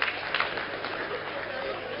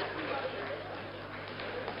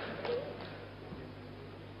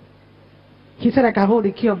 He said I can hold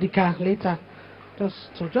the key of the car later.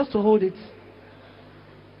 Just to hold it.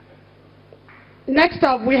 Next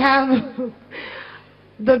up we have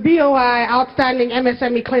the BOI Outstanding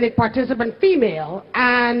MSME Clinic Participant Female,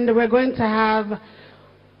 and we're going to have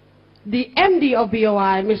the MD of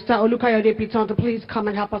BOI, Mr. Olukayode Piton, to please come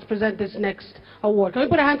and help us present this next award. Can we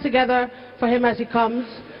put our hands together for him as he comes?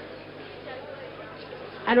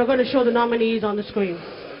 And we're going to show the nominees on the screen.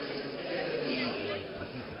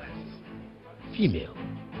 Female.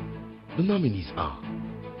 The nominees are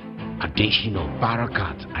Additional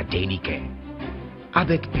Barakat Adenike,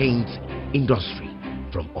 Adek Paints Industry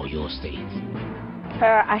from Oyo State.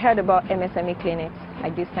 I heard about MSME clinics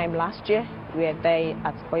like this time last year. We were there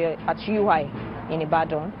at UI in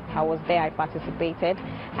Ibadan. I was there, I participated,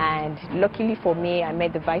 and luckily for me, I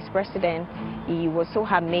met the Vice President. He was so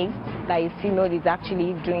amazed that a female is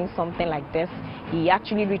actually doing something like this. He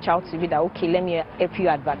actually reached out to me that, okay, let me help you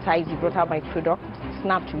advertise. He brought out my product,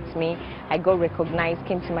 snapped with me. I got recognized,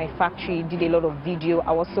 came to my factory, did a lot of video.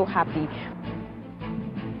 I was so happy.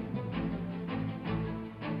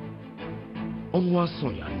 Onwa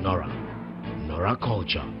Sonia Nora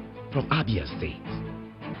Culture from Abia State.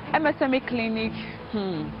 MSME Clinic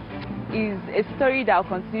is a story that I'll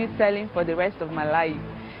continue telling for the rest of my life.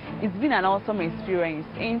 It's been an awesome experience.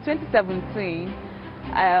 In 2017,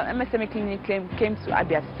 MSME Clinic came to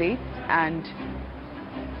Abia State, and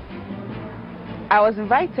I was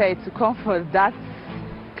invited to come for that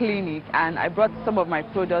clinic, and I brought some of my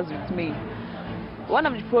products with me. One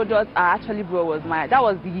of the products I actually brought was that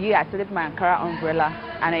was the year I started my Ankara umbrella,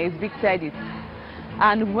 and I exhibited it.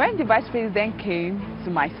 And when the Vice President came to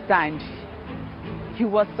my stand, he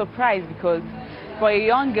was surprised, because for a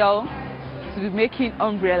young girl to be making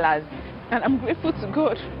umbrellas, and I'm grateful to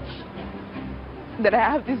God that I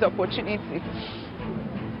have this opportunity.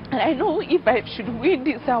 And I know if I should win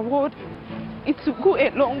this award, it will go a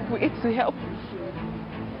long way to help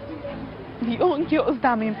the young girls that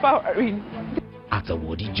I'm empowering. At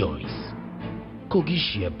Awardee Joyce, Kogi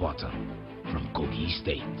Shea Butter from Kogi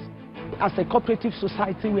State. As a cooperative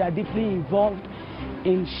society, we are deeply involved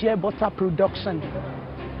in shea butter production.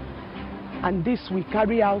 And this we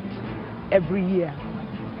carry out every year.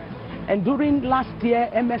 And during last year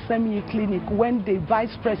MSME clinic, when the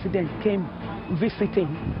vice president came visiting,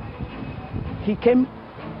 he came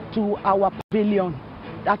to our pavilion,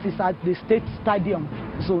 that is at the State Stadium,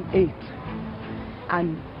 Zone 8.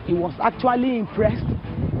 And he was actually impressed.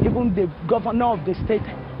 Even the governor of the state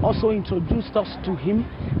also introduced us to him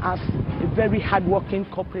as a very hardworking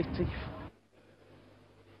cooperative.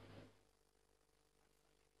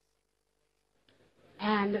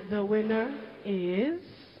 And the winner is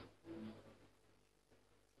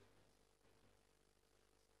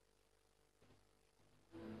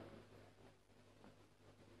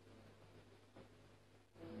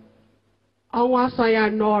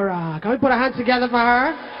Onwasanya Nora. Can we put our hands together for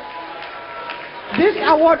her? This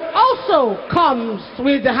award also comes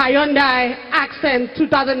with the Hyundai Accent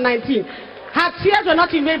 2019. Her tears were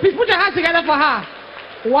not in vain. Please put your hands together for her.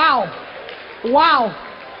 Wow. Wow.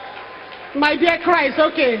 My dear, cry. It's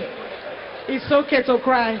okay. It's okay to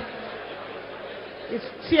cry. It's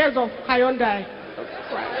tears of Hyundai.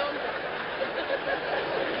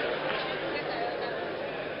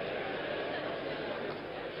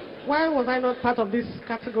 Why was I not part of this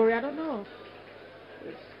category? I don't know.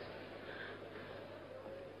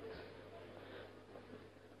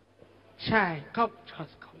 Chai, come,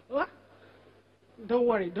 just come. What? Don't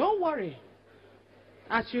worry, don't worry.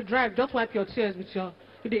 As you drive, just wipe your tears with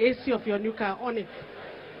the AC of your new car on it.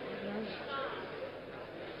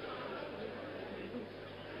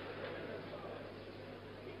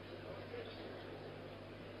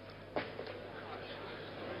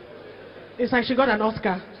 It's like she got an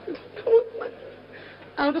Oscar.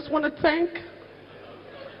 I just want to thank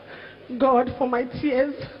God for my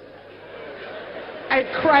tears. I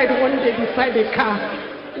cried one day beside a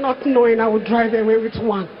car, not knowing I would drive away with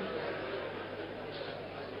one.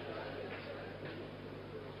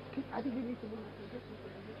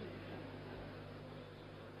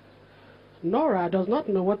 Nora does not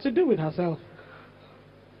know what to do with herself.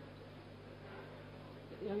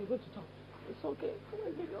 Yeah, you're going to talk. It's okay. Come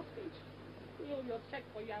on, give your speech. Your check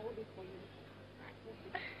for you. I hold it for you.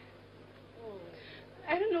 Oh.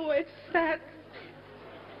 I don't know where to start.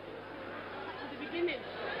 At the beginning.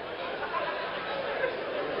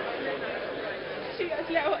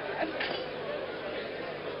 Seriously,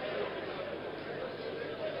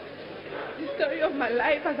 the story of my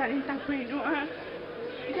life as an entrepreneur,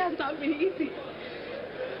 it has not been easy.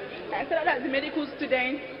 I started as a medical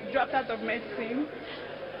student, dropped out of medicine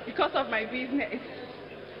because of my business.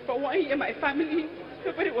 For 1 year, my family,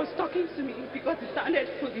 nobody was talking to me because it sounded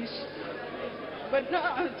foolish. But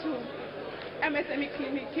not until MSME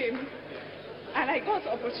clinic came and I got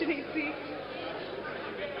opportunity.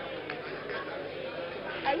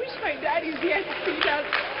 I wish my dad is here to see that.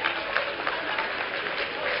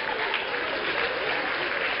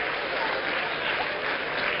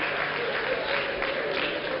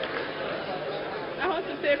 I want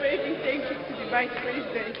to say a very big thank you to the Vice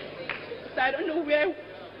President. So I don't know where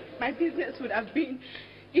my business would have been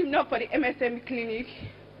if not for the MSME clinic.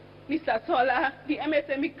 Mr. Tola, the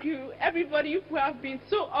MSME crew, everybody who have been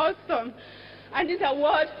so awesome. And this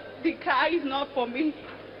award, the car is not for me.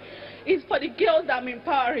 It's for the girls that I'm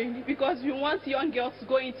empowering because we want young girls to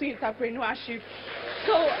go into entrepreneurship.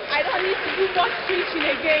 So I don't need to do much preaching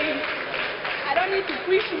again. I don't need to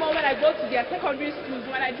preach more when I go to their secondary schools.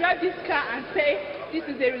 When I drive this car and say, this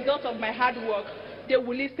is the result of my hard work, they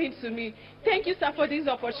will listen to me. Thank you, sir, for this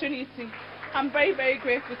opportunity. I'm very, very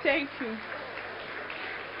grateful. Thank you.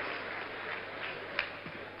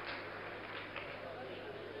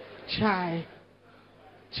 Chai.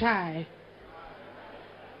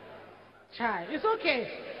 It's okay.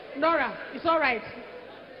 Nora, it's all right.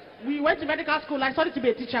 We went to medical school. I studied to be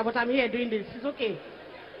a teacher, but I'm here doing this. It's okay.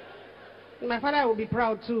 My father will be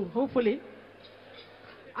proud too, hopefully.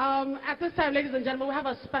 At this time, ladies and gentlemen, we have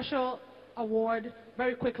a special award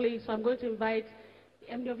very quickly. So I'm going to invite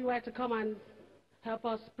the MWI to come and help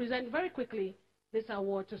us present very quickly this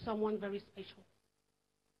award to someone very special.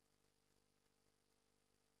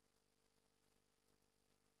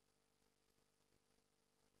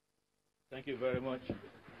 Thank you very much.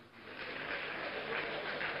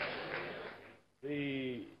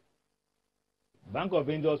 The Bank of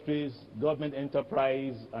Industries Government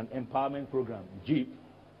Enterprise and Empowerment Program, JEEP,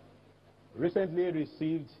 recently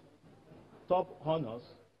received top honors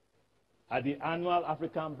at the annual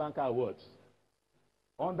African Banker Awards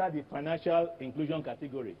under the Financial Inclusion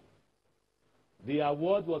category. The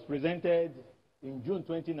award was presented in June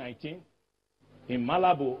 2019 in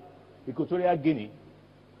Malabo, Equatorial Guinea,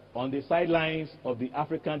 on the sidelines of the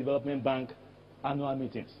African Development Bank annual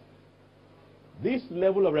meetings. This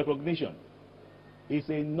level of recognition is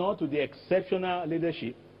a nod to the exceptional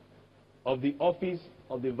leadership of the Office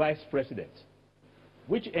of the Vice President,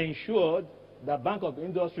 which ensured that Bank of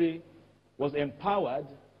Industry was empowered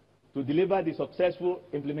to deliver the successful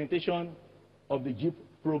implementation of the JIP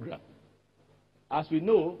program. As we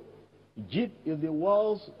know, JIP is the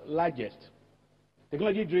world's largest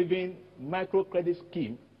technology-driven microcredit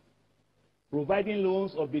scheme, providing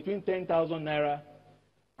loans of between 10,000 naira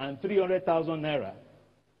and 300,000 naira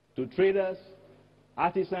to traders,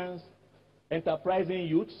 artisans, enterprising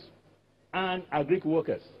youths, and agric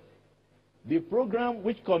workers. The program,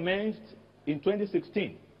 which commenced in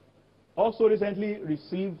 2016, also recently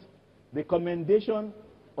received the commendation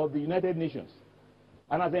of the United Nations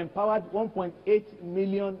and has empowered 1.8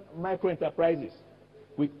 million microenterprises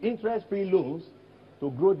with interest-free loans to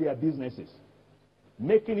grow their businesses,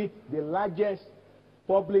 making it the largest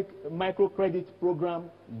public microcredit program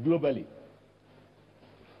globally.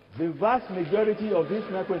 The vast majority of these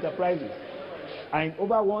microenterprises are in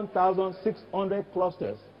over 1,600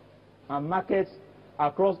 clusters and markets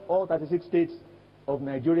across all 36 states of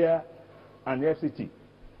Nigeria and the FCT.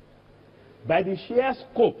 By the sheer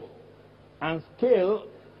scope and scale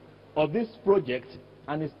of this project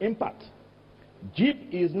and its impact, JIP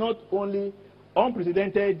is not only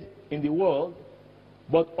unprecedented in the world,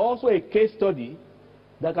 but also a case study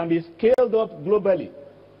that can be scaled up globally,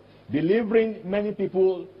 delivering many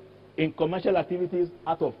people in commercial activities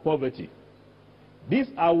out of poverty. This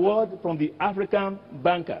award from the African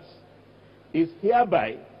bankers is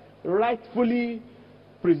hereby rightfully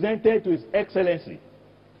presented to His Excellency,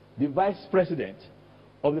 the Vice President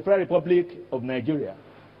of the Federal Republic of Nigeria,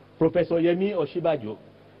 Professor Yemi Osinbajo,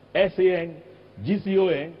 SAN,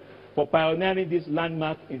 GCON, for pioneering this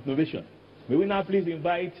landmark innovation. May we now please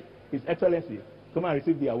invite His Excellency to come and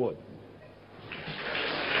receive the award.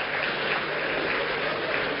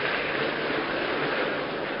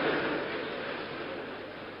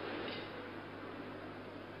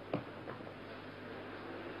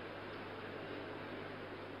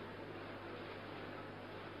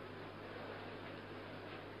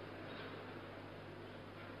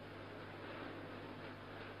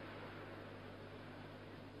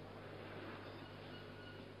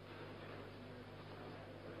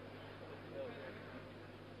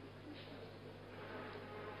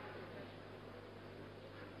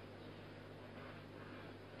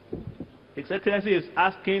 His Excellency is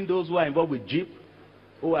asking those who are involved with JIP,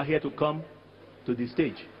 who are here to come to the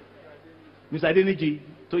stage. Mr. Adeniji,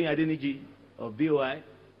 Tony Adeniji of BOI,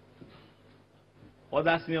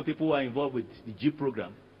 other senior people who are involved with the JIP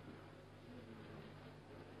program.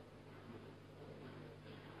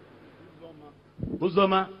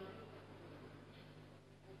 Uzoma.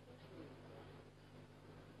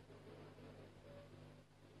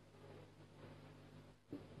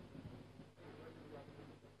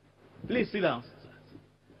 Please sit down.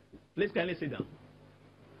 Please kindly sit down.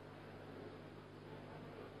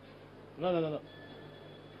 No.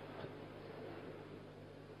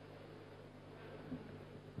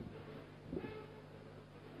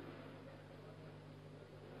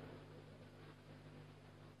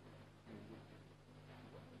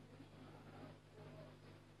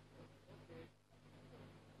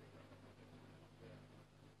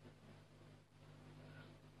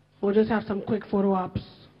 We'll just have some quick photo ops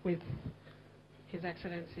with His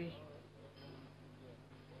Excellency.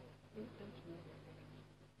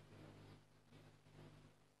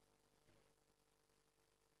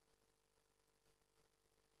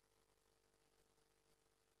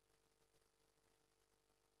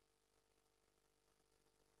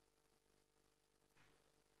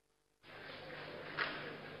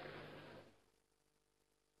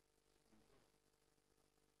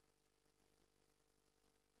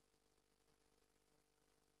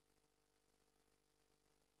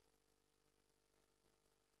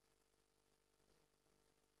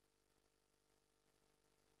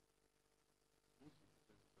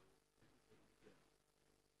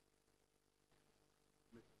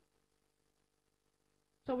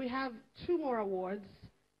 So we have 2 more awards.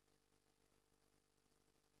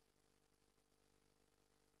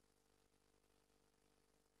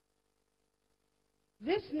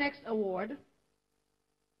 This next award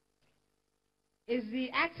is the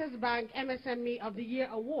Access Bank MSME of the Year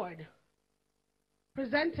Award.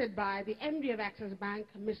 presented by the MD of Access Bank,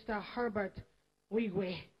 Mr. Herbert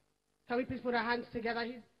Wigwe. Can we please put our hands together?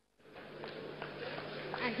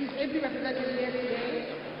 He's ably represented here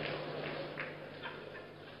today.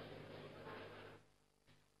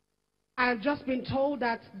 I've just been told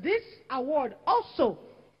that this award also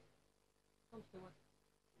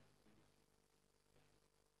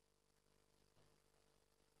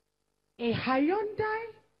a Hyundai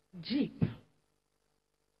Jeep.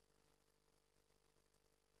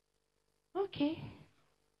 Okay.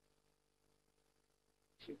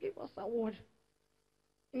 She gave us award.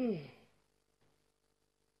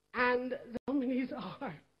 And the nominees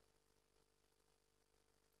are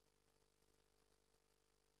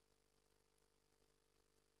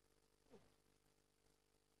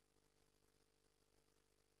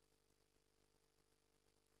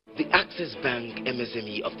the Access Bank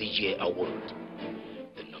MSME of the Year Award.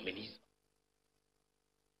 The nominees.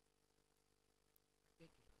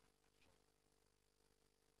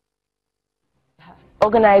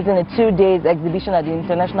 Organizing a 2-day exhibition at the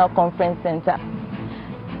International Conference Center.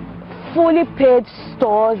 Fully paid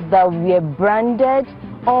stores that were branded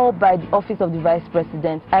all by the Office of the Vice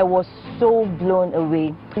President. I was so blown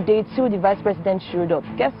away. Day 2, the Vice President showed up.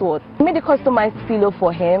 Guess what? I made a customized pillow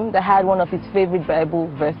for him that had one of his favorite Bible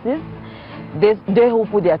verses. They who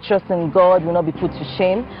put their trust in God will not be put to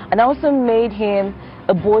shame. And I also made him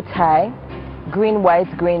a bow tie, green,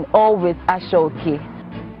 white, green, all with Ashoke.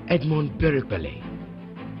 Edmond Berepele,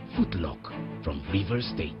 Footlock from River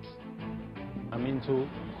State. I'm into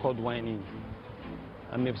cod whining.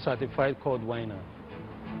 I'm a certified cod whiner.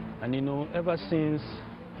 And you know, ever since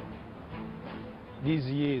these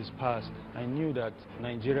years passed, I knew that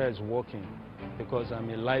Nigeria is working because I'm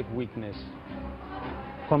a live witness.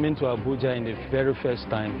 Coming to Abuja in the very first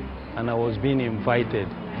time, and I was being invited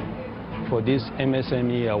for this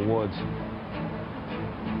MSME Awards.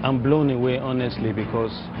 I'm blown away, honestly,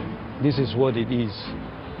 because this is what it is,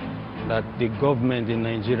 that the government in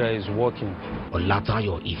Nigeria is working.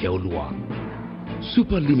 Olatayo Ifeoluwa,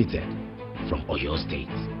 Super Limited from Oyo State.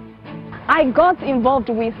 I got involved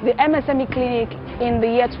with the MSME clinic in the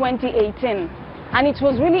year 2018, and it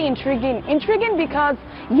was really intriguing. Intriguing because,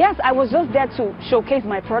 yes, I was just there to showcase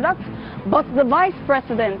my product, but the Vice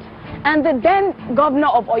President and the then Governor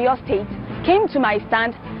of Oyo State came to my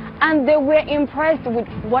stand, and they were impressed with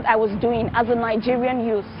what I was doing as a Nigerian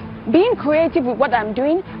youth. Being creative with what I'm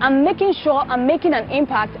doing, I'm making sure I'm making an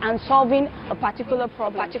impact and solving a particular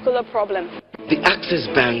problem. The Access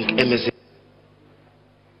Bank MSME.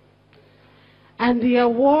 And the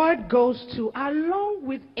award goes to, along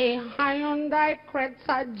with a Hyundai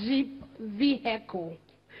Creta Jeep vehicle.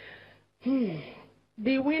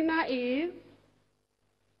 The winner is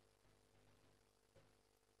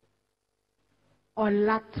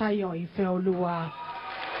Olatayo Ifeoluwa.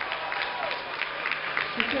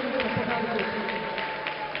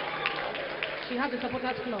 She has a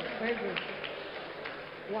supporters club. Very good.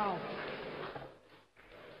 Wow.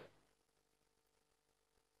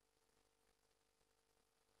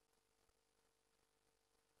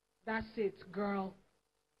 That's it, girl.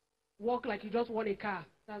 Walk like you just won a car.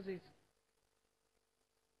 That's it.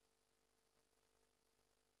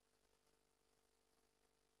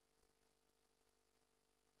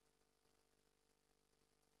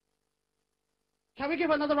 Can we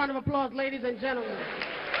give another round of applause, ladies and gentlemen?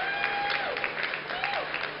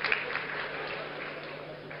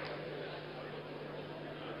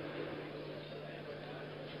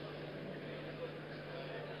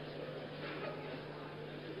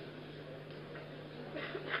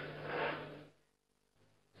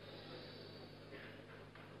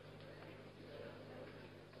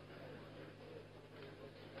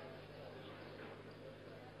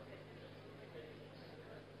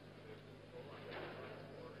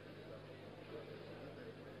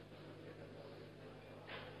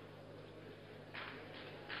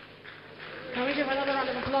 Can we give another round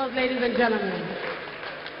of applause, ladies and gentlemen?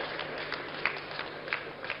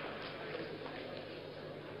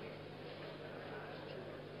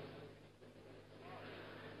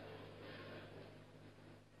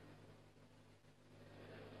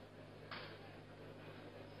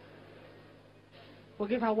 We'll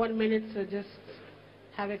give her 1 minute to just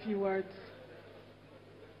have a few words.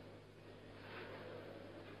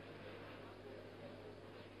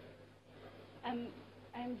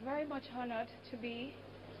 I'm very much honored to be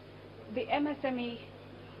the MSME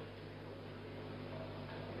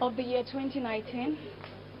of the year 2019,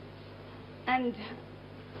 and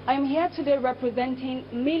I'm here today representing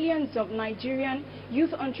millions of Nigerian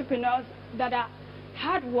youth entrepreneurs that are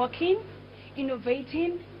hardworking,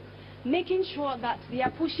 innovating, making sure that they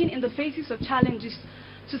are pushing in the faces of challenges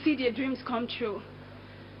to see their dreams come true.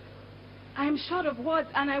 I am short of words,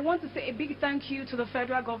 and I want to say a big thank you to the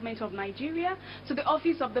federal government of Nigeria, to the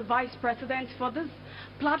office of the Vice President for this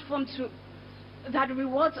platform that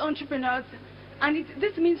rewards entrepreneurs. And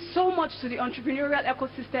this means so much to the entrepreneurial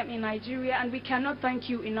ecosystem in Nigeria, and we cannot thank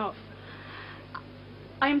you enough.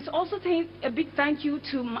 I am also saying a big thank you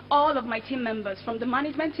to all of my team members, from the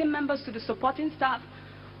management team members to the supporting staff.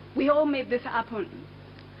 We all made this happen.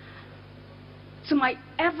 To my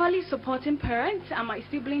everly supporting parents and my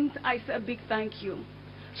siblings, I say a big thank you.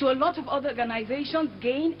 To a lot of other organizations,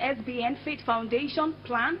 GAIN, SBN, Faith Foundation,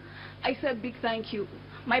 Plan, I say a big thank you.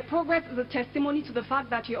 My progress is a testimony to the fact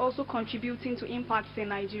that you're also contributing to impacts in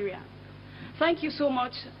Nigeria. Thank you so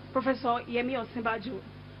much, Professor Yemi Osinbajo,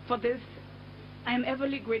 for this. I am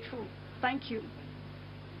everly grateful. Thank you.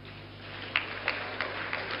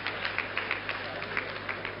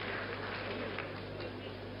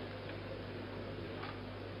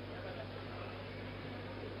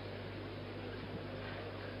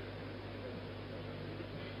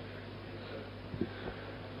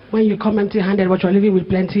 When you come empty-handed, but you're living with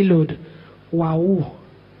plenty load. Wow.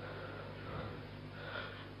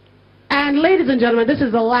 And ladies and gentlemen, this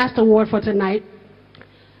is the last award for tonight.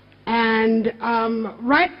 And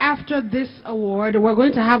right after this award, we're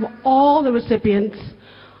going to have all the recipients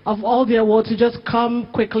of all the awards to just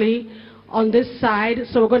come quickly on this side.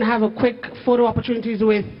 So we're going to have a quick photo opportunities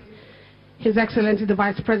with His Excellency the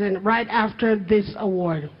Vice President right after this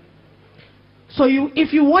award. So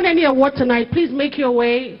if you want any award tonight, please make your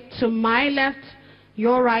way to my left,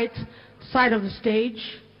 your right side of the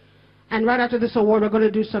stage. And right after this award, we're going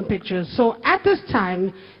to do some pictures. So at this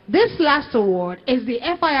time, this last award is the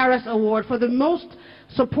FIRS Award for the most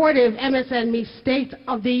supportive MSME State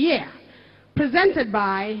of the Year, presented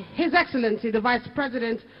by His Excellency the Vice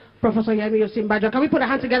President, Professor Yemi Osinbajo. Can we put a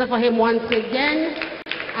hand together for him once again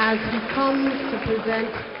as he comes to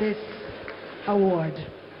present this award?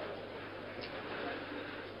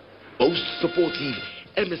 Most Supportive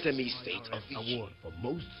MSME State of the Award for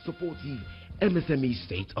Most Supportive MSME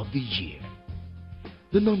State of the Year.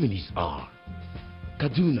 The nominees are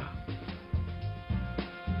Kaduna,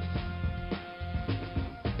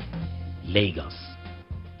 Lagos,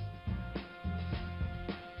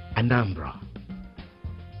 Anambra,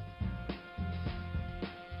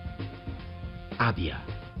 Abia,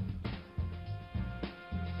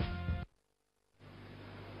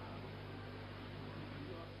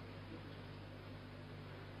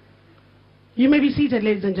 You may be seated,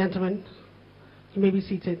 ladies and gentlemen. You may be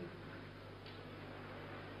seated.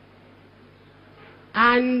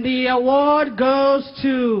 And the award goes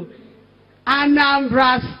to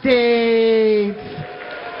Anambra State.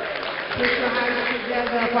 Put your hands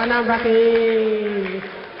together for Anambra State.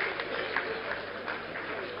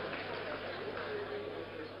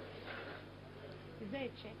 Is there a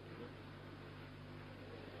check?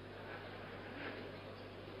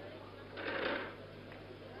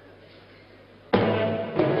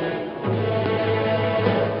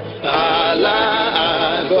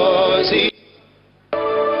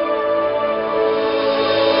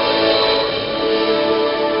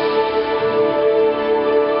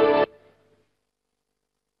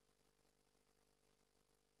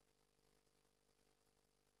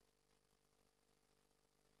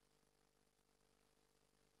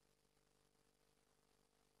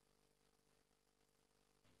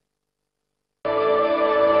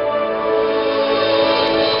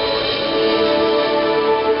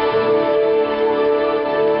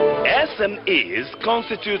 SMEs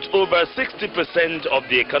constitute over 60% of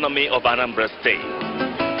the economy of Anambra State.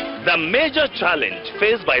 The major challenge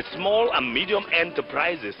faced by small and medium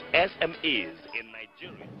enterprises, SMEs, in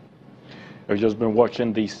Nigeria. We've just been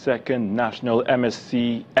watching the second National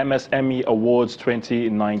MSME Awards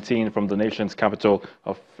 2019 from the nation's capital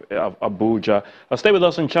of Abuja. Stay with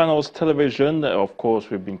us on Channels Television. Of course,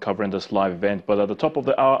 we've been covering this live event, but at the top of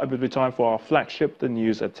the hour, it will be time for our flagship, the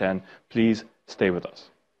news at 10. Please stay with us.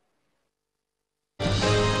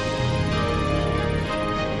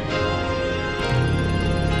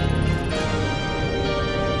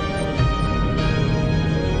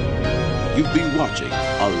 You've been watching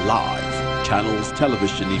a live Channels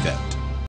Television event.